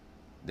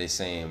 They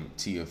saying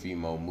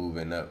Teofimo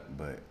moving up,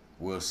 but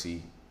we'll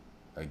see.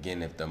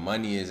 Again, if the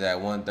money is at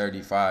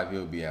 135,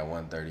 he'll be at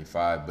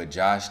 135. But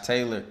Josh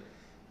Taylor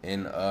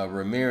and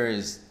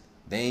Ramirez,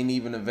 they ain't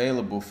even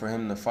available for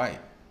him to fight.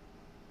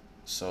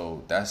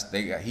 So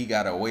he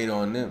gotta wait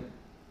on them.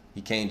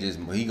 He can't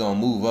he gonna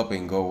move up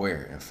and go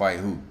where and fight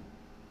who?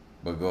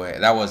 But go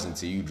ahead. That wasn't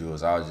to you,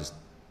 Jules. I was just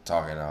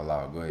talking out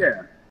loud. Go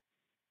ahead.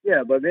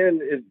 Yeah. But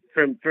then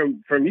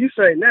from you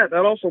saying that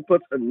also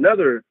puts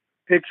another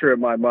picture in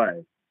my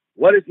mind.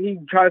 What if he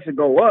tries to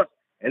go up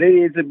and then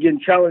he ends up getting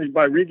challenged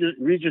by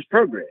Regis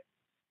Prograis?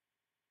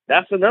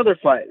 That's another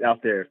fight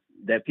out there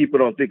that people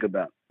don't think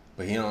about.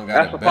 But he don't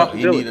got a belt.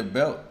 He need a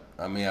belt.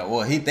 I mean,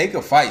 well, they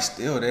could fight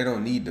still. They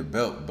don't need the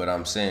belt. But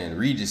I'm saying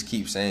Regis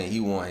keeps saying he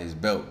want his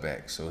belt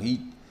back. So he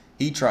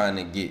trying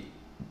to get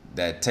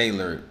that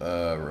Taylor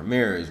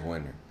Ramirez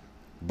winner.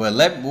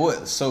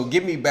 But so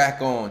get me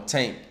back on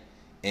Tank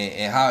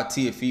and how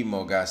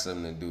Teofimo got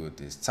something to do with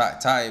this.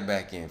 Tie it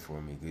back in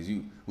for me, because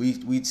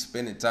we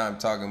spending time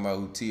talking about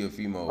who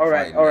Teofimo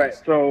fighting. All right.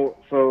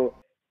 So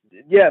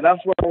yeah,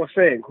 that's what I was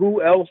saying.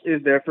 Who else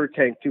is there for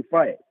Tank to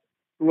fight?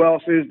 Who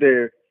else is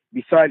there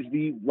besides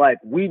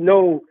we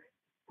know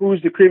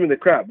who's the cream of the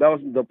crop? That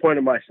was the point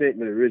of my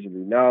statement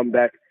originally. Now I'm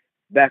back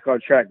on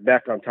track,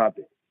 back on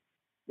topic,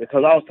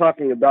 because I was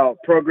talking about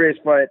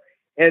Prograis' fight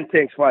and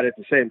Tank's fight at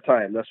the same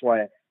time. That's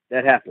why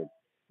that happened.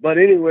 But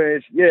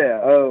anyways, yeah,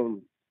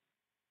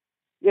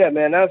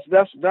 man,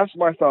 that's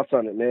my thoughts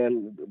on it,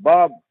 man.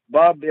 Bob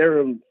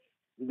Arum,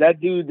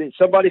 that dude, that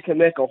somebody can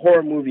make a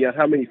horror movie on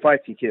how many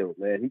fights he killed,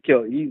 man.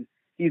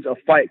 He's a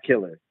fight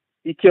killer.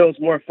 He kills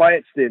more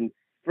fights than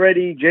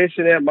Freddie,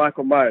 Jason, and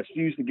Michael Myers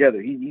fused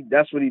together.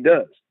 That's what he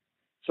does.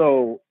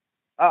 So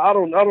I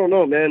don't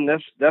know, man.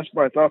 That's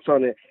my thoughts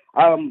on it.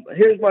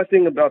 Here's my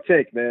thing about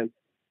Tank, man.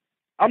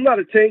 I'm not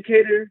a Tank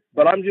hater,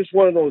 but I'm just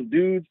one of those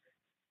dudes.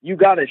 You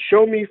got to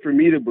show me for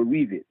me to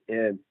believe it.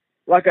 And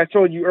like I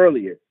told you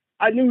earlier,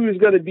 I knew he was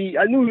going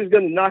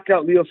to knock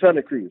out Leo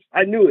Santa Cruz.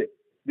 I knew it,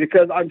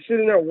 because I'm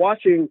sitting there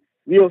watching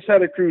Leo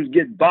Santa Cruz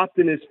get bopped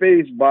in his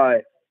face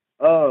by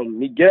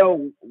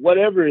Miguel,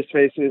 whatever his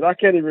face is. I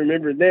can't even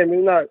remember his name.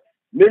 It's not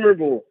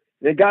memorable.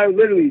 The guy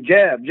literally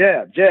jab,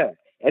 jab, jab,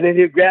 and then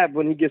he'll grab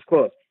when he gets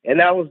close. And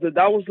that was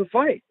the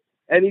fight.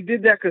 And he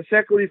did that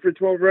consecutively for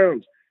 12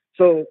 rounds.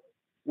 So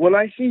when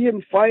I see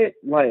him fight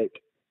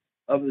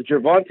of the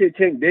Gervonta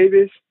Tank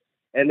Davis,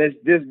 and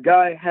this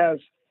guy has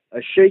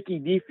a shaky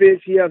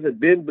defense, he has a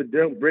bend but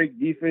don't break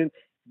defense.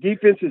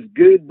 Defense is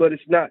good, but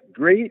it's not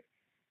great.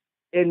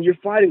 And you're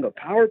fighting a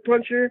power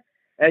puncher,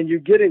 and you're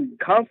getting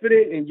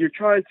confident, and you're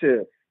trying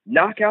to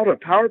knock out a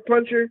power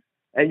puncher,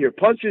 and your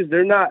punches,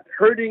 they're not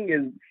hurting,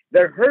 and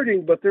they're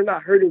hurting, but they're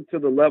not hurting to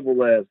the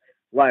level as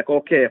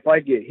okay, if I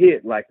get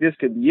hit, this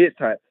could be it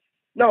type.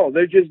 No,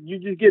 you're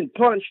just getting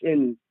punched,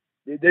 and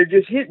they're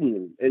just hitting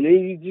you, and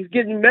then you're just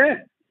getting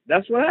mad.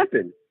 That's what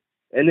happened.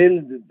 And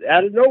then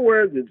out of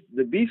nowhere,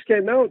 the beast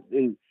came out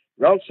in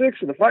round 6,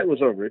 and the fight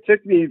was over. It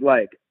took me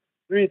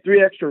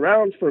three extra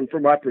rounds for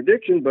my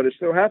prediction, but it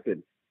still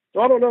happened.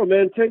 So I don't know,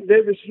 man. Tank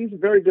Davis, he's a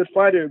very good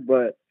fighter,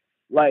 but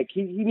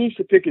he needs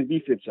to pick his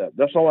defense up.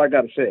 That's all I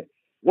got to say.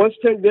 Once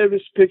Tank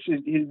Davis picks his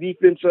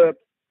defense up,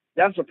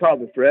 that's a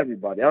problem for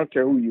everybody. I don't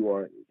care who you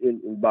are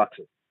in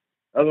boxing.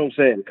 That's what I'm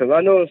saying. Because I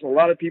notice a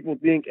lot of people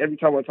think every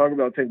time I talk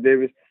about Tank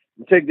Davis,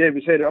 I'm a Tank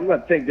Davis hater. I'm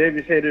not a Tank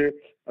Davis hater.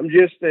 I'm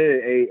just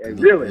a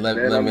realist,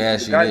 man. Let me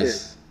ask you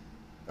this.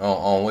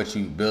 On what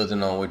you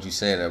building on what you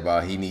said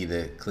about he need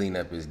to clean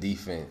up his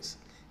defense.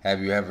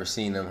 Have you ever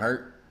seen him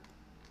hurt?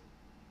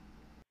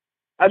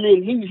 I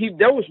mean,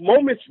 there was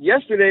moments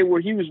yesterday where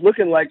he was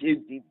looking like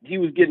he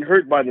was getting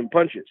hurt by them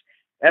punches.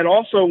 And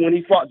also when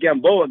he fought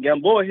Gamboa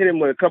hit him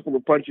with a couple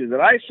of punches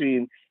that I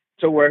seen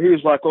to where he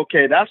was like,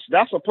 okay,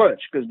 that's a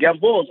punch, because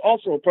Gamboa is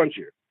also a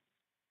puncher.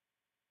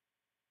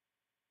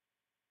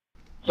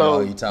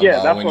 So you talking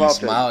about when you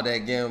smiled at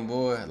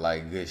Gamboa,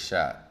 good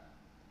shot.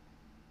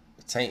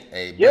 Tank,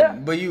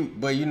 but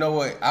you know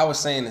what? I was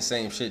saying the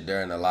same shit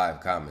during the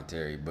live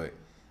commentary, but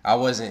I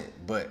wasn't.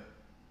 But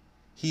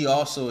he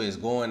also is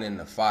going in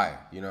the fire.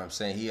 You know what I'm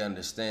saying? He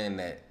understand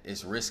that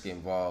it's risk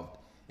involved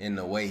in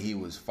the way he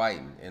was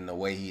fighting, in the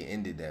way he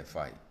ended that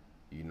fight.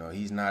 You know,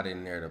 he's not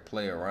in there to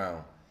play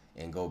around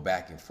and go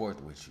back and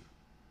forth with you.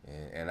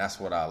 And that's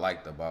what I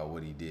liked about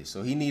what he did.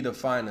 So he need to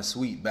find a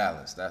sweet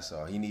balance. That's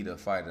all. He need to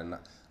find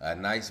a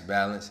nice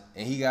balance.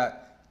 And he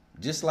got,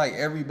 just like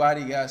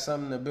everybody got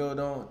something to build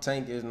on,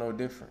 Tank is no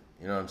different.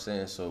 You know what I'm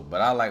saying? So, but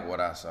I like what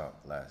I saw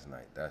last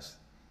night. That's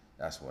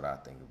what I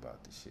think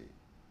about this shit.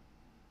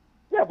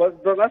 Yeah,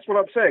 but that's what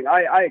I'm saying.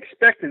 I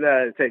expected that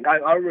out of Tank. I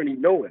already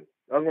know it.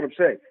 That's what I'm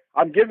saying.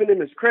 I'm giving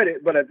him his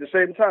credit, but at the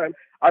same time,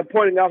 I'm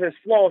pointing out his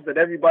flaws that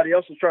everybody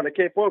else is trying to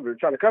cape over,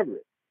 trying to cover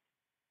it.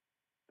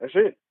 That's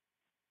it.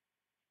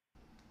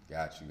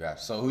 Got you.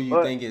 So who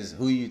you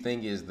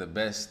think is the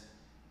best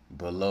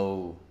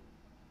below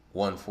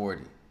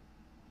 140?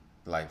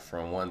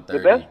 From 130?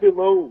 The best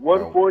below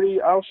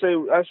 140,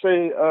 I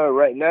say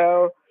right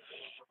now,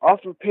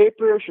 off of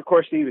paper,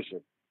 Shakur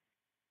Stevenson.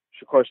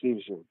 Shakur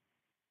Stevenson.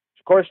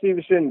 Shakur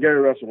Stevenson and Gary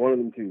Russell, one of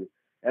them two.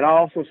 And I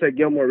also say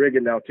Gilmore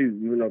Rigondeaux too,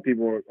 even though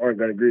people aren't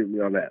going to agree with me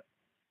on that.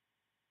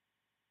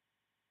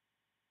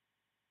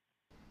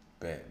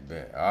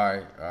 Bet.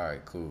 All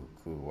right, cool.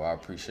 Well, I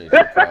appreciate you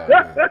calling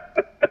in.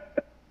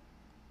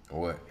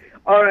 What?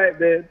 All right,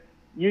 man.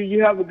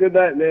 You have a good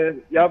night,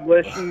 man. Y'all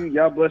bless you.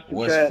 Y'all bless the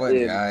What's chat.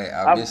 funny? And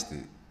I missed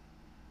it.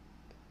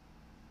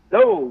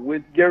 No,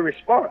 with your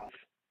response.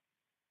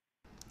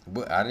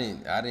 But I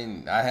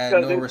had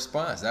no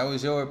response. That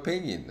was your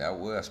opinion. That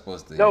was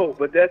supposed to. No,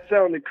 but that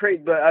sounded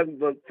crazy. But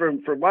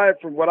from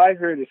what I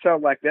heard, it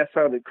sounded like that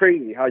sounded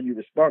crazy how you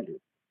responded.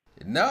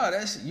 No,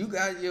 that's you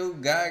got your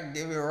God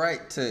given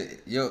right to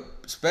your.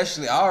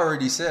 Especially, I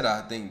already said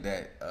I think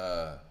that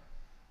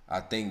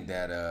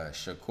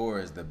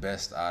Shakur is the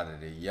best out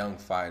of the young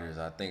fighters.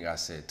 I think I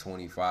said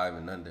 25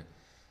 and under.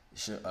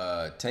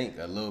 Tank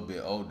a little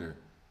bit older.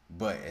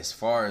 But as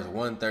far as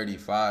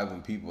 135,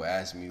 when people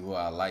ask me who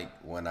I like,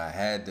 when I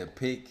had to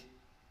pick,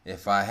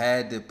 if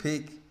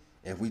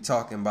we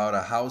talking about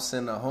a house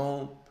and a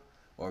home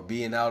or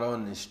being out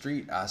on the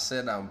street, I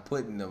said I'm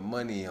putting the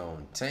money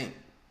on Tank.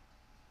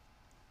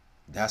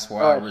 That's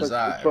where I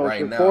reside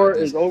right now.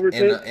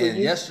 And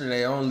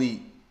yesterday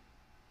only,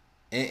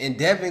 and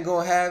Devin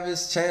gonna have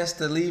his chance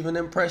to leave an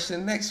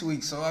impression next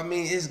week. So I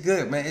mean, it's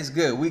good, man. It's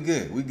good. We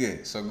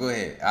good. So go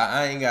ahead.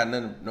 I ain't got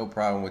no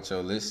problem with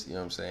your list. You know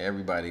what I'm saying?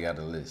 Everybody got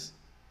a list.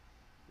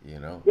 You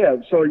know. Yeah.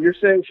 So you're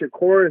saying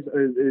Shakur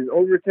is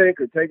over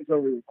Tank or Tank is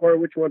over Shakur?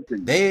 Which one for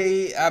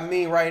you? I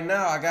mean, right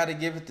now I got to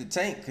give it to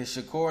Tank because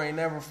Shakur ain't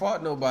never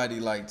fought nobody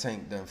like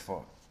Tank done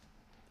fought.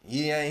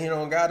 He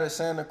don't got a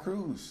Santa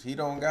Cruz. He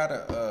don't got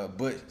a.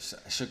 But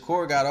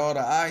Shakur got all the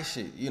eye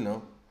shit. You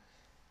know.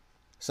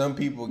 Some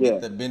people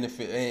get the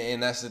benefit,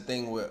 and that's the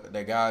thing with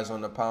the guys on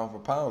the pound for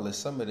pound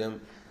list. Some of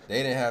them,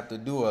 they didn't have to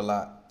do a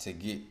lot to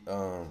get.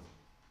 They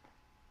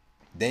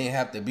didn't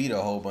have to beat a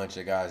whole bunch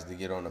of guys to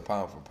get on the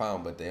pound for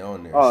pound, but they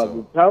on there.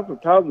 The pound for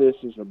pound list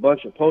is a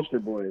bunch of poster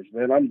boys,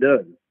 man. I'm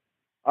done.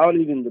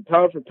 The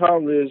pound for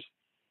pound list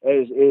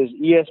is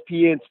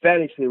ESPN's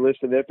fantasy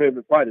list of their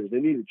favorite fighters. They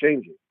need to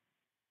change it.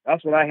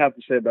 That's what I have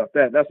to say about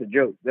that. That's a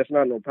joke. That's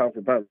not no pound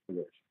for pound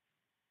list.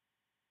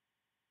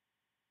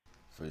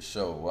 For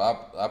sure.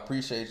 Well, I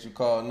appreciate you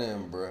calling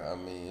in, bro. I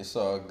mean, it's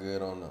all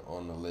good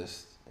on the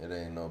list. It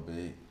ain't no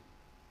big.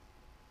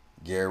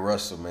 Gary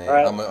Russell, man.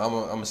 Right. I'm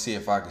gonna see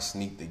if I can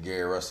sneak the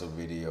Gary Russell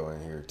video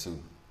in here too.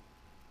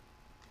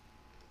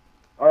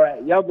 All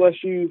right. Y'all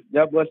bless you.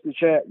 Y'all bless the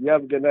chat. You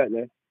have a good night,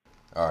 man.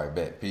 All right,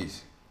 bet.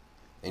 Peace.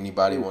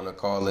 Anybody want to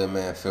call in,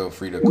 man? Feel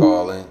free to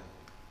call in.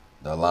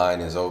 The line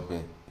is open.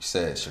 You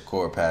said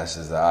Shakur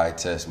passes the eye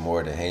test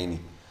more than Haney.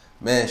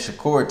 Man,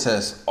 Shakur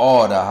tests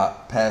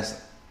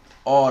passed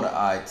all the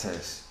eye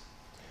tests.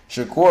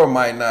 Shakur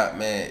might not,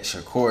 man.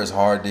 Shakur is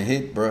hard to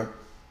hit, bro.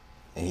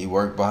 And he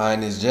worked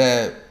behind his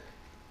jab.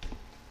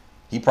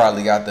 He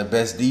probably got the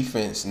best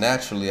defense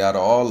naturally out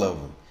of all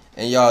of them.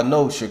 And y'all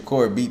know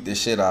Shakur beat the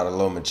shit out of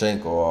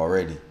Lomachenko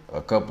already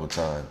a couple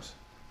times.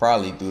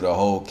 Probably through the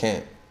whole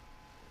camp.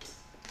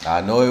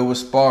 I know it was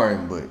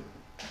sparring, but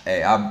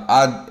hey,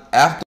 I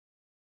after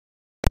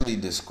he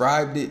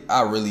described it,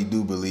 I really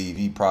do believe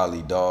he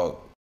probably dogged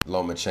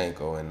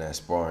Lomachenko in that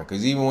sparring.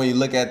 Because even when you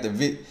look at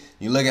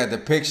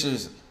the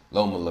pictures,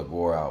 Loma looked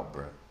wore out,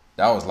 bro.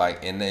 That was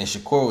like, and then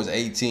Shakur was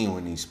 18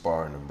 when he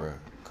sparring him, bro.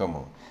 Come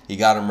on. He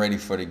got him ready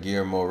for the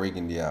Guillermo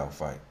Rigondeaux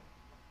fight.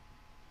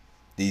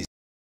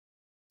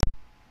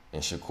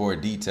 And Shakur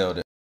detailed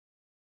it.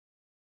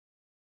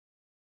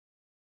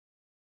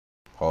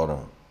 Hold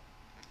on.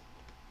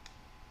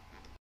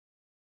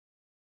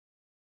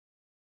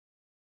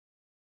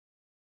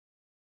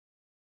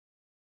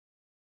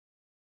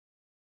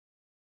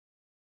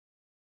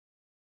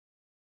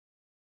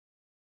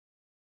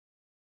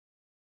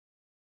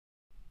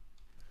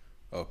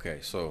 Okay,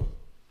 so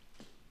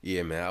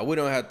yeah, man, we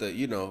don't have to,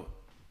 we don't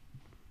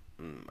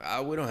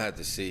have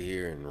to sit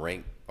here and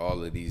rank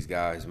all of these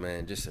guys,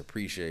 man. Just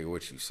appreciate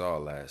what you saw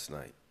last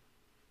night.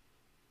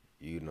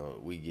 You know,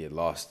 we get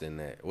lost in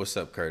that. What's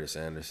up, Curtis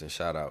Anderson?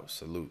 Shout out,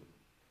 salute.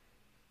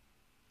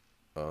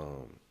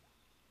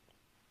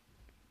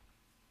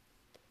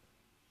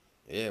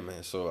 Yeah,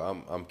 man. So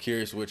I'm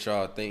curious what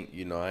y'all think.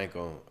 You know,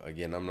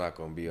 I'm not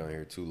gonna be on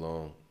here too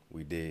long.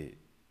 We did.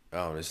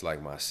 It's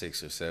like my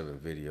 6th or 7th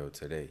video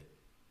today.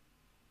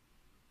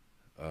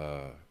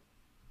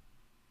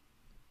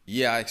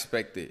 Yeah, I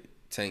expected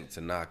Tank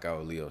to knock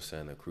out Leo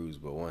Santa Cruz,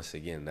 but once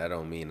again, that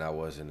don't mean I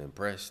wasn't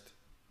impressed.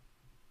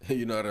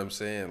 You know what I'm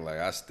saying? Like,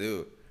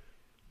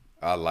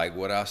 I like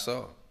what I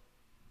saw.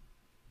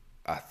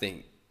 I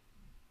think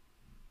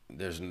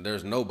there's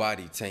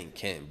nobody Tank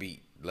can't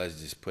beat.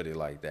 Let's just put it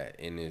like that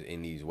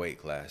in these weight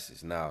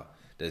classes. Now,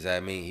 does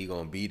that mean he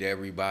gonna beat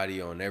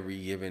everybody on every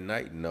given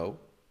night? No.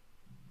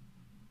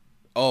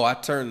 Oh, I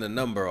turned the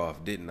number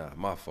off, didn't I?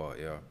 My fault,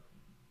 y'all.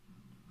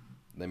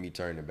 Let me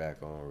turn it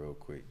back on real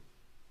quick.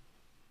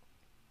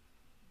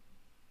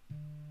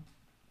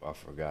 I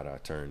forgot I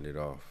turned it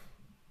off.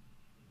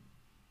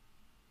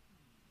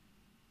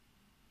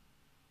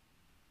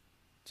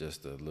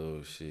 Just a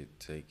little shit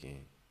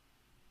taking.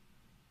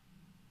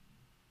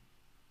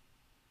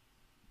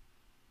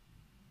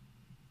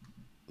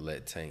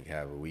 Let Tank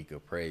have a week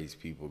of praise.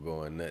 People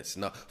going nuts.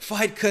 No,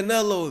 fight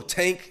Canelo,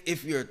 Tank.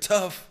 If you're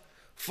tough,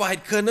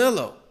 fight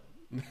Canelo.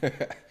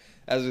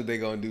 That's what they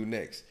gonna do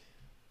next.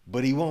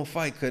 But he won't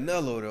fight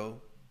Canelo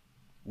though.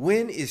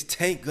 When is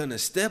Tank gonna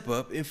step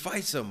up and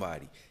fight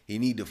somebody? He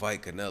need to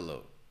fight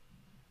Canelo.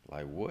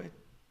 Like what?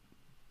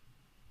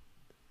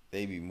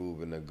 They be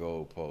moving the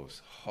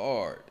goalposts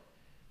hard.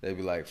 They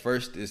be like,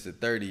 first it's a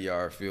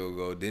 30-yard field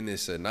goal, then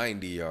it's a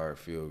 90-yard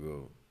field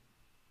goal.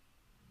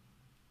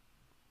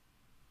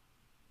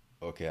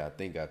 Okay, I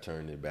think I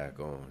turned it back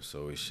on,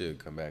 so it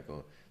should come back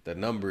on. The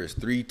number is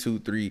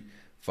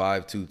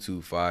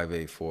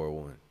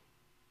 323-522-5841.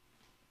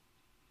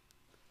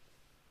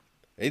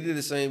 They did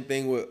the same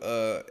thing with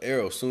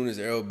Errol. Soon as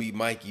Errol beat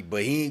Mikey,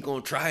 but he ain't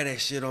gonna try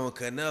that shit on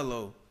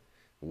Canelo.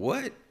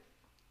 What?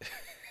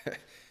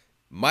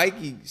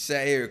 Mikey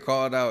sat here and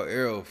called out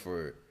Errol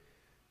for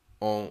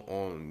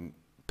on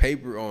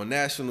paper on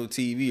national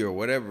TV or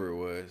whatever it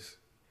was,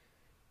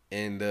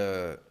 and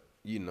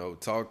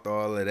talked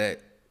all of that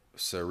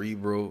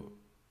cerebral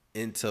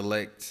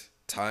intellect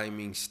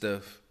timing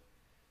stuff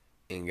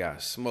and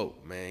got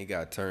smoked. Man, he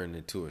got turned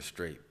into a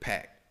straight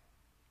pack.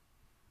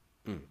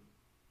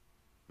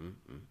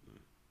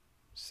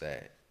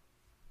 Sad,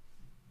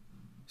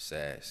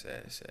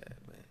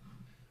 man.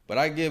 But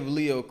I give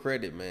Leo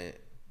credit, man.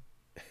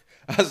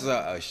 I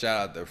saw a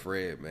shout out to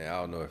Fred, man.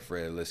 I don't know if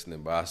Fred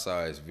listening, but I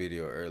saw his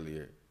video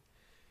earlier.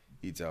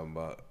 He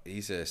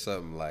said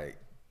something like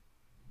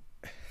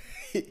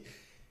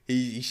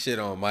he shit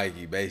on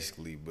Mikey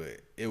basically,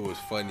 but it was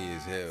funny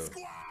as hell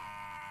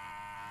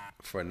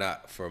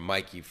for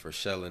Mikey for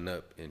shelling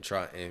up and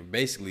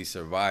basically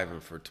surviving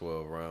for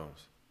 12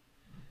 rounds.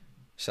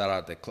 Shout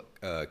out to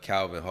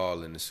Calvin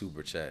Hall in the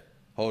super chat.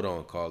 Hold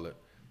on, caller.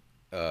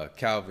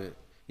 Calvin,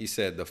 he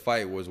said the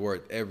fight was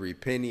worth every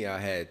penny. I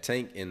had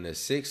Tank in the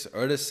 6th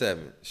or the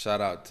 7th.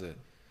 Shout out to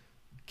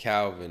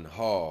Calvin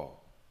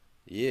Hall.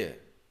 Yeah.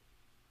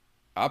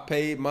 I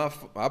paid my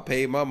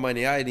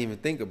money. I didn't even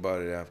think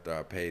about it after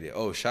I paid it.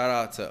 Oh, shout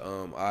out to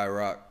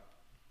iRock.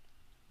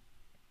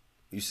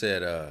 You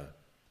said I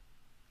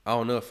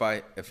don't know if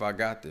I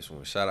got this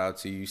one. Shout out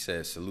to you. You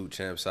said salute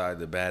Champside,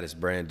 the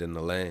baddest brand in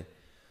the land.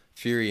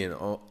 Fury and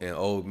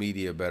old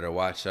media better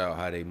watch out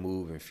how they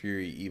move, and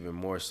Fury even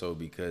more so,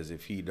 because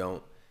if he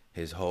don't,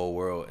 his whole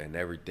world and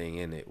everything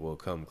in it will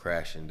come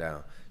crashing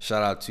down.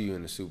 Shout out to you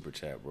in the super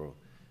chat, bro.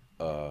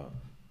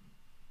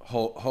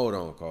 Hold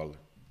on, caller.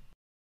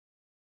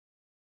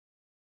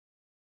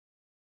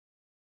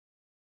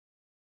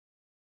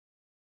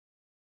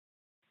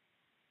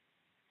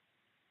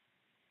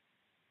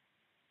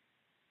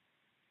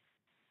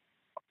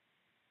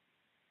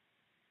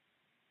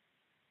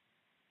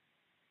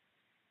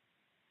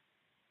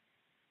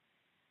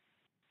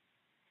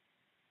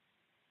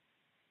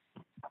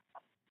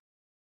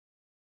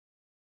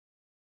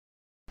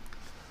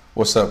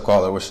 What's up,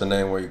 caller? What's your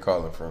name? Where you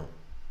calling from?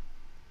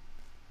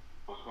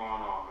 What's going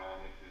on, man?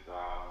 This is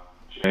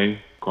Jay,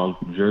 calling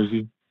from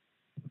Jersey.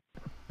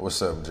 What's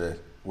up, Jay?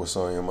 What's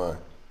on your mind?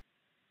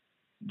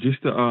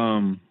 Just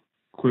a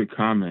quick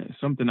comment.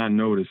 Something I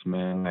noticed,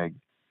 man, like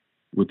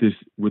with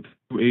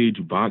new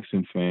age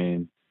boxing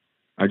fan,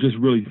 I just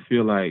really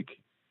feel like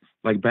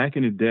back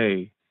in the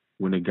day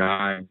when a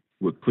guy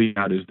would clean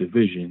out his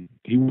division,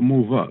 he would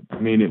move up. I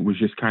mean, it was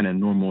just kind of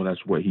normal.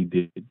 That's what he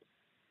did.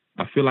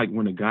 I feel like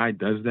when a guy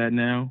does that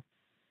now,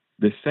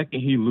 the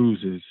second he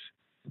loses,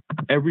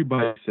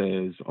 everybody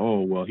says, "Oh,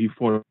 well, he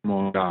fought a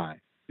small guy,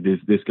 this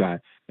guy,"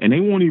 and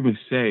they won't even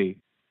say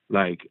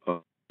like a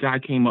guy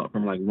came up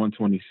from like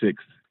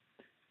 126.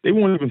 They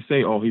won't even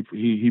say, "Oh, he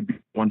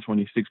beat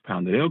 126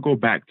 pounder." They'll go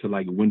back to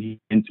like when he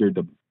entered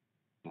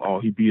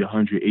he beat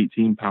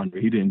 118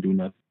 pounder. He didn't do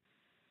nothing.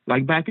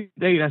 Like back in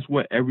the day, that's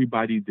what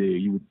everybody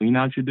did. You would clean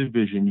out your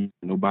division,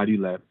 nobody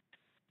left.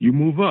 You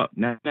move up.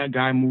 Now that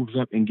guy moves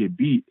up and get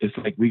beat, it's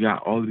like we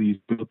got all of these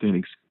built-in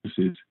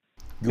excuses.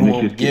 You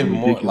won't give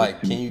more,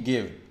 like, can you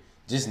give,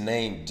 just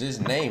name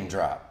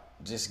drop.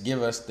 Just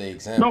give us the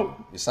example. No.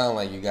 It sounds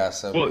like you got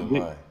something in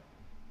mind.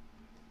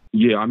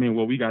 Yeah, I mean,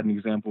 well, we got an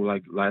example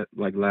like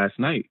last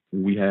night.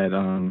 We had,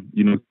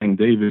 King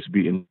Davis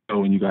beating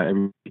Leo, and you got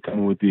everybody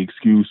coming with the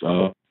excuse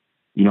of,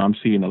 I'm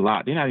seeing a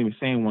lot. They're not even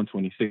saying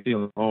 126. They're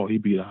like, oh, he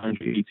beat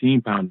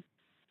 118 pounds.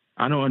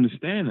 I don't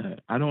understand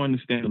that. I don't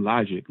understand the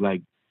logic.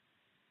 Like,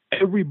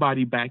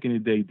 everybody back in the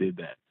day did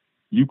that.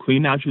 You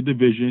clean out your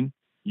division,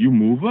 you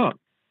move up.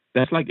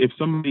 That's like if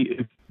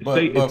somebody,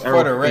 but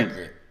for the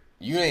record,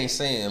 you ain't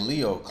saying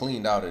Leo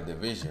cleaned out a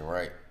division,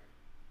 right?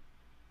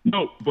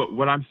 No, but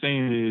what I'm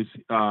saying is,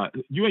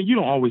 you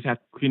don't always have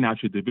to clean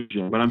out your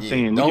division. But I'm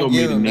saying don't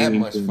Leo give made him a that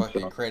name much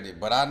fucking credit.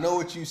 But I know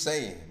what you're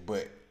saying.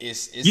 But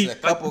it's a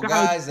couple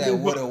guys that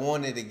would have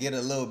wanted to get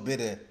a little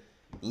bit of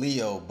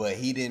Leo, but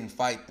he didn't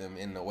fight them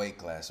in the weight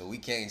class, so we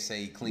can't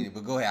say he cleaned it.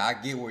 But go ahead, I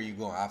get where you're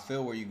going. I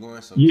feel where you're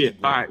going, so Yeah,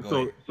 keep all going. right.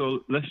 Go ahead. So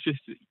let's just,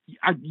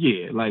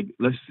 like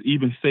let's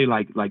even say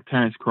like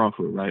Terrence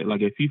Crawford, right?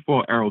 Like if he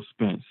fought Errol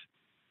Spence,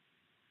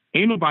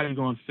 ain't nobody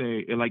gonna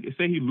say like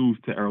say he lose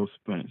to Errol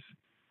Spence.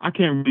 I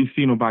can't really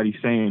see nobody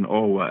saying,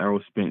 "Oh, well,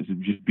 Errol Spence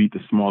just beat the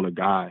smaller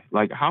guy."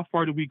 Like, how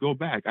far do we go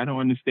back? I don't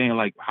understand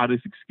like how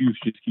this excuse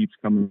just keeps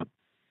coming up.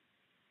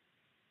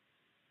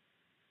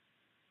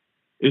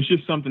 It's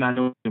just something I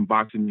know in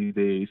boxing these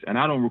days, and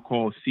I don't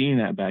recall seeing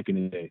that back in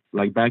the day.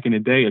 Like back in the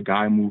day, a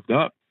guy moved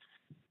up,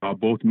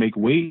 both make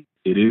weight.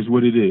 It is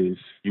what it is.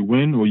 You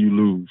win or you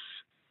lose.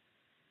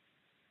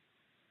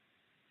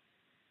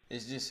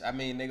 It's just, I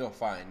mean, they gonna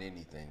find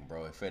anything,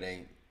 bro. If it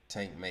ain't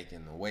Tank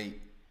making the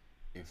weight,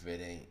 if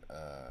it ain't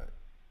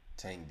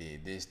Tank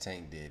did this,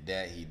 Tank did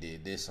that, he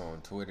did this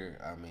on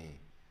Twitter. I mean,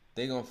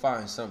 they gonna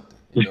find something.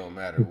 It don't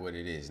matter what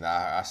it is.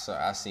 Now I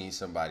seen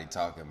somebody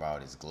talking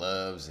about his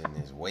gloves and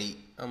his weight.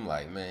 I'm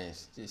like, man,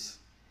 it's just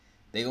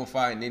they gonna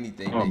find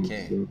anything they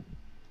can.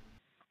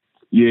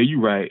 Yeah, you're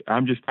right.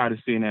 I'm just tired of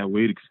seeing that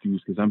weight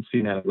excuse because I'm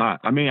seeing that a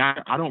lot. I mean,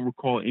 I don't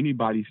recall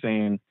anybody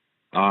saying,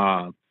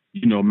 Maidana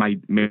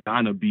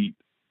beat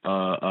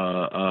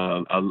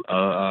a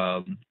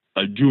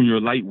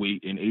junior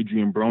lightweight in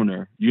Adrian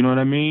Broner. You know what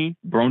I mean?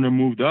 Broner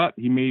moved up.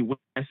 He made weight.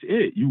 That's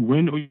it. You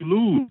win or you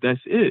lose.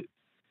 That's it.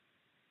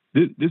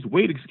 This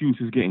weight excuse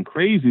is getting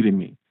crazy to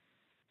me.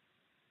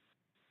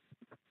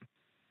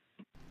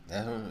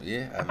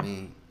 Yeah, I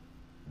mean,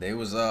 they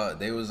was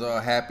all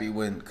happy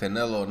when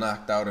Canelo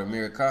knocked out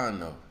Amir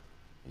Khan though.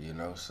 You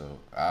know, so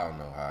I don't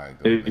know how it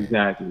goes.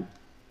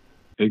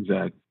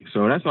 Exactly.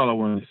 So that's all I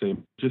wanted to say.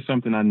 Just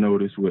something I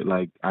noticed with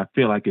I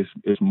feel like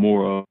it's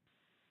more of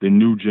the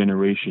new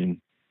generation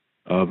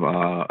of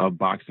a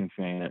boxing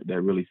fan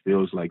that really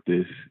feels like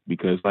this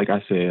because, like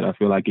I said, I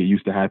feel like it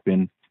used to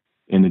happen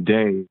in the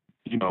day.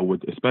 You know,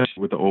 especially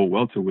with the old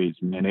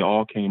welterweights, man, they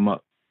all came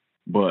up.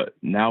 But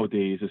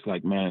nowadays, it's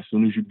like, man, as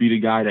soon as you beat a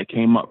guy that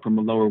came up from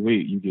a lower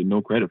weight, you get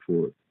no credit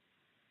for it.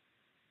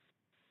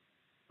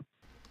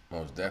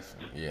 Most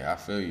definitely. Yeah, I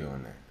feel you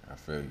on that. I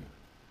feel you.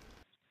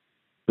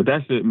 But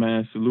that's it,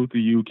 man. Salute to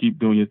you. Keep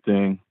doing your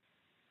thing.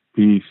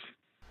 Peace.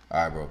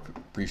 All right, bro.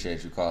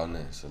 Appreciate you calling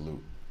in.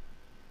 Salute.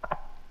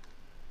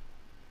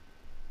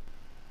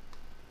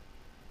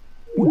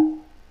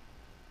 All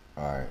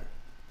right.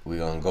 We're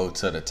going to go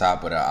to the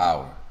top of the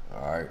hour.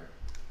 All right.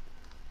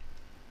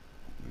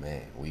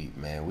 Man,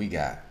 we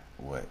got,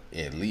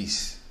 at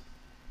least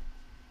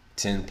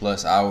 10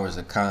 plus hours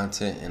of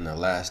content in the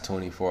last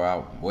 24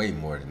 hours. Way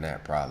more than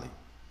that, probably.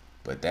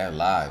 But that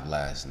live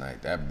last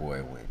night, that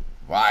boy went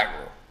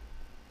viral.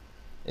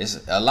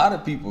 It's a lot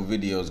of people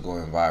videos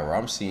going viral.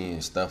 I'm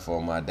seeing stuff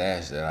on my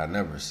dash that I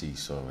never see,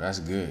 so that's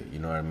good. You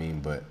know what I mean?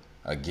 But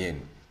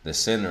again, the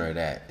center of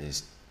that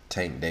is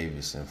Tank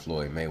Davis and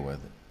Floyd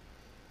Mayweather.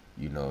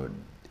 You know,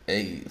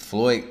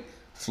 Floyd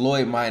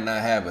might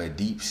not have a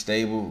deep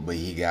stable, but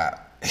he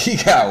got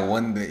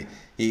one that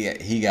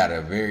he got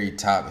a very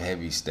top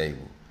heavy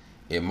stable.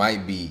 It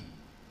might be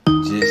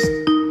just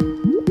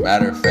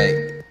matter of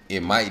fact,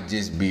 it might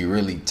just be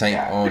really Tank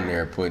on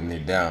there putting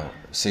it down.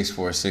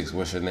 646,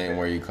 what's your name?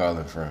 Where you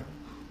calling from?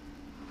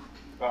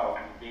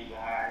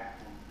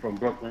 From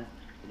Brooklyn.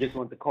 I just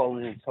wanted to call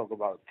in and talk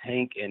about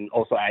Tank and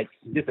also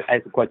just to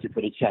ask a question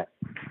for the chat.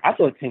 I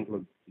thought Tank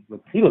looked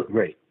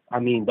great. I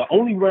mean, the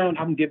only round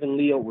I'm giving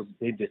Leo was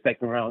maybe the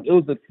second round. It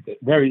was a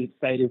very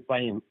exciting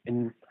fight,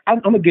 and I'm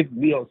gonna give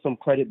Leo some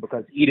credit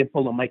because he didn't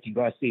pull a Mikey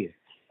Garcia.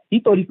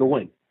 He thought he could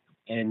win,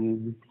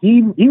 and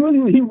he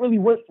really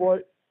went for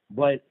it.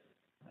 But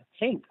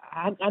Tank,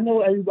 I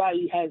know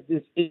everybody has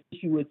this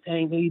issue with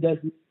Tank. He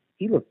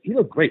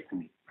looked great to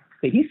me.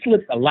 He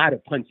slipped a lot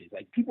of punches.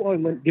 Like people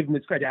aren't giving him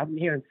this credit. I've been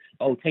hearing,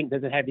 oh, Tank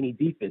doesn't have any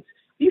defense.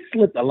 He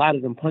slipped a lot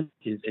of them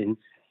punches, and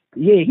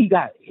yeah, he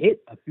got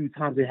hit a few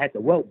times and had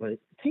to welt, but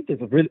Tank is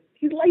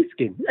he's light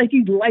skinned. Like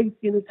he's light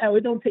skinned as hell.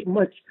 It don't take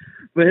much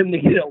for him to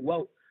get a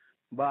welt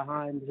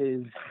behind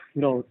his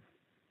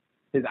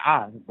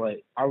eye.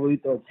 But I really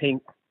thought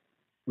Tank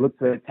looked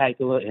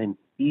spectacular, and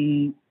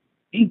he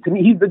to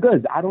me, he's the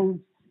goods. I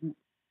don't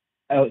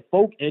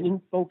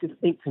focus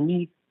Tank to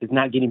me is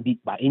not getting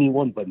beat by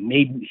anyone but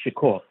maybe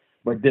Shakur.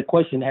 But the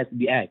question has to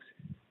be asked,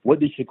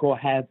 what does Shakur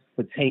have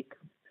for Tank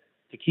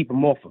to keep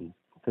him off him?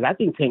 Because I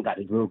think Tank got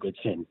a real good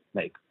chin.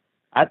 Like,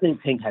 I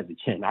think Tank has a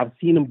chin. I've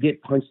seen him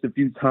get punched a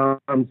few times,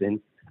 and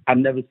I've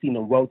never seen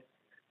him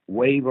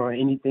wave or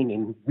anything.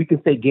 And we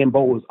can say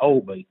Gamboa is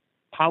old, but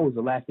power is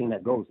the last thing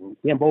that goes. And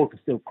Gamboa can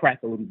still crack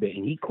a little bit.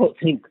 And he caught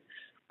Tank,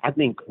 I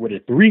think, with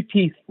a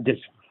three-piece,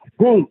 just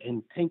boom,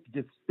 and Tank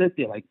just stood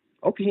there like,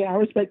 okay, I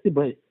respect it,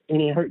 but it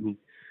ain't hurt me.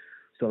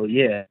 So,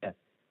 yeah,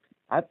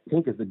 I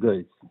think it's a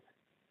good.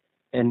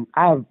 And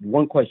I have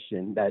one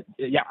question that,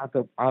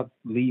 I'll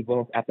leave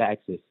off after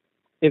access.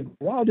 If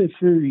Wilder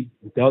Fury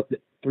Delta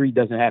 3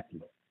 doesn't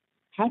happen,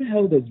 how the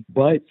hell does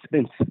Bud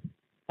Spence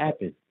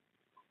happen?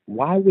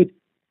 Why would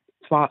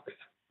Fox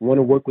want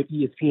to work with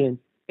ESPN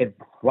if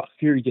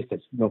Fury just says,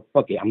 no,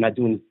 fuck it, I'm not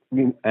doing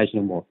this match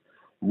no more?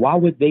 why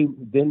would they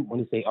then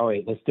want to say, all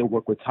right, let's still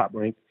work with Top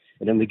Rank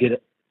and then to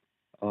get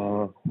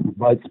a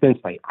Bud Spence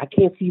fight? I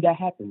can't see that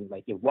happening.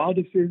 Like, if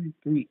Wilder Fury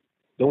 3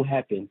 don't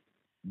happen,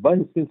 Bud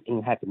and Spence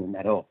ain't happening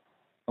at all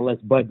unless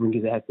Bud brings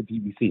his ass to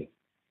PBC.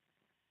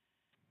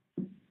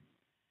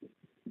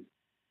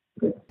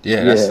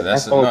 Yeah,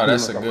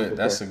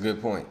 that's a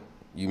good point.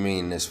 You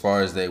mean as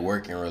far as they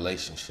working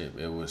relationship,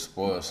 it would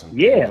spoil some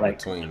things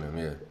between them.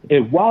 Yeah.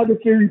 If Wilder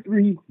Fury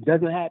 3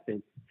 doesn't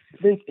happen,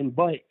 Spence and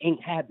Bud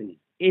ain't happening.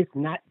 It's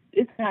not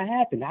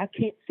happening. I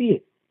can't see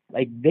it.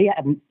 Like, they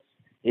have,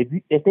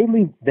 if they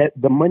leave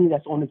the money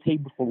that's on the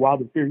table for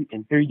Wilder Fury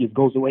and Fury just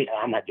goes away,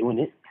 I'm not doing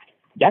it.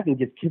 Y'all can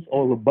just kiss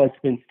all of Bud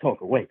Spence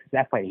talk away because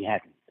that fight ain't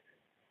happening.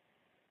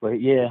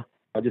 But yeah,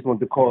 I just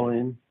wanted to call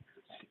in,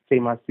 say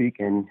my speak,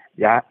 and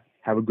yeah,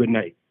 have a good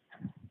night.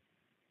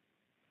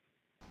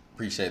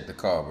 Appreciate the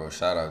call, bro.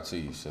 Shout out to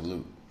you.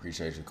 Salute.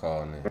 Appreciate you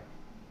calling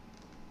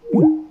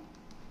in.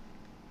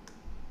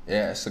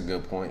 Yeah, it's a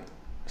good point.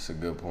 It's a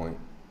good point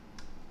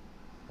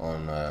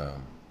on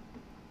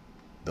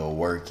the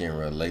working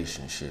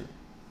relationship.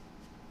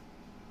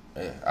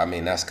 Yeah, I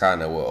mean, that's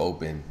kind of what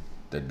opened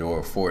the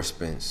door for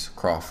Spence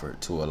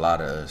Crawford to a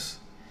lot of us.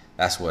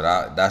 That's what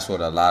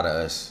a lot of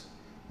us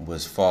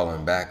was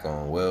falling back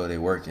on. Well, they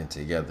working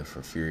together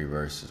for Fury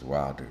versus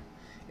Wilder.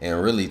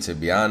 And really, to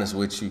be honest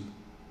with you,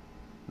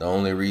 the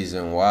only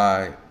reason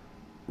why,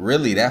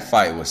 really, that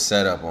fight was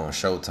set up on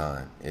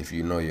Showtime, if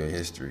you know your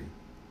history.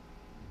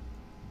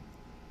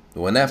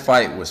 When that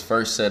fight was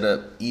first set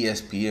up,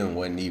 ESPN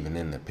wasn't even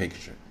in the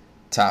picture.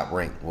 Top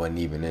Rank wasn't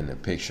even in the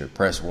picture.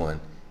 Press 1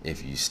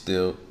 if you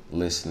still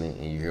listening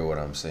and you hear what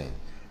I'm saying.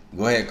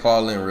 Go ahead,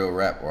 call in, Real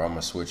Rap, or I'm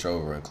going to switch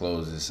over and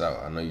close this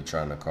out. I know you're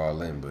trying to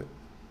call in, but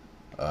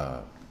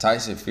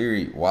Tyson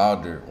Fury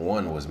Wilder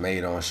 1 was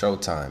made on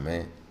Showtime,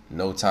 man.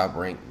 No Top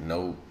Rank,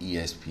 no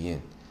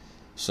ESPN.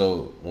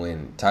 So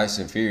when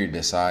Tyson Fury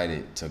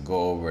decided to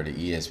go over to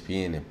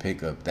ESPN and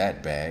pick up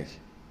that bag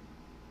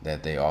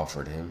that they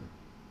offered him,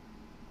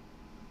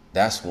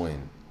 that's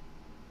when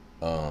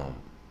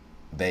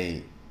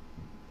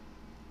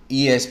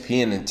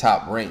ESPN and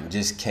Top Rank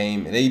just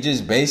came. They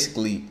just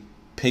basically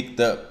picked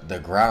up the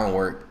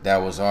groundwork that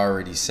was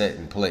already set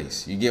in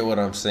place. You get what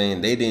I'm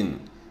saying? They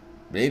didn't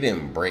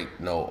break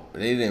the oil.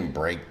 They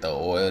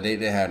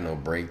didn't have no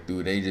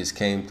breakthrough. They just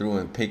came through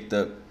and picked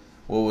up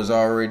what was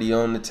already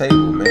on the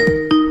table,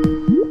 man.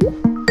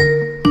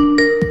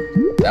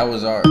 That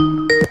was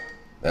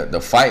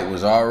the fight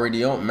was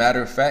already on.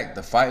 Matter of fact,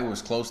 the fight was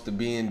close to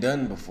being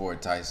done before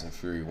Tyson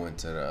Fury went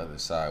to the other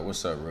side.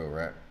 What's up, Real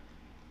Rap?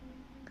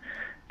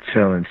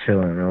 Chilling,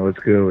 man. What's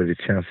good with it?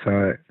 Champ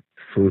side.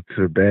 Salute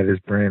to the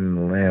baddest brand in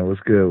the land.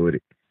 What's good with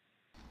it?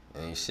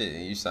 And shit,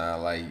 you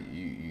sound like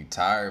you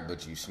tired,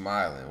 but you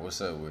smiling.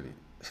 What's up with it?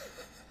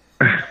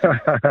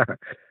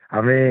 I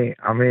mean,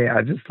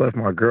 I just left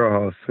my girl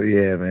house, so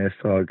yeah, man, it's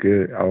all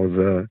good. I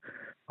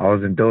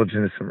was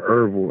indulging in some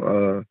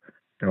herbal,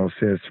 some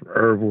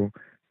herbal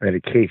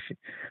medication.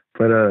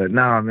 But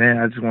nah, man,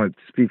 I just wanted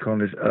to speak on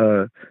this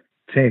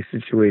tank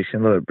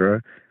situation. Look,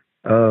 bro,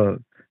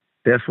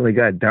 definitely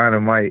got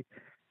dynamite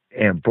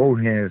in both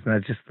hands,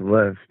 not just the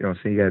left. You know what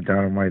I'm saying? He got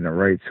dynamite in the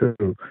right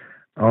too.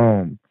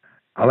 I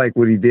like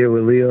what he did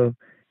with Leo.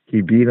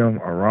 He beat him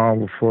around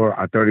before.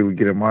 I thought he would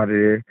get him out of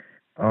there.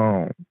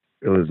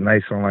 It was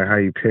nice on like how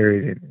he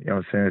parried it. You know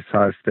what I'm saying?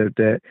 Sidestepped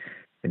that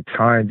and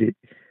timed it.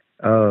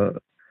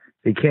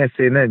 They can't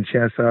say nothing,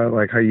 Chance.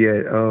 Like how you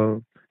had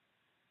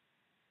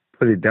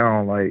put it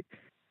down. Like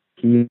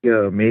he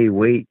made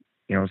weight.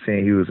 You know what I'm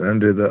saying? He was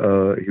under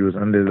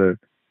the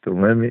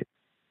limit,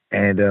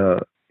 and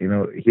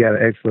he had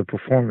an excellent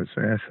performance,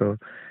 man. So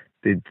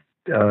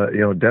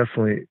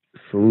definitely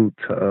salute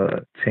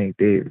to Tank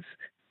Davis.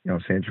 You know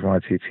what I'm saying?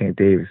 Gervonta Tank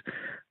Davis.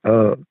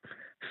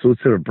 Salute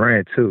to the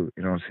brand too.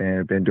 You know what I'm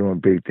saying? Been doing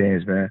big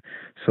things, man.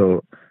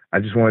 So I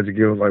just wanted to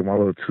give like my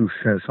little 2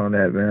 cents on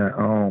that, man.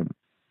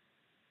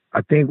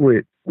 I think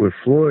with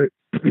Floyd,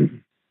 I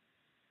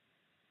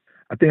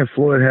think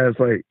Floyd has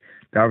like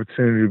the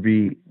opportunity to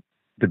be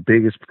the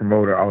biggest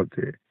promoter out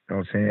there. You know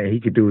what I'm saying? And he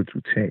could do it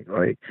through Tank.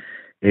 Like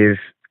if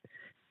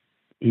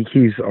he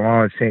keeps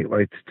allowing Tank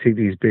like to take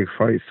these big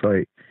fights,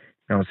 like,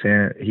 you know what I'm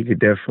saying, he could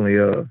definitely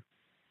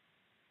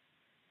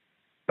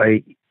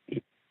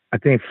I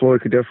think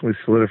Floyd could definitely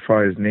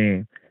solidify his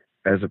name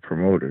as a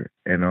promoter,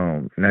 and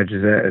not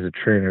just that, as a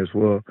trainer as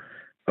well.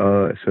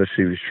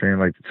 Especially if he's training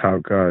like the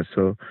top guys.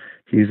 So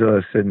he's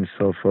setting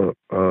himself up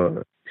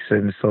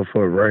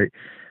right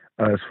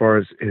as far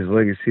as his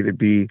legacy to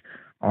be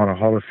on a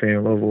Hall of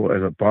Fame level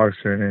as a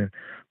boxer and then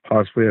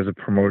possibly as a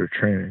promoter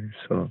trainer.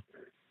 So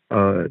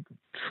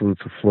salute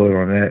to Floyd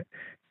on that.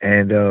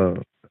 And you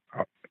know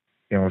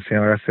what I'm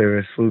saying? Like I said,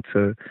 man, salute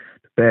to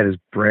the baddest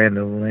brand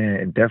in the land,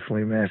 and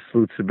definitely, man,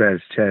 salute to the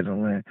baddest chat in the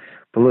land.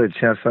 But look,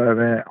 chat side,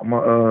 man, I'm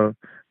gonna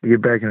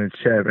get back in the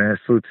chat, man.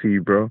 Salute to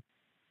you, bro.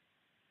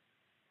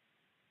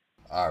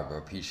 All right, bro.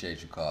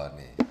 Appreciate you calling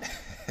in.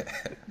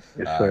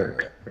 Yes, sir.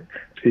 Right,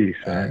 peace,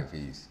 man. All right,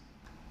 peace.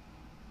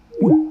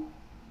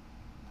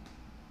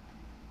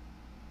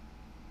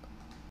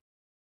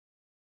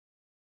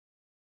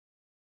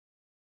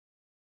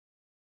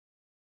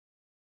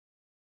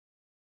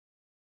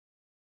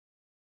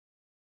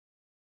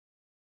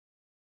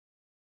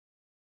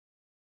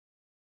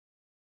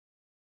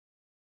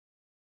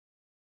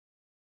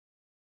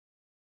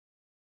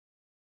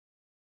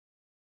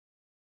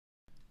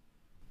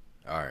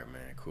 All right,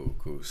 man.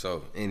 Cool.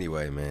 So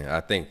anyway, man,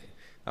 I think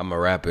I'm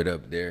gonna wrap it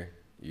up there.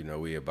 You know,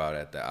 we about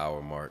at the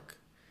hour mark.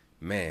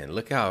 Man,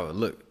 look.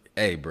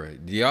 Hey, bro,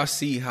 do y'all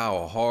see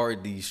how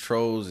hard these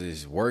trolls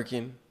is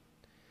working?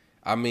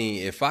 I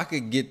mean, if I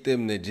could get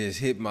them to just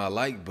hit my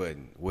like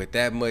button with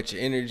that much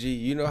energy,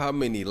 you know how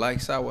many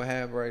likes I would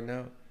have right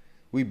now?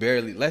 We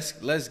barely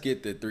let's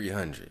get to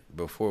 300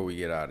 before we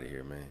get out of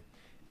here, man.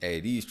 Hey,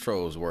 these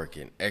trolls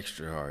working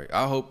extra hard.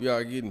 I hope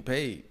y'all getting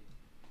paid.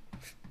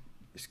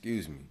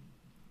 Excuse me.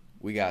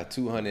 We got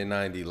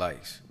 290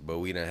 likes, but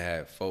we done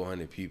had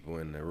 400 people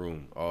in the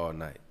room all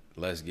night.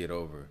 Let's get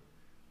over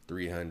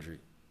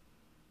 300.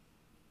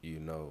 You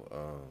know,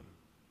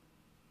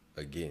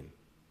 again,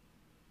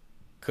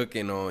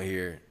 cooking on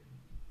here,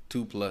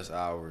 2+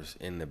 hours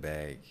in the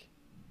bag.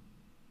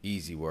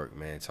 Easy work,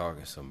 man.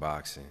 Talking some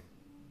boxing.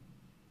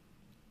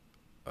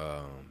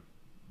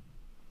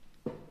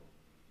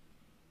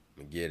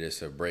 Give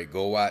this a break.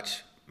 Go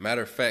watch.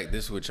 Matter of fact,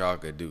 this is what y'all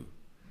could do.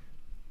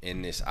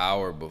 In this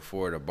hour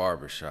before the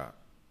barbershop,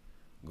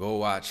 go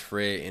watch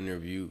Fred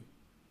interview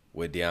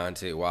with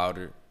Deontay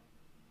Wilder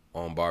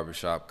on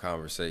Barbershop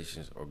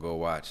Conversations, or go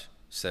watch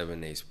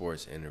 7A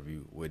Sports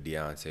interview with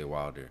Deontay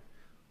Wilder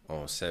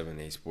on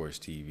 7A Sports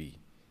TV.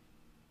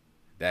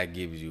 That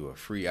gives you a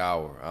free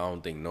hour. I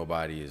don't think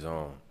nobody is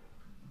on.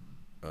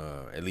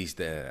 At least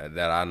that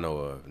I know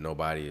of,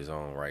 nobody is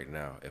on right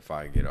now if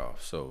I get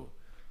off. So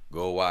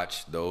go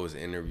watch those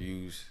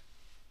interviews.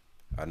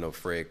 I know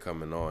Fred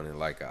coming on in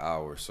like an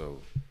hour,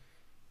 so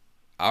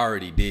I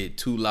already did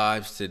 2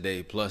 lives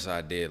today, plus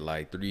I did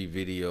like 3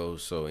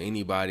 videos. So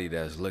anybody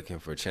that's looking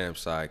for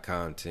Champside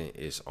content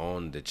is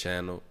on the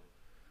channel.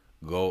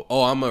 Go.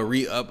 Oh, I'm gonna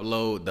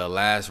re-upload the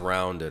last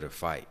round of the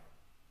fight,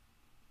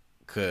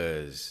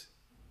 cause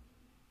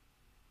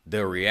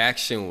the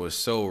reaction was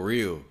so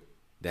real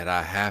that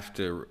I have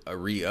to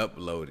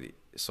re-upload it.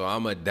 So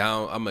I'm gonna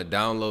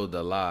download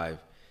the live,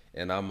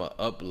 and I'm gonna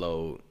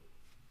upload.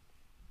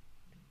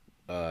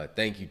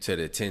 Thank you to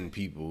the 10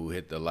 people who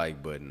hit the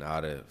like button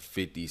out of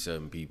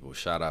 50-something people.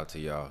 Shout out to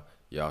y'all.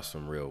 Y'all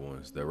some real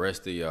ones. The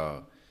rest of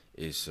y'all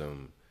is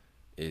some.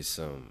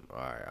 All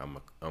right, I'm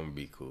gonna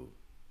be cool.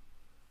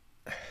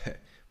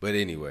 But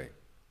anyway,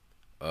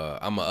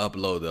 I'm gonna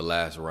upload the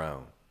last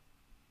round,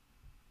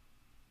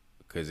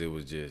 because it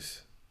was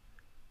just,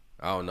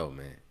 I don't know,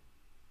 man.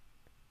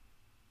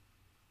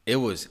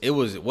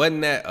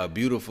 Wasn't that a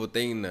beautiful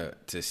thing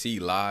to see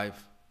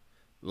live?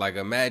 Like,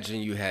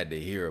 imagine you had to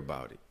hear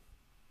about it.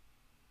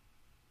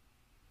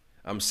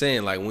 I'm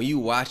saying, like, when you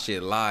watch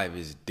it live,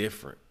 it's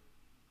different.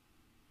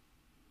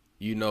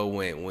 You know,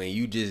 when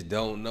you just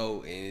don't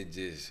know, and it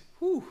just,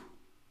 whew.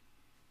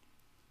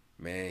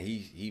 Man,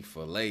 he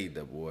filleted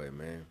the boy,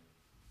 man.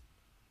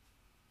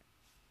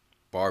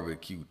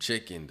 Barbecue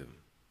chickened him.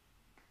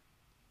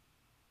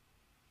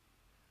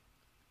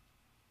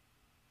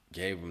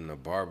 Gave him the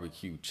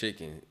barbecue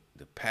chicken,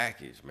 the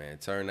package, man.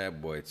 Turned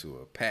that boy to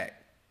a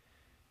pack.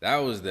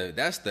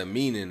 That's the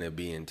meaning of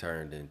being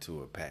turned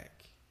into a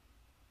pack.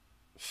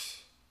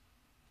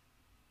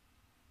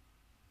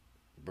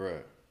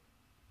 Bruh.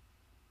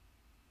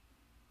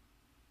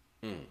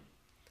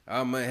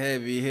 I'm a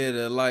heavy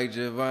hitter like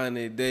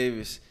Gervonta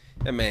Davis.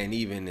 That man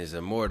even is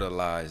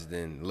immortalized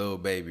in Lil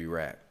Baby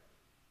rap.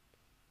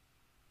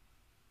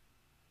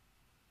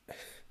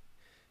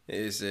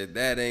 It said,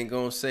 that ain't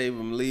gonna save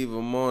him, leave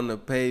him on the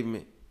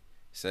pavement.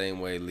 Same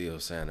way Leo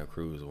Santa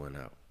Cruz went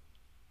out.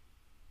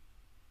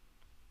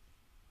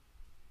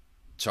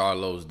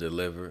 Charlo's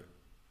delivered.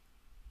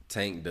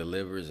 Tank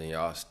delivers, and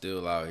y'all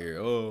still out here,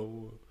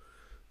 oh,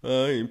 I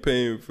ain't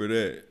paying for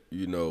that.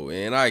 You know,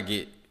 and I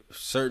get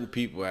certain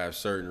people have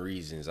certain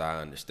reasons, I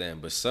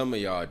understand. But some of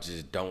y'all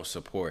just don't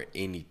support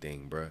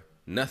anything, bruh.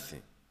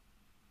 Nothing.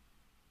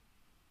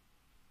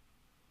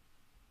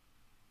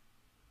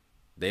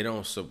 They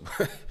don't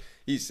support.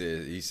 He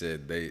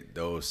said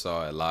those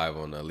saw it live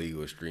on the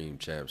illegal stream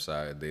champ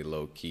side. They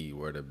low key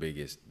were the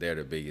biggest. They're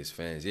the biggest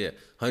fans. Yeah,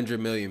 100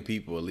 million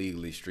people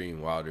illegally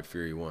stream Wilder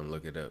Fury 1.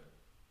 Look it up.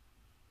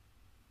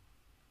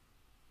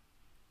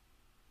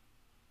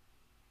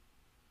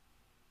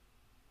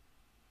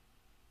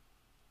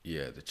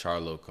 Yeah, the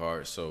Charlo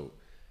card. So,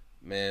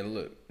 man,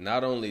 look.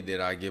 Not only did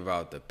I give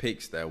out the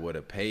picks that would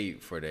have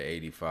paid for the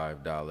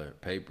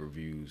 $85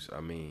 pay-per-views. I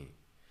mean,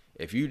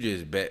 if you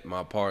just bet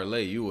my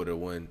parlay, you would have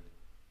won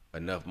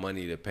enough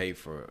money to pay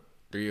for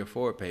 3 or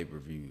 4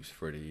 pay-per-views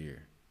for the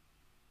year.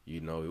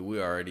 You know,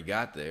 we already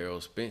got the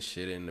Errol Spence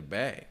shit in the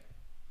bag.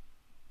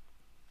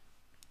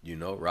 You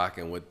know,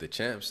 rocking with the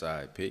champ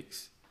side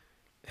picks.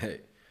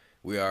 Hey,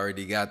 we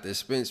already got the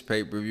Spence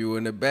pay-per-view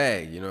in the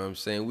bag. You know what I'm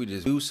saying? We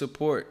just do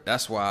support.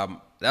 That's why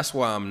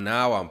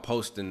I'm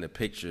posting the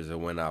pictures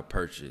of when I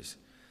purchase.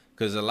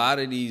 Cause a lot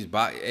of these,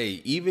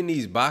 even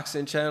these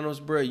boxing channels,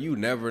 bro, you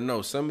never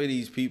know. Some of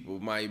these people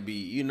might be,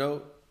 you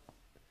know,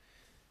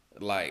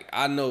 like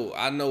I know.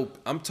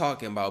 I'm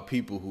talking about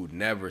people who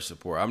never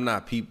support. I'm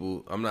not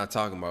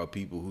talking about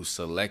people who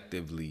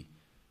selectively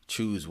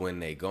choose when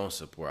they gonna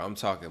support. I'm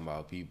talking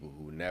about people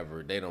who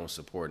they don't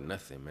support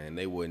nothing, man.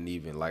 They wouldn't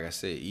even, like I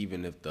said,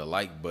 even if the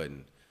like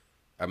button,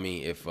 I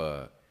mean, if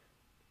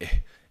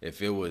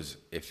it was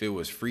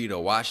free to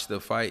watch the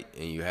fight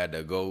and you had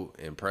to go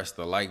and press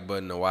the like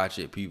button to watch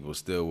it, people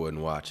still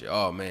wouldn't watch it.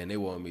 Oh man, they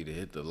want me to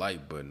hit the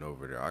like button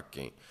over there. I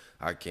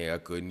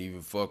couldn't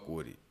even fuck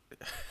with it.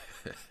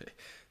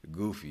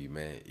 Goofy,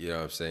 man. You know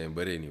what I'm saying?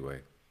 But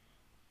anyway,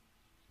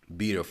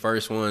 be the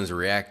first ones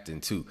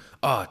reacting to,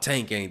 oh,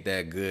 Tank ain't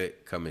that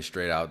good, coming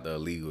straight out the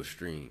illegal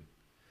stream.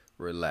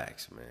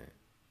 Relax, man.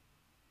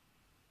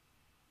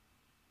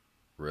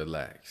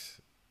 Relax.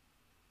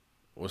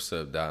 What's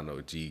up,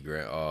 Donald G.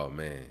 Grant? Oh,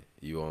 man,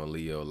 you on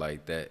Leo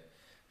like that?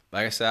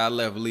 Like I said, I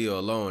left Leo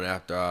alone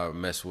after I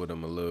messed with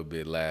him a little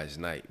bit last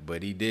night,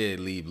 but he did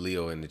leave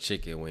Leo in the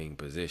chicken wing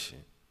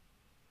position.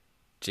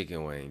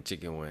 Chicken wing.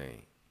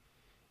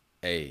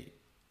 Hey,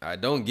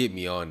 don't get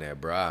me on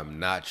that, bro. I'm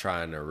not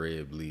trying to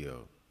rib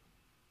Leo.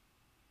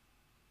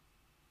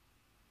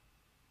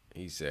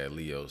 He said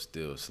Leo's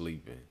still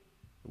sleeping.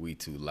 We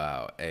too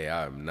loud. Hey,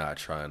 I'm not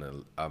trying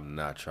to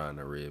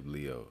rib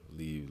Leo.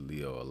 Leave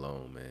Leo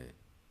alone, man.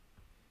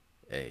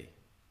 Hey,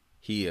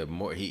 he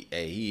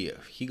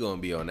gonna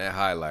be on that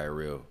highlight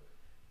reel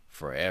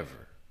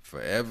forever.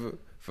 Forever.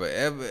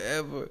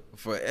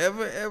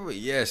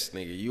 Yes,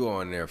 nigga, you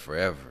on there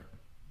forever.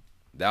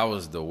 That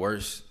was the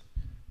worst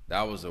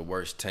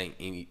Tank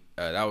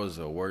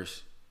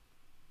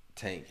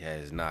Tank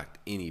has knocked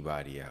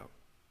anybody out.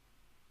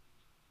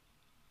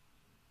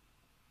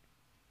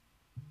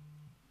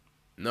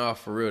 No,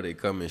 for real, they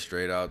coming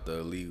straight out the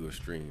illegal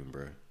stream,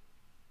 bro.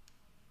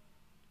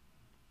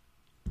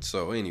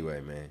 So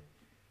anyway, man.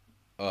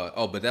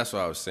 But that's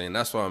what I was saying.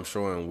 That's why I'm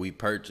showing we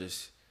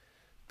purchase,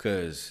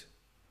 cause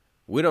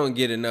we don't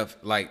get enough.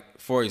 Like,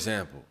 for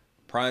example,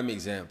 prime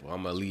example.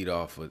 I'm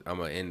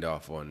gonna end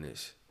off on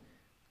this.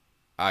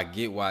 I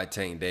get why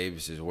Tank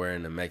Davis is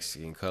wearing the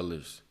Mexican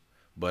colors,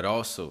 but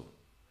also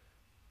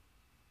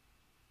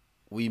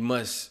we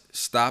must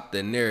stop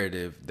the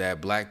narrative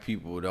that black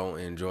people don't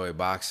enjoy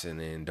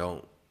boxing and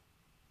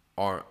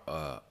aren't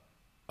a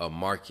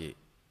market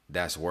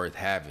that's worth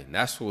having.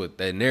 That's what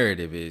that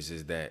narrative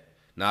is that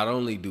not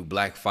only do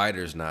black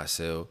fighters not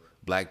sell,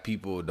 black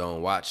people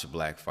don't watch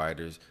black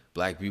fighters,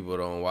 black people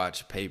don't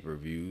watch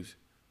pay-per-views,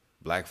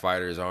 black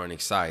fighters aren't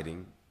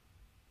exciting.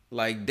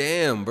 Like,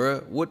 damn, bro,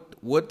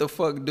 what the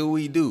fuck do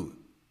we do?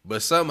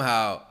 But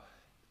somehow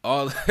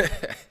the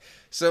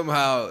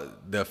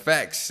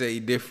facts say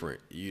different.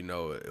 You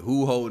know,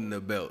 who holding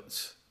the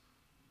belts?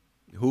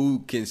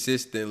 Who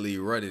consistently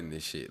running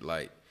this shit?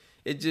 Like,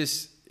 it's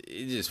just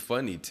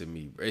funny to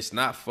me. It's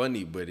not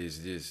funny, but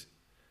it's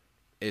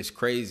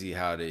crazy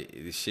how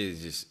the shit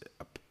is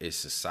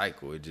it's a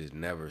cycle. It just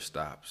never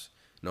stops.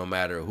 No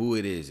matter who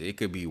it is. It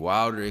could be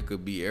Wilder, it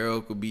could be Errol,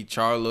 it could be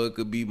Charlo, it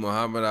could be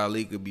Muhammad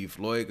Ali, it could be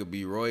Floyd, it could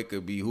be Roy, it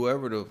could be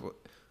whoever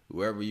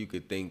you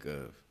could think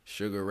of.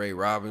 Sugar Ray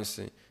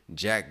Robinson,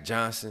 Jack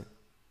Johnson.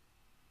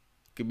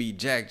 It could be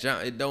Jack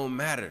Johnson. It don't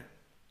matter.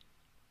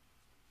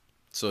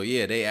 So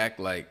yeah, they act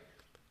like,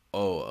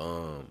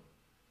 y'all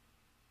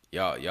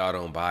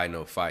don't buy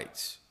no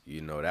fights.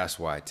 You know, that's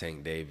why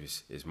Tank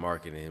Davis is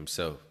marketing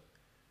himself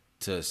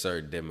to a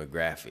certain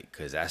demographic,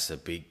 cause that's a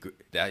big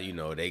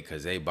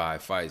cause they buy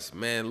fights.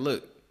 Man,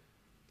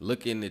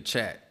 look in the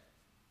chat.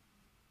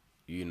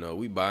 You know,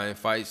 we buying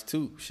fights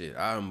too. Shit,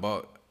 I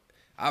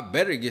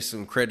better get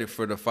some credit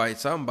for the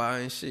fights I'm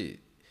buying. Shit,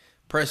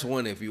 press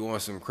 1 if you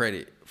want some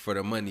credit for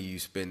the money you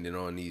spending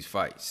on these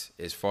fights.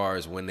 As far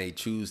as when they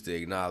choose to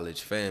acknowledge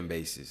fan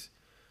bases.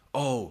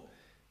 Oh,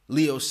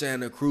 Leo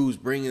Santa Cruz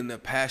bringing the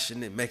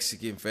passionate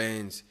Mexican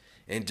fans,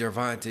 and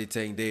Gervonta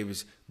Tank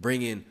Davis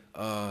bringing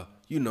a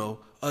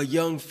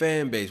young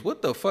fan base.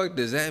 What the fuck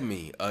does that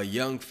mean? A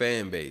young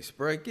fan base.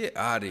 Bro, get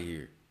out of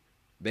here.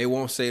 They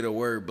won't say the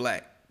word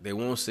black. They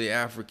won't say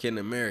African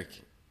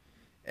American.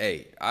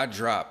 Hey, I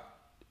dropped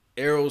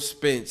Errol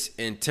Spence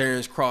and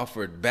Terrence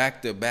Crawford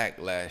back to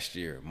back last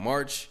year.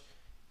 March,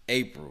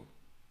 April.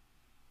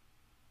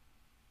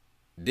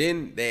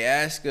 Then they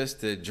asked us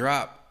to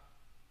drop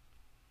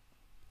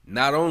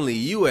not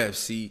only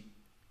UFC,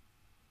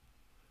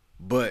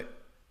 but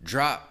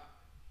drop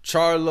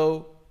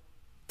Charlo,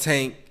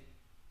 Tank,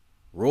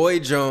 Roy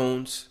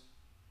Jones.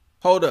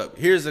 Hold up,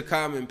 here's a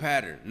common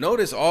pattern.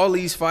 Notice all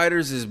these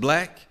fighters is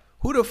black.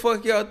 Who the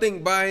fuck y'all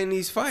think buying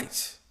these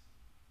fights?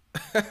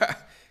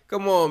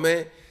 Come on,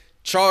 man.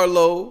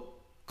 Charlo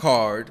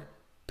card,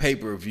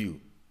 pay-per-view.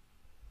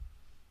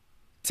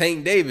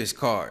 Tank Davis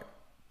card,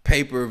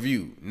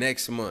 pay-per-view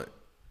next month.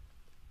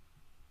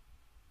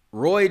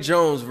 Roy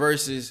Jones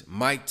versus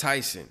Mike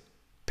Tyson,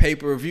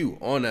 pay-per-view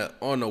on a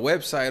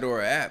website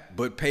or an app,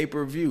 but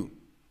pay-per-view.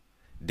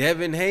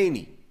 Devin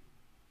Haney,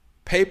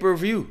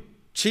 pay-per-view.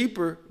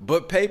 Cheaper,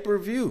 but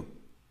pay-per-view.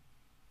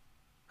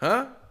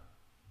 Huh?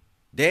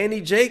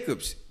 Danny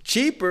Jacobs,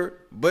 cheaper,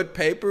 but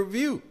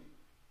pay-per-view.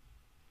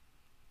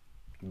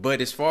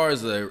 But as far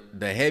as the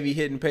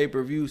heavy-hitting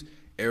pay-per-views,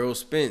 Errol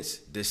Spence,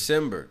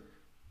 December,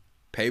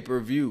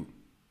 pay-per-view.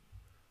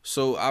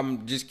 So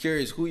I'm just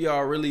curious, who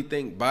y'all really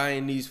think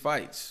buying these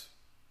fights?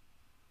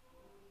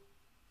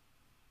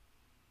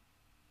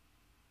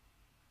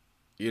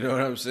 You know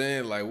what I'm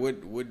saying? Like,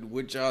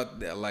 what y'all,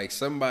 like,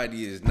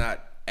 somebody is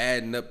not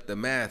adding up the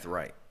math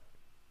right.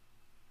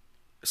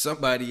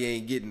 Somebody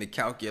ain't getting the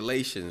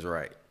calculations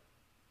right.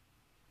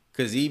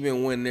 Because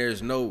even when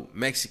there's no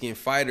Mexican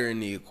fighter in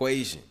the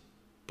equation,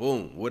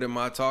 boom, what am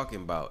I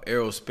talking about?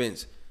 Errol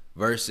Spence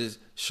versus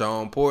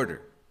Sean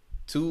Porter.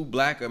 2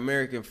 black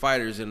American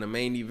fighters in the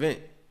main event.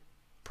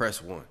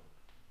 Press 1.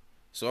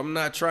 So I'm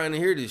not trying to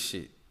hear this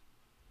shit.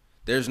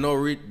 There's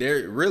no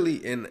there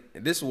really, and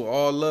this will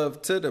all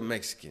love to the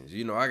Mexicans.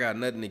 You know, I got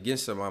nothing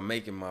against them. I'm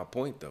making my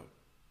point though.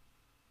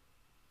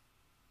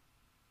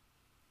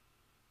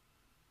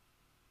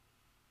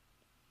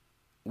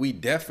 We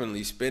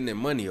definitely spending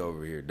money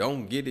over here.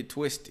 Don't get it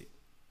twisted.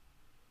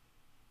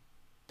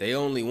 They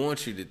only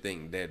want you to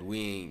think that we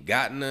ain't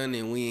got none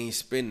and we ain't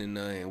spending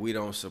none and we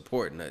don't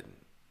support nothing.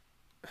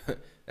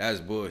 That's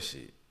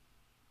bullshit.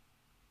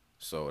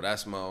 So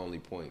that's my only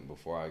point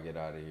before I get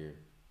out of here.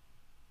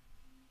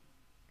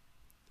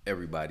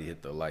 Everybody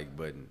hit the like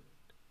button.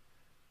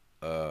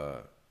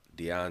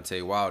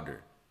 Deontay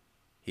Wilder.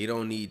 He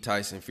don't need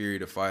Tyson Fury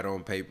to fight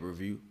on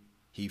pay-per-view.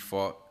 He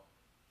fought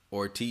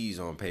Ortiz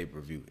on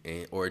pay-per-view.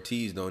 And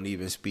Ortiz don't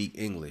even speak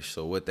English.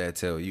 So what that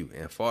tell you?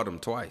 And fought him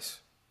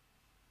twice.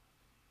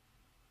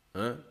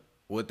 Huh?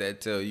 What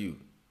that tell you?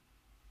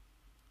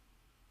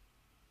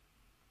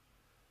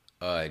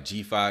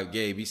 G5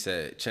 Gabe, he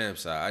said,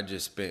 Champs, I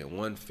just spent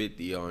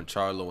 $150 on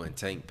Charlo and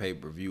Tank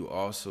pay-per-view.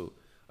 Also,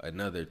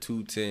 another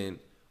 $210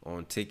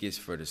 on tickets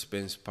for the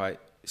Spence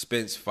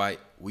fight.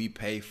 We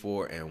pay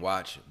for and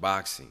watch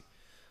boxing.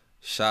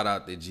 Shout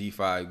out to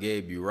G5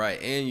 Gabe, you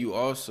right. And you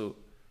also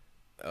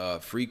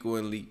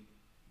frequently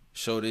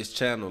show this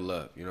channel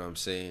love, you know what I'm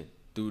saying,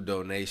 through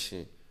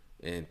donation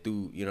and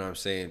through, you know what I'm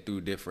saying,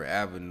 through different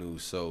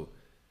avenues. So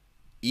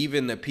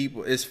even the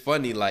people, it's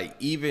funny, like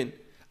even,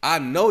 I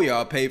know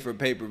y'all pay for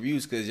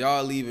pay-per-views because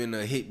y'all even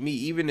hit me.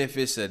 Even if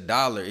it's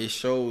 $1, it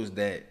shows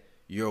that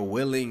you're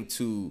willing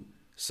to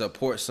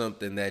support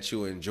something that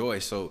you enjoy.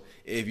 So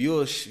if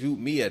you'll shoot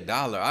me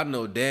 $1, I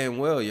know damn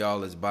well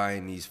y'all is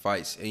buying these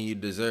fights and you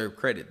deserve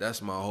credit.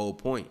 That's my whole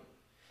point.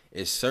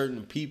 It's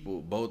certain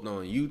people, both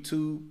on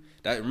YouTube,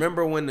 that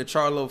remember when the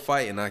Charlo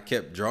fight and I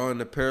kept drawing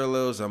the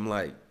parallels, I'm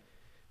like,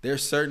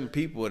 there's certain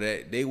people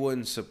that they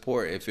wouldn't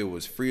support if it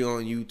was free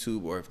on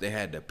YouTube or if they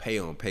had to pay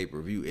on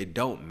pay-per-view. It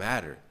don't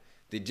matter.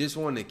 They just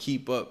want to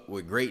keep up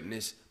with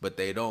greatness, but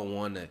they don't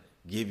want to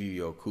give you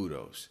your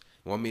kudos.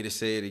 Want me to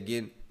say it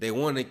again? They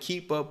want to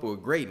keep up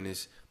with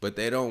greatness, but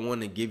they don't want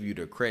to give you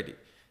the credit.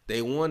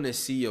 They want to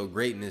see your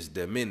greatness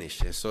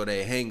diminish, and so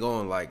they hang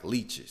on like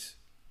leeches.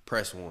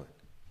 Press 1.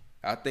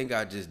 I think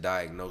I just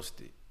diagnosed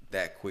it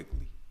that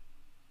quickly.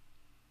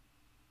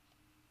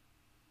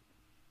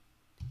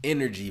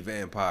 Energy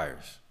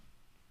vampires.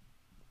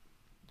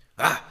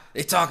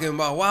 They talking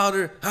about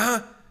Wilder,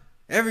 huh?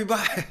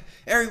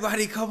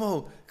 Everybody, come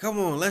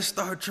on, let's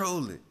start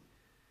trolling.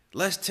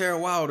 Let's tear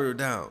Wilder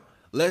down.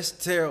 Let's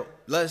tear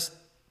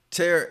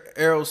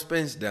Errol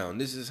Spence down.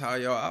 This is how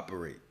y'all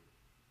operate.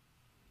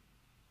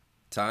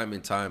 Time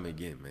and time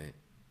again, man.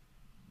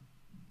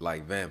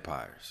 Like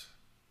vampires.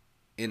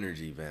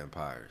 Energy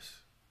vampires.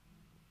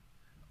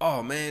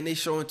 Oh man, they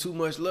showing too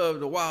much love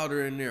to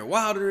Wilder in there.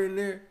 Wilder in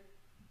there?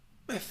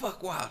 Man,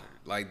 fuck Wilder.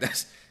 Like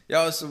that's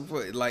y'all some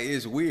like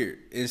it's weird.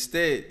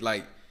 Instead,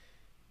 like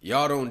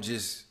y'all don't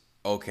just,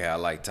 okay, I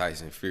like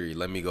Tyson Fury.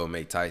 Let me go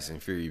make Tyson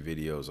Fury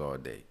videos all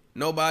day.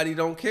 Nobody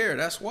don't care.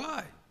 That's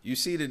why. You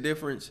see the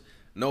difference?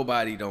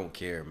 Nobody don't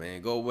care,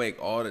 man. Go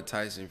make all the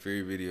Tyson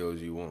Fury videos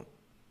you want.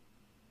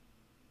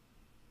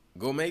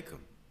 Go make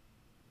them.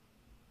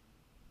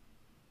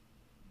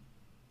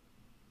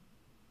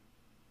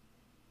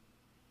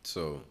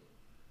 So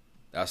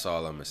that's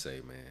all I'm gonna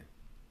say, man.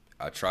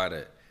 I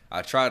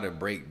try to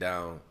break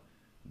down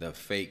the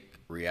fake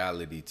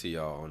reality to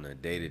y'all on a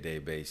day-to-day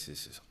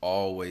basis. It's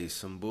always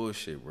some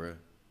bullshit, bro.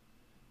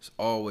 It's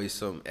always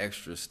some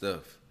extra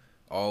stuff.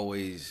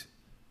 Always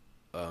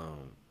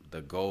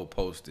the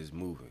goalpost is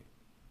moving.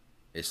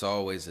 It's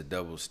always a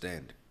double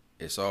standard.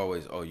 It's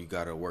always, oh, you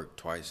gotta work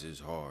twice as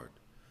hard.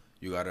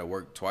 You gotta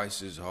work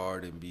twice as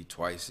hard and be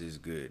twice as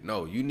good.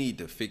 No, you need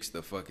to fix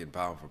the fucking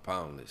pound for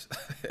pound list.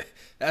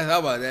 How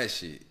about that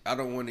shit? I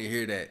don't want to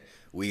hear that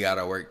we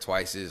gotta work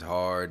twice as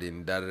hard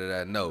and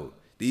da-da-da. No,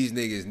 these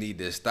niggas need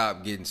to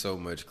stop getting so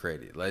much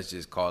credit. Let's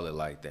just call it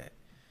like that.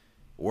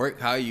 Work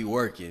how you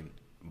working,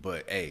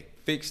 but hey,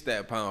 fix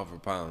that pound for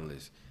pound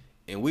list.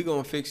 And we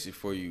gonna fix it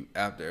for you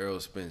after Errol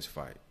Spence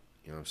fight.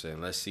 You know what I'm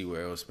saying? Let's see what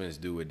Errol Spence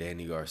do with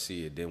Danny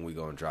Garcia. Then we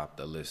gonna drop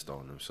the list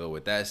on him. So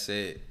with that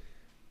said,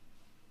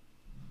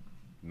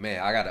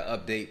 man, I gotta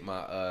update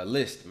my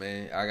list,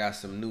 man. I got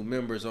some new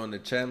members on the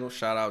channel.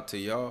 Shout out to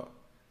y'all.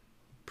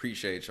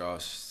 Appreciate y'all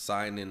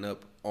signing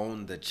up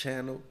on the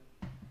channel.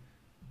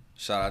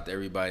 Shout out to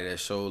everybody that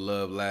showed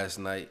love last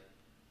night.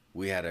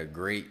 We had a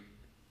great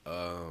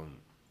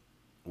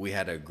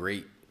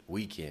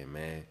weekend,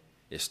 man.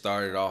 It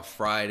started off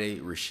Friday,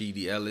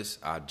 Rashidi Ellis.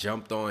 I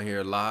jumped on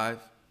here live,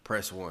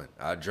 press 1.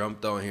 I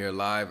jumped on here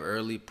live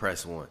early,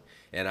 press 1.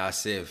 And I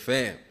said,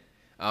 fam,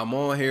 I'm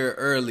on here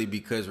early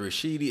because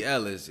Rashidi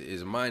Ellis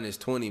is minus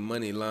 20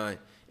 money line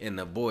and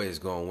the boy is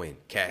going to win.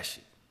 Cash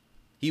it.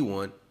 He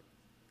won.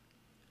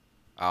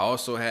 I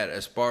also had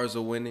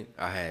Esparza winning.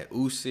 I had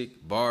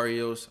Usyk,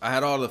 Barrios. I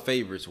had all the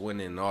favorites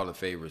winning and all the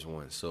favorites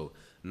won. So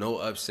no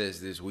upsets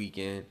this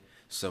weekend.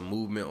 Some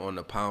movement on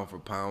the pound for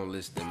pound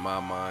list in my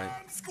mind.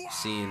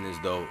 Seeing as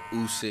though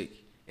Usyk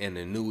and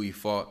the Nui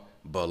fought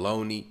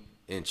Bologna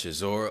and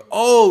Chisora.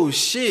 Oh,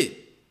 shit.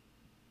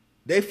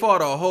 They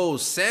fought a whole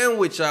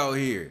sandwich out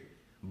here.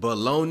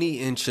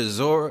 Bologna and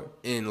Chisora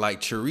and like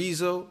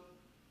chorizo.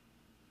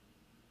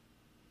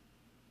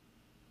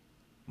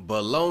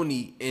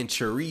 Bologna and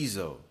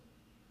chorizo.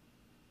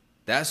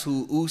 That's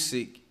who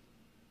Usyk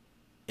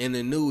and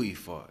the Nui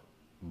fought.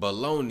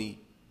 Bologna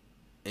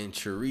and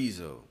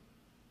chorizo.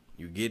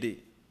 You get it?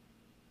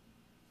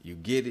 You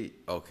get it?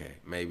 Okay,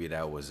 maybe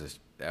that was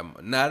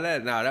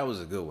that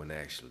was a good one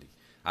actually.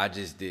 I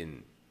just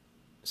didn't.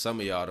 Some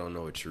of y'all don't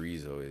know what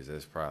chorizo is.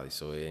 That's probably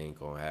so it ain't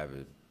gonna have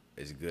it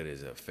as good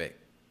as an effect.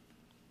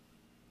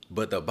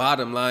 But the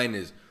bottom line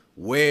is,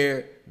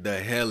 where the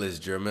hell is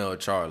Jermell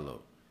Charlo?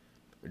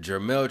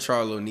 Jermell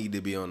Charlo need to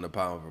be on the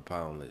pound for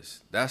pound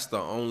list. That's the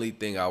only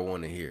thing I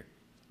want to hear.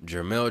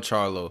 Jermell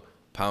Charlo,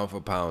 pound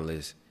for pound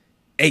list,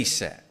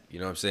 ASAP. You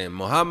know what I'm saying?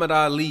 Muhammad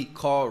Ali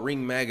called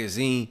Ring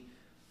Magazine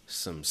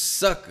some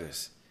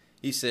suckers.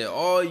 He said,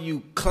 all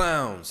you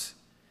clowns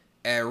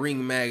at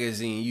Ring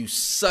Magazine, you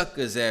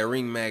suckers at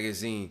Ring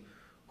Magazine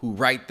who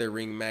write the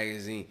Ring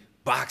Magazine,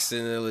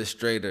 Boxing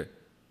Illustrator.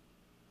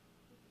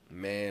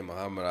 Man,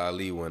 Muhammad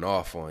Ali went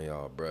off on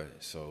y'all, bro.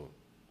 So,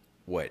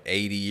 what,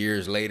 80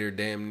 years later,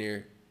 damn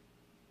near,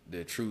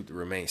 the truth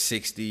remains.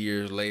 60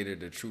 years later,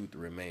 the truth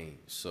remains.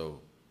 So,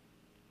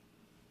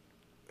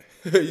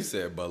 you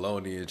said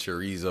bologna and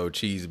chorizo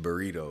cheese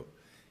burrito.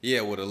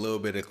 Yeah, with a little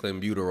bit of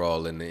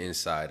clenbuterol in the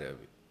inside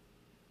of it.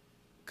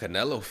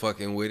 Canelo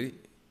fucking with it.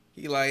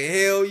 He like,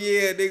 hell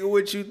yeah, nigga,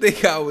 what you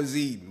think I was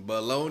eating?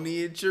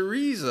 Bologna and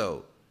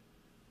chorizo.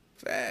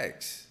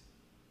 Facts.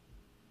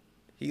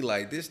 He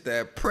like, this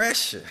that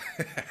pressure.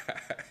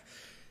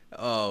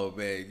 Oh,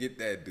 man, get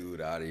that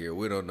dude out of here.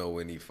 We don't know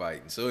when he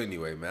fighting. So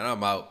anyway, man,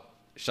 I'm out.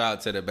 Shout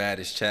out to the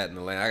baddest chat in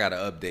the land. I got to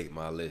update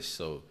my list,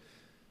 so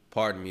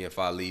pardon me if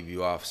I leave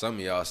you off. Some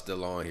of y'all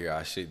still on here.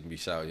 I shouldn't be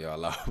shouting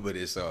y'all out, but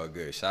it's all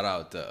good. Shout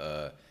out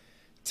to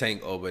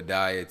Tank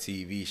Obadiah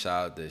TV.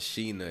 Shout out to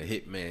Sheena,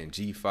 Hitman,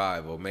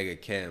 G5, Omega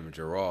Cam,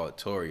 Gerard,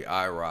 Tori,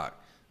 iRock,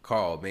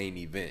 Carl, Main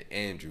Event,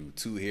 Andrew,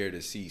 Two Here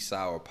to See,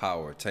 Sour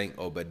Power, Tank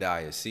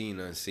Obadiah, Seen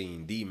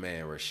Unseen,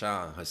 D-Man,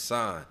 Rashawn,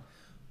 Hassan,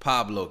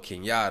 Pablo,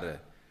 Kenyatta,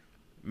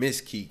 Miss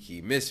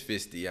Kiki, Miss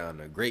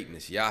Fistiana,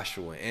 Greatness,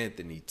 Joshua,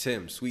 Anthony,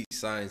 Tim, Sweet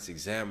Science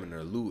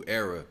Examiner, Lou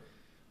Era,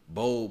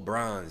 Bold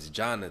Bronze,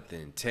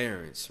 Jonathan,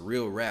 Terrence,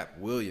 Real Rap,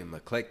 William,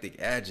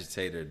 Eclectic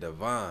Agitator,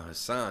 Devon,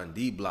 Hassan,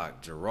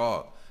 D-Block,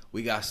 Gerard.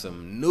 We got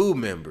some new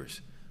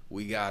members.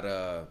 We got,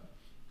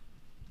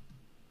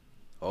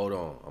 hold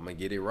on, I'm going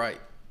to get it right.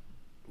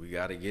 We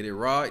got to get it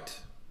right.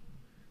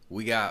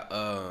 We got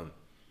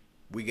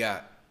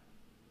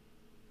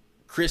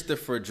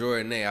Christopher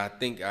Jordanay. I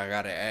think I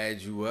got to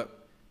add you up.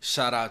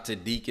 Shout out to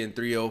Deacon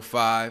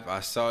 305.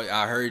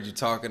 I heard you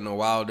talking to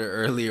Wilder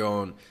earlier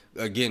on.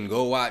 Again,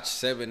 go watch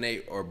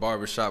 7-8 or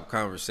Barbershop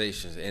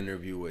Conversations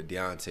interview with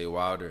Deontay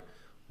Wilder.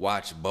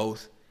 Watch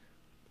both.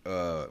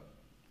 I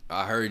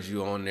heard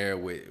you on there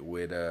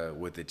with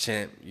the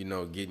champ, you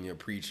know, getting your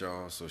preacher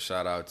on. So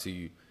shout out to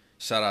you.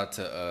 Shout out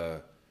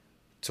to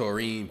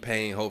Taurine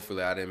Payne.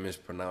 Hopefully I didn't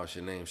mispronounce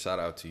your name. Shout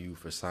out to you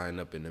for signing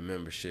up in the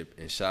membership.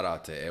 And shout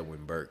out to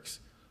Edwin Burks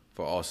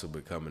for also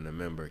becoming a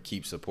member.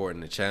 Keep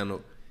supporting the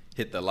channel.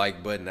 Hit the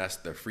like button. That's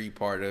the free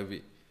part of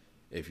it.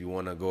 If you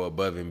want to go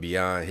above and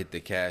beyond, hit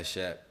the Cash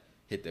App,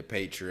 hit the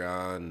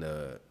Patreon,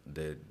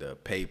 the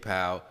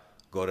PayPal,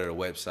 go to the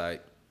website.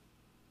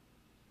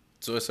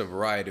 So it's a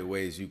variety of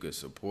ways you could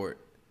support.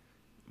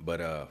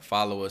 But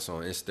follow us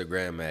on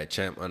Instagram at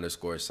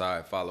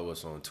champ_side. Follow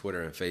us on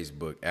Twitter and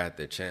Facebook at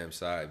the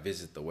champside.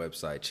 Visit the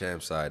website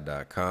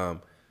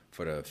champside.com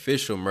for the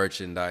official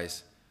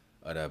merchandise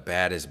of the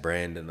baddest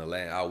brand in the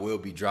land. I will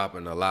be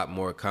dropping a lot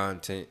more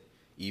content.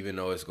 Even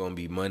though it's going to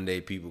be Monday,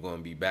 people going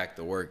to be back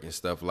to work and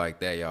stuff like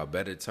that. Y'all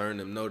better turn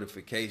them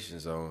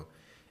notifications on.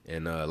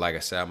 And like I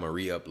said, I'm going to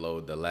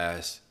re-upload the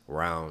last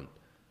round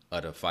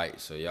of the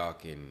fight so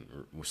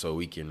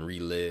we can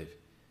relive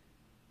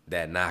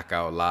that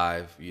knockout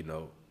live, you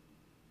know,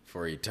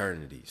 for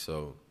eternity.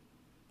 So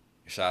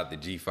shout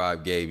out to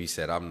G5 Gabe. He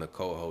said, I'm the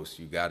co-host.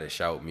 You got to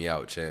shout me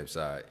out,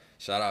 Champside.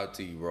 Shout out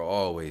to you, bro.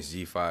 Always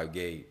G5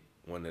 Gabe,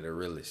 one of the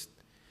realest.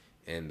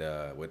 And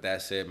with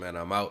that said, man,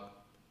 I'm out.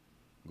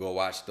 Go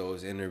watch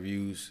those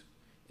interviews.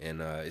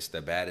 And it's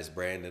the baddest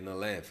brand in the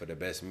land for the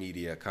best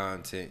media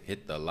content.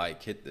 Hit the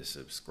like, hit the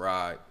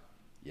subscribe.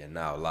 You're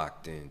now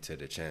locked into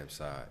the Champ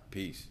Side.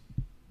 Peace.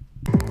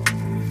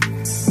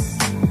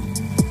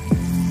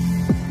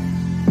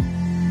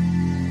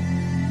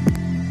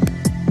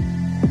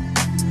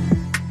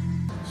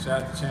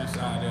 out to Champ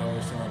Side. They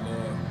always showing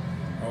love.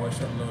 Always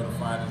showing love to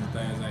fighters and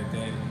things like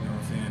that. You know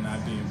what I'm saying?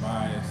 Not being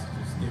biased,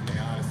 just giving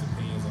honest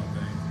opinions on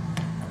things.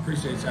 I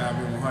appreciate y'all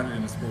being 100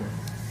 in the sport.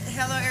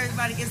 Hello,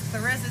 everybody. It's the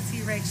rest of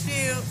T-Rex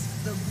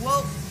Shields, the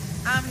woke.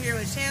 I'm here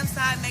with Champ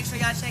Side. Make sure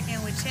y'all check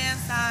in with Champ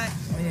Side.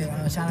 Oh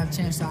yeah, shout out to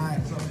Champ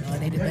Side.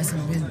 They the best in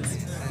the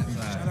business.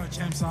 Shout out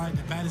Champ Side,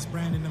 the baddest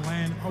brand in the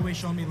land. Always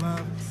show me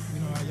love. You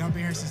know, y'all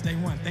been here since day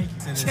one. Thank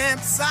you.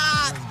 Champ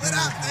Side, what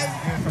up,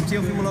 baby? From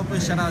Teofimo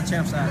Lopez, shout out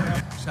Champ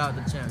Side. Shout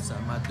out to Champ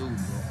Side, my dude,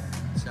 bro.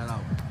 Shout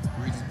out.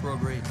 Regis Pro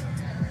Grade.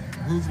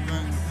 You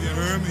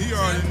heard me? He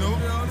already know.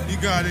 He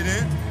got it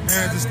in.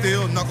 Hands are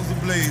still, knuckles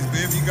ablaze,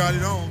 baby. He got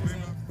it on, baby.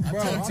 Bro,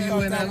 I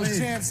thought that was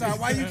Champ Side.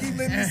 Why you keep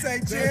letting me say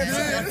Champ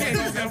Side?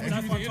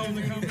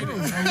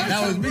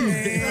 That was me.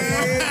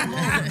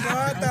 Bro,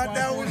 I thought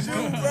that was you,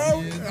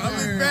 bro. I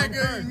look back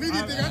at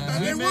immediately. I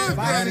thought they was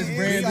Baddest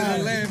brand in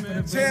the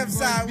land. Champ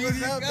Side,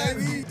 what's up,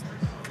 baby?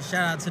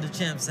 Shout out to the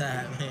Champ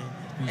Side, man.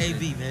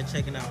 AB, man,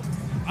 checking out.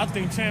 I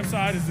think Champ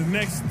Side is the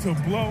next to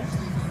blow,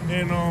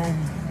 and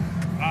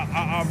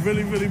I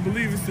really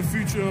believe it's the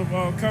future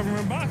of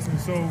covering boxing.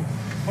 So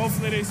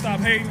hopefully they stop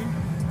hating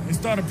and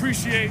start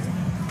appreciating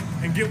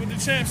and get with the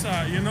Champ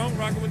Side, you know,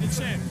 rocking with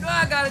the champ. You know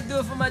I gotta do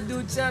it for my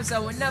dude Champ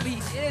Side. Whenever he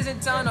is in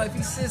town or if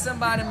he sends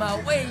somebody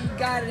my way, he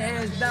got it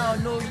hands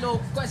down, no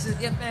questions,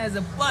 ifs, ands,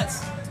 or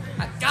buts.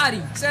 I got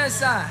him. Champ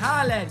Side,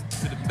 holla at him.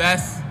 To the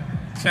best,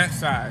 Champ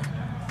Side,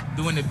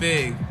 doing it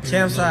big.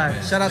 Champ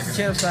Side, shout out to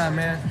Champ Side,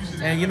 man.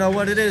 And you know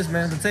what it is,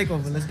 man, the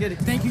takeover. Let's get it.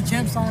 Thank you,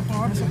 Champ Side, for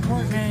all the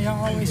support, man.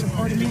 Y'all always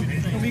supporting me.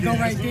 And we go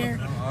right there.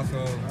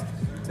 Also,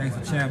 thanks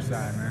to Champ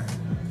Side, man.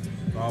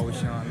 For always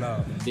showing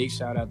love. Big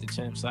shout out to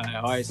Champ Side.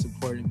 Always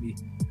supported me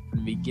from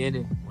the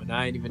beginning when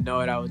I didn't even know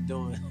what I was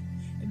doing.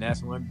 And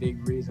that's one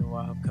big reason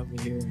why I'm coming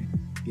here and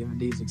giving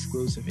these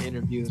exclusive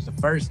interviews. The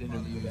first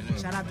interview.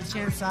 Shout out to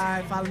Champ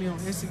Side. Follow me on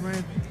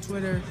Instagram,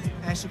 Twitter,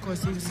 @Shakur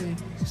Stevenson.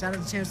 Shout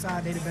out to Champ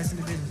Side. They the best in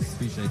the business.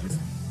 Appreciate you.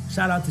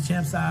 Shout out to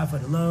Champ Side for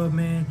the love,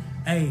 man.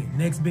 Hey,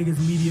 next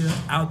biggest media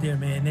out there,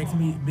 man. Next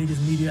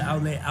biggest media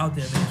outlet out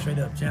there, man. Straight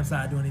up, Champ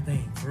Side do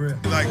anything, for real.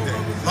 Like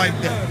that,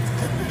 like that.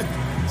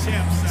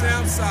 Champ Side.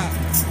 Champ Side.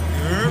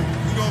 You heard?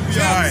 We gonna be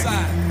all right.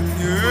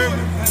 You heard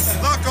me?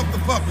 Lock up the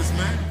puppets,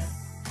 man.